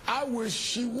 I wish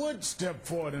she would step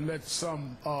forward and let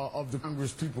some of the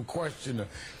Congress people question her,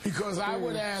 because I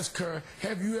would ask her,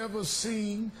 have you ever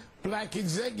seen black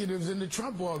executives in the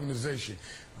Trump organization?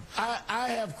 I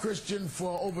have, Christian,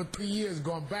 for over 3 years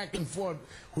gone back and forth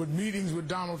with meetings with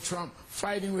Donald Trump,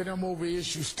 fighting with him over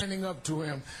issues, standing up to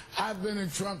him. I've been in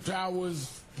Trump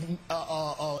Towers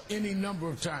any number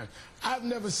of times. I've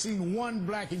never seen one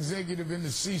black executive in the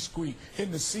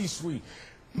C-suite.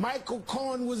 Michael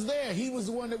Cohen was there. He was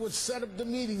the one that would set up the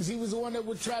meetings. He was the one that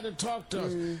would try to talk to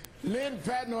us. Lynn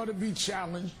Patton ought to be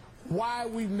challenged. Why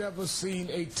we've never seen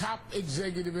a top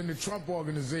executive in the Trump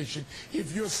organization,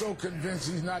 if you're so convinced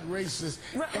he's not racist,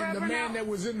 and the man that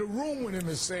was in the room with him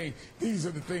is saying these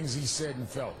are the things he said and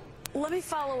felt. Let me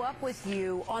follow up with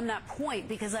you on that point,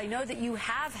 because I know that you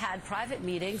have had private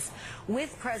meetings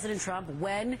with President Trump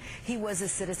when he was a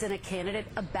citizen, a candidate,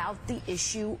 about the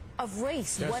issue of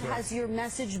race. That's what right. has your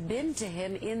message been to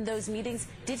him in those meetings?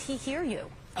 Did he hear you?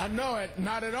 No,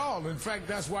 not at all. In fact,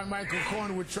 that's why Michael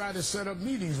Cohen would try to set up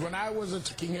meetings. When I was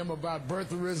attacking him about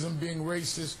birtherism being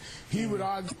racist, he would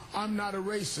argue, I'm not a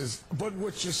racist, but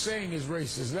what you're saying is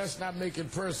racist. Let's not make it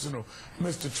personal,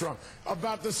 Mr. Trump.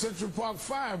 About the Central Park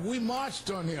 5, we marched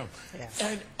on him. Yes.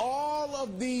 And all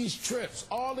of these trips,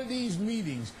 all of these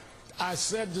meetings, I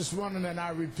said this morning and I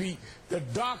repeat, the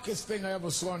darkest thing I ever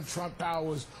saw in Trump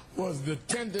Towers was the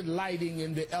tinted lighting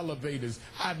in the elevators.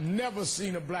 I've never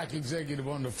seen a black executive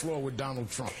on the floor with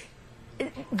Donald Trump.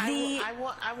 I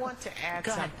want to add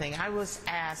something. I was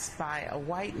asked by a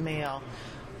white male,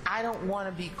 I don't want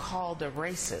to be called a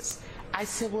racist. I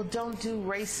said, well, don't do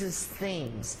racist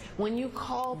things. When you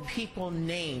call people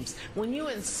names, when you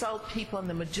insult people, and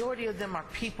the majority of them are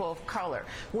people of color,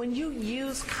 when you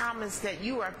use comments that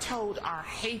you are told are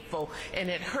hateful and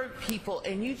it hurt people,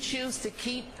 and you choose to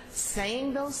keep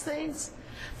saying those things,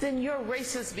 then your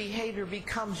racist behavior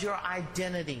becomes your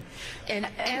identity. And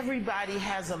everybody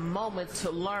has a moment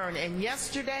to learn. And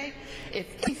yesterday, if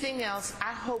anything else,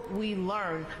 I hope we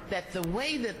learn that the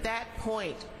way that that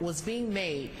point was being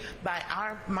made by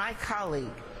my colleague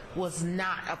was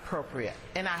not appropriate.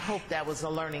 And I hope that was a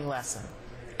learning lesson.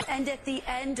 And at the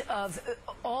end of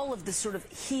all of the sort of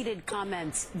heated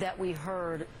comments that we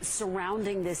heard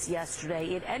surrounding this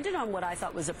yesterday, it ended on what I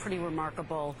thought was a pretty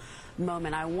remarkable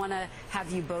moment. I want to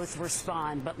have you both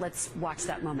respond, but let's watch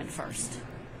that moment first.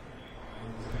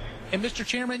 And Mr.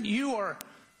 Chairman, you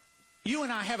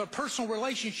and I have a personal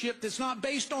relationship that's not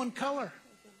based on color.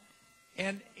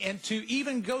 And to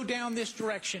even go down this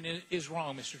direction is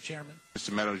wrong, Mr. Chairman.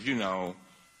 Mr. Meadows, you know,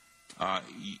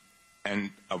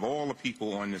 and of all the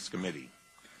people on this committee,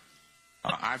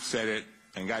 I've said it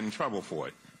and got in trouble for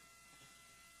it,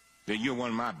 that you're one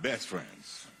of my best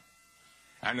friends.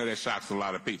 I know that shocks a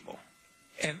lot of people.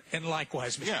 And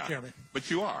likewise, Mr. Chairman. But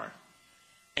you are.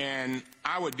 And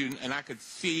I could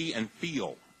see and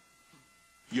feel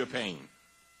your pain.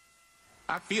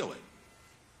 I feel it.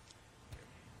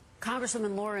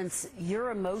 Congresswoman Lawrence,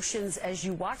 your emotions as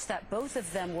you watched that, both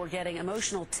of them were getting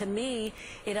emotional. To me,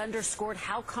 it underscored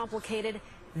how complicated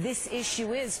this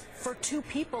issue is for two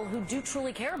people who do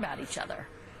truly care about each other.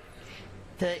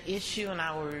 The issue, and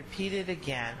I will repeat it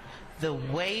again, the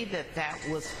way that that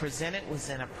was presented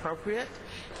was inappropriate,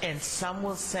 and some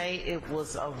will say it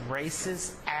was a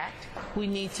racist act. We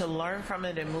need to learn from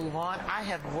it and move on. I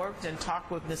have worked and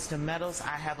talked with Mr. Meadows.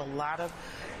 I have a lot of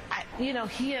you know,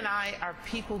 he and I are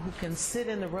people who can sit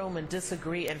in the room and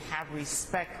disagree and have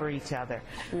respect for each other.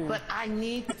 But I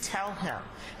need to tell him,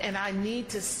 and I need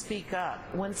to speak up.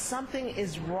 When something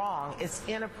is wrong, it's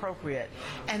inappropriate.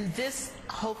 And this,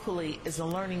 hopefully, is a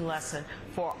learning lesson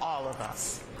for all of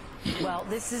us. Well,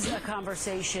 this is a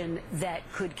conversation that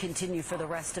could continue for the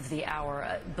rest of the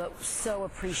hour, but so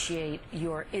appreciate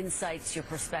your insights, your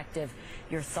perspective,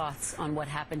 your thoughts on what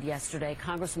happened yesterday.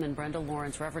 Congresswoman Brenda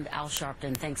Lawrence, Reverend Al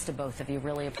Sharpton, thanks to both of you.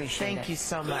 Really appreciate it. Thank you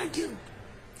so much. Thank you.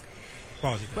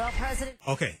 Pause it. Well, President.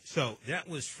 Okay, so that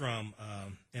was from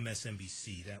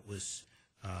MSNBC. That was,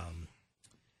 I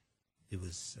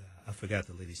forgot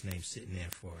the lady's name sitting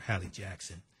there for Hallie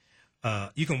Jackson.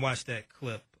 You can watch that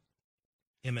clip.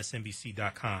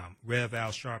 MSNBC.com. Rev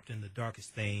Al Sharpton, the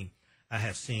darkest thing I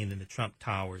have seen in the Trump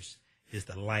Towers is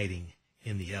the lighting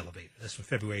in the elevator. That's from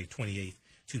February 28th,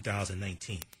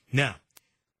 2019. Now,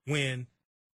 when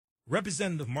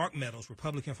Representative Mark Meadows,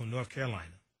 Republican from North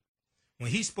Carolina,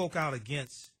 when he spoke out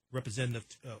against Representative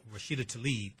Rashida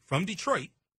Tlaib from Detroit,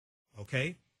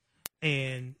 okay,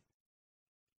 and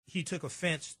he took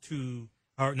offense to,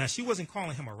 now she wasn't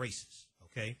calling him a racist,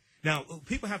 okay? Now,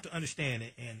 people have to understand,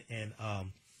 and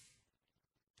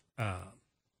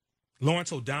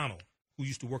Lawrence O'Donnell, who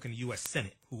used to work in the U.S.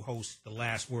 Senate, who hosts The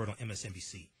Last Word on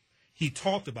MSNBC, he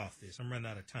talked about this. I'm running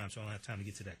out of time, so I don't have time to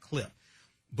get to that clip.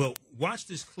 But watch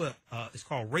this clip. It's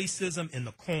called Racism in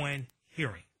the Cohen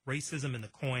Hearing. Racism in the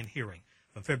Cohen Hearing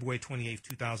from February 28,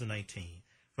 2019,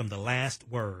 from The Last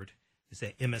Word. It's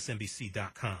at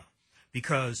MSNBC.com.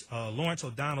 Because Lawrence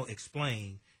O'Donnell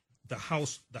explained the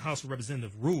House of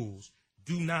Representatives rules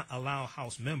do not allow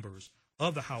House members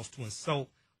of the House to insult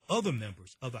other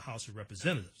members of the House of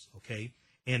Representatives, okay,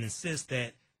 and insist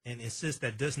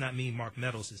that does not mean Mark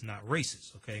Meadows is not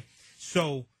racist, okay.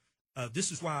 So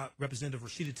this is why Representative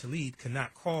Rashida Tlaib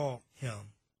cannot call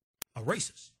him a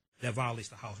racist. That violates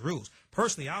the House rules.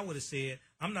 Personally, I would have said,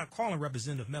 I'm not calling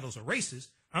Representative Meadows a racist.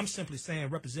 I'm simply saying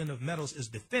Representative Meadows is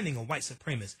defending a white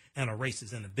supremacist and a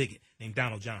racist and a bigot named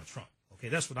Donald John Trump. Okay,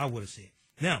 that's what I would have said.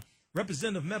 Now,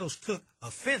 Representative Meadows took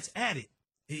offense at it.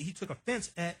 He took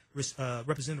offense at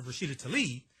Representative Rashida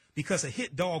Tlaib because a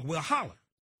hit dog will holler.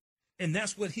 And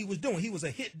that's what he was doing. He was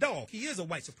a hit dog. He is a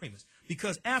white supremacist.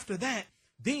 Because after that,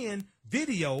 then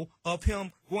video of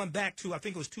him going back to, I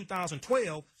think it was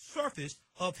 2012, surfaced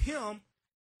of him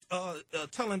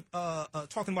talking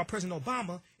about President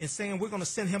Obama and saying we're going to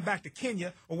send him back to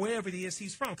Kenya or wherever it is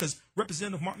he's from. Because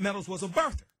Representative Mark Meadows was a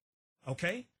birther.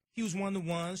 Okay? He was one of the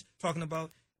ones talking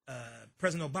about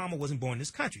President Obama wasn't born in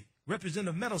this country.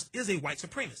 Representative Meadows is a white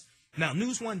supremacist. Now,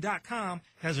 News1.com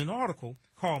has an article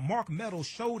called Mark Meadows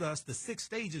Showed Us the 6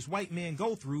 Stages White Men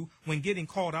Go Through When Getting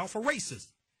Called Out for Racism.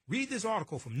 Read this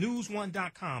article from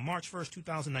News1.com, March 1st,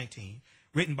 2019,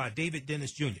 written by David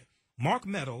Dennis Jr. Mark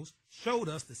Meadows showed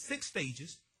us the 6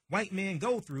 stages white men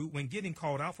go through when getting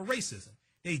called out for racism.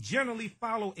 They generally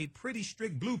follow a pretty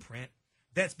strict blueprint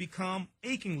that's become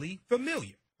achingly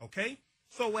familiar. Okay,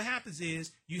 so what happens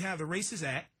is you have the Racist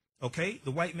Act. Okay, the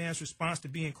white man's response to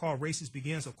being called racist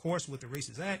begins, of course, with the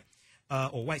Racist Act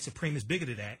or White Supremacist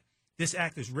Bigoted Act. This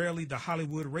act is rarely the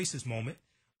Hollywood racist moment.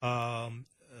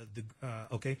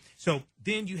 Okay, so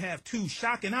then you have 2,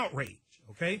 shock and outrage.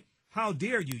 Okay, how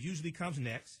dare you usually comes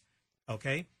next.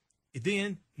 Okay,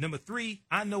 then number 3,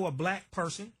 I know a black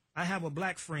person. I have a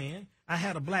black friend. I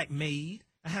had a black maid.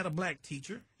 I had a black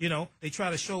teacher. You know, they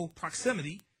try to show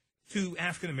proximity to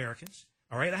African Americans.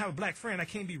 All right, I have a black friend. I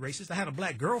can't be racist. I had a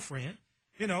black girlfriend.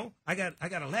 You know, I got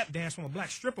a lap dance from a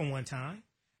black stripper one time.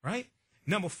 Right.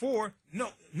 Number 4,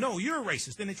 no, you're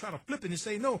racist. Then they try to flip it and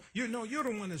say, no, you're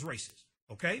the one that's racist.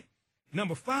 Okay.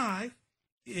 Number 5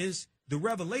 is the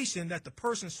revelation that the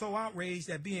person so outraged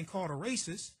at being called a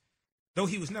racist, though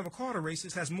he was never called a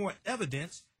racist, has more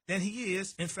evidence than he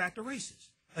is, in fact, a racist.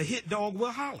 A hit dog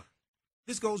will holler.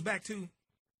 This goes back to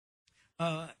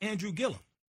Andrew Gillum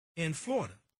in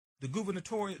Florida, the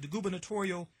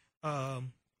gubernatorial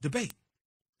debate.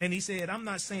 And he said, I'm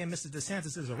not saying Mr.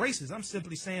 DeSantis is a racist. I'm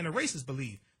simply saying the racists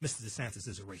believe Mr. DeSantis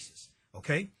is a racist.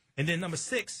 Okay? And then number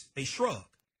 6, they shrug.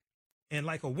 And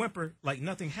like a whimper, like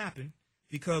nothing happened,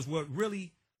 because what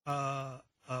really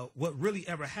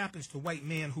ever happens to white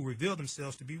men who reveal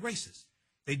themselves to be racist?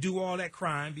 They do all that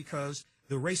crime because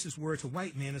the racist word to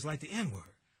white men is like the N-word.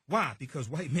 Why? Because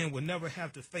white men will never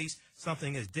have to face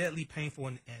something as deadly painful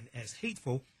and as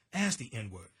hateful as the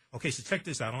N-word. Okay, so check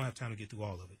this out. I don't have time to get through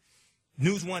all of it.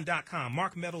 News1.com.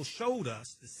 Mark Meadows showed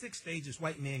us the 6 stages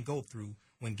white men go through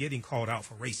when getting called out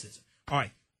for racism. All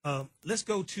right, let's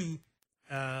go to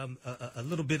a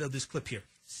little bit of this clip here.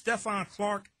 Stephon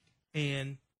Clark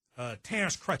and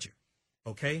Terrence Crutcher.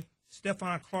 Okay,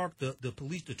 Stephon Clark, the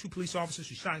 2 police officers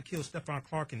who shot and killed Stephon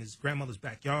Clark in his grandmother's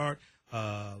backyard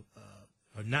are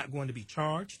not going to be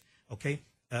charged. Okay,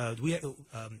 we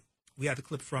have the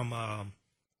clip from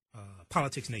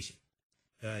Politics Nation.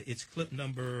 It's clip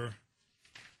number.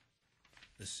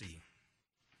 Let's see.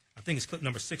 I think it's clip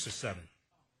number 6 or 7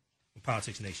 from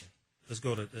Politics Nation. Let's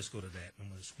go to that. I'm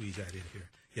going to squeeze that in here.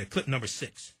 Yeah, clip number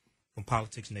 6 from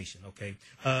Politics Nation. Okay.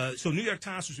 So New York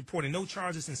Times was reporting no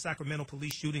charges in Sacramento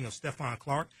police shooting of Stephon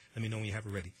Clark. Let me know when you have it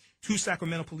ready. 2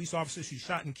 Sacramento police officers who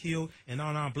shot and killed an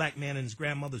unarmed black man in his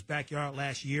grandmother's backyard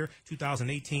last year,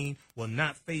 2018, will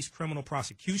not face criminal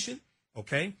prosecution.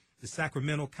 Okay. The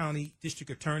Sacramento County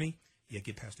District Attorney. Yeah,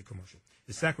 get past the commercial.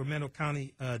 The Sacramento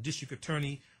County District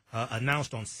Attorney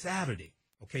announced on Saturday,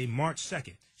 okay, March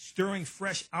 2nd, stirring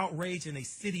fresh outrage in a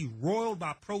city roiled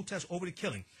by protests over the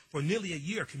killing. For nearly a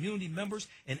year, community members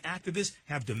and activists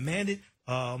have demanded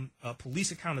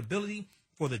police accountability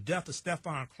for the death of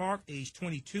Stephon Clark, age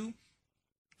 22,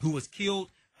 who was killed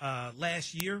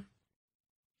last year.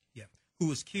 Yeah, who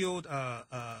was killed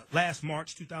last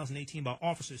March 2018 by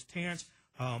officers Terrence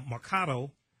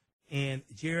Mercado and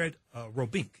Jared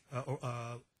Robink,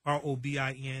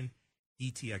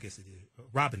 R-O-B-I-N-E-T, I guess it is,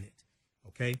 Robinette.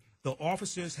 Okay, the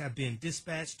officers have been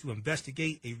dispatched to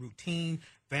investigate a routine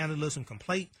vandalism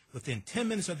complaint. Within 10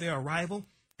 minutes of their arrival,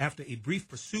 after a brief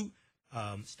pursuit,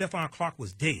 Stephon Clark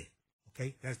was dead.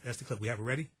 Okay, that's the clip. We have it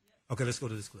ready? Okay, let's go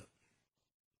to this clip.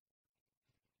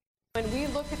 When we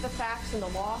look at the facts and the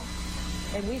law,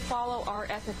 and we follow our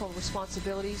ethical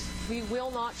responsibilities, we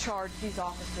will not charge these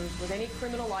officers with any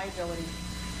criminal liability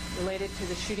related to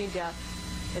the shooting death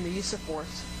and the use of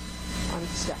force on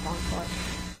Stephon Clark.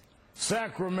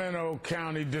 Sacramento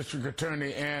County District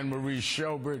Attorney Anne Marie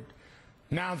Schobert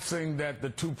announcing that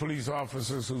the 2 police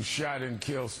officers who shot and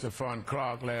killed Stephon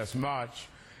Clark last March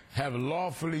have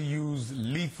lawfully used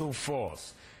lethal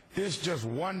force. This just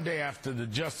one day after the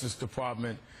Justice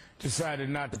Department decided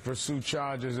not to pursue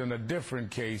charges in a different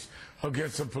case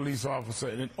against a police officer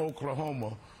in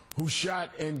Oklahoma who shot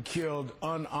and killed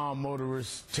unarmed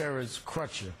motorist Terrence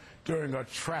Crutcher during a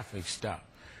traffic stop.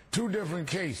 2 different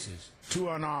cases, 2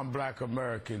 unarmed black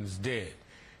Americans dead.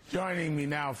 Joining me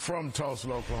now from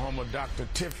Tulsa, Oklahoma, Dr.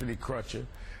 Tiffany Crutcher,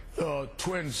 the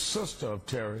twin sister of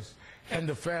Terrence, and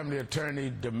the family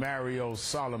attorney Demario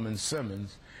Solomon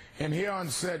Simmons. And here on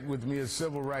set with me is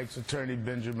civil rights attorney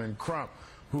Benjamin Crump,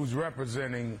 who's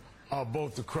representing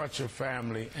both the Crutcher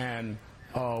family and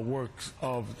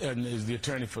and is the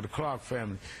attorney for the Clark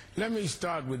family. Let me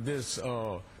start with this,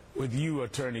 with you,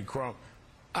 Attorney Crump.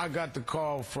 I got the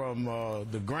call from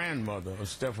the grandmother of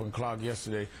Stephon Clark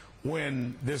yesterday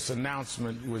when this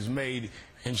announcement was made,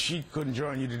 and she couldn't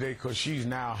join you today because she's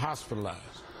now hospitalized.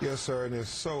 Yes, sir, and it's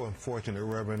so unfortunate,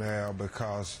 Reverend Al,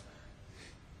 because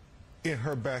in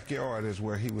her backyard is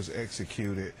where he was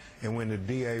executed, and when the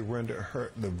DA rendered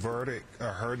her the verdict,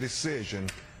 her decision,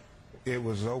 it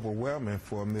was overwhelming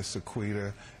for Miss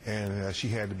Sequita, and she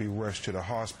had to be rushed to the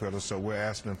hospital. So we're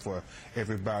asking for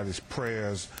everybody's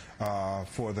prayers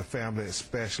for the family,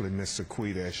 especially Miss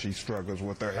Sequita, as she struggles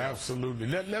with her health. Absolutely.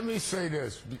 Let me say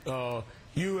this.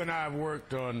 You and I have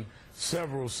worked on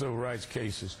several civil rights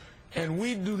cases, and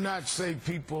we do not say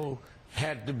people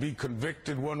had to be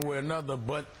convicted one way or another,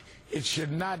 but it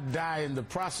should not die in the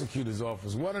prosecutor's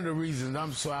office. One of the reasons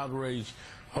I'm so outraged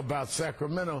about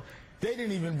Sacramento, they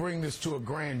didn't even bring this to a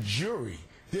grand jury.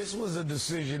 This was a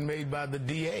decision made by the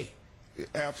DA.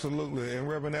 Absolutely. And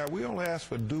Reverend Al, we only ask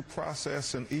for due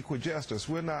process and equal justice.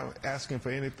 We're not asking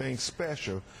for anything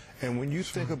special. And when you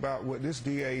think about what this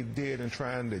DA did in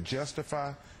trying to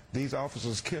justify these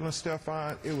officers killing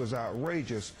Stephon, it was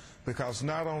outrageous, because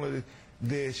not only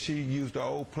did she use the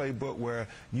old playbook where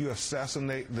you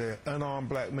assassinate the unarmed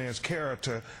black man's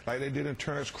character like they did in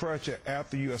Terrence Crutcher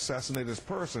after you assassinate this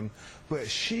person, but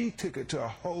she took it to a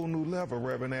whole new level,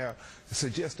 Reverend Al,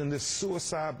 suggesting this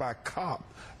suicide by cop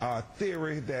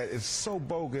theory that is so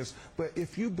bogus. But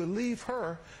if you believe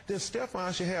her, then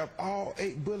Stephon should have all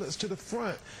 8 bullets to the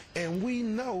front. And we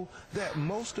know that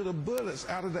most of the bullets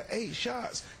out of the 8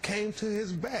 shots came to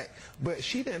his back. But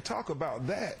she didn't talk about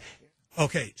that.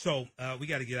 Okay, so we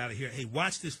got to get out of here. Hey,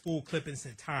 watch this full clip in its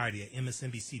entirety at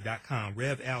msnbc.com.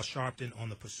 Rev. Al Sharpton on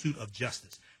the pursuit of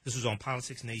justice. This was on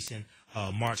Politics Nation,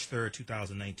 March 3rd,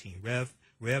 2019. Rev.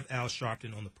 Al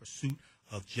Sharpton on the pursuit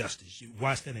of justice. You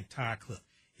watch that entire clip.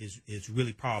 Is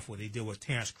really powerful. They deal with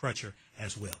Terrence Crutcher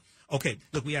as well. Okay,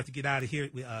 look, we have to get out of here.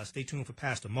 Stay tuned for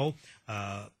Pastor Mo.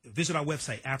 Visit our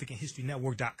website,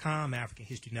 AfricanHistoryNetwork.com,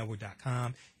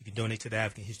 AfricanHistoryNetwork.com. You can donate to the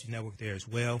African History Network there as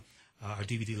well. Our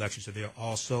DVD lectures are there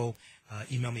also.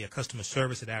 Email me at customer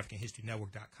service at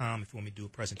AfricanHistoryNetwork.com if you want me to do a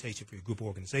presentation for your group or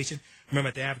organization. Remember,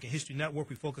 at the African History Network,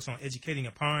 we focus on educating,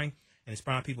 empowering, and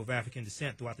inspiring people of African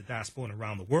descent throughout the diaspora and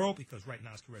around the world, because right now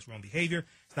it's correct wrong behavior.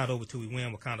 It's not over till we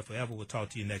win. Wakanda forever. We'll talk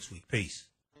to you next week. Peace.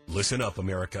 Listen up,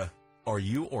 America. Are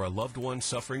you or a loved one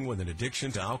suffering with an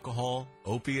addiction to alcohol,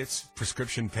 opiates,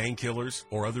 prescription painkillers,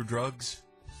 or other drugs?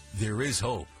 There is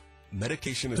hope.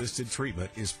 Medication-assisted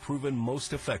treatment is proven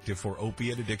most effective for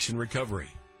opiate addiction recovery.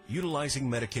 Utilizing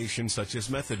medications such as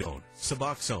methadone,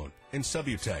 Suboxone, and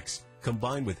Subutex,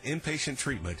 combined with inpatient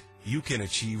treatment, you can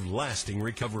achieve lasting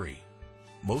recovery.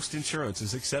 Most insurance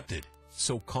is accepted,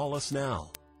 so call us now.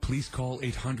 Please call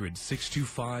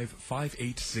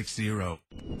 800-625-5860.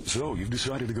 So, you've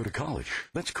decided to go to college.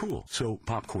 That's cool. So,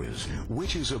 pop quiz.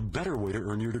 Which is a better way to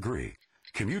earn your degree?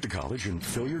 Commute to college and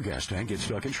fill your gas tank, get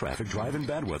stuck in traffic, drive in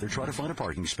bad weather, try to find a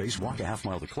parking space, walk a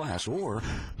half-mile to class, or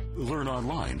learn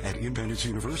online at Independence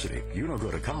University. You don't go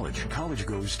to college. College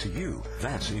goes to you.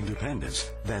 That's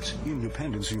independence. That's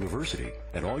Independence University.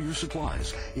 And all your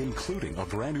supplies, including a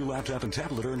brand new laptop and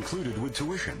tablet, are included with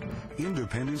tuition.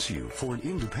 Independence U, for an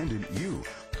independent you.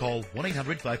 Call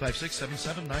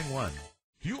 1-800-556-7791.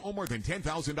 You owe more than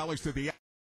 $10,000 to the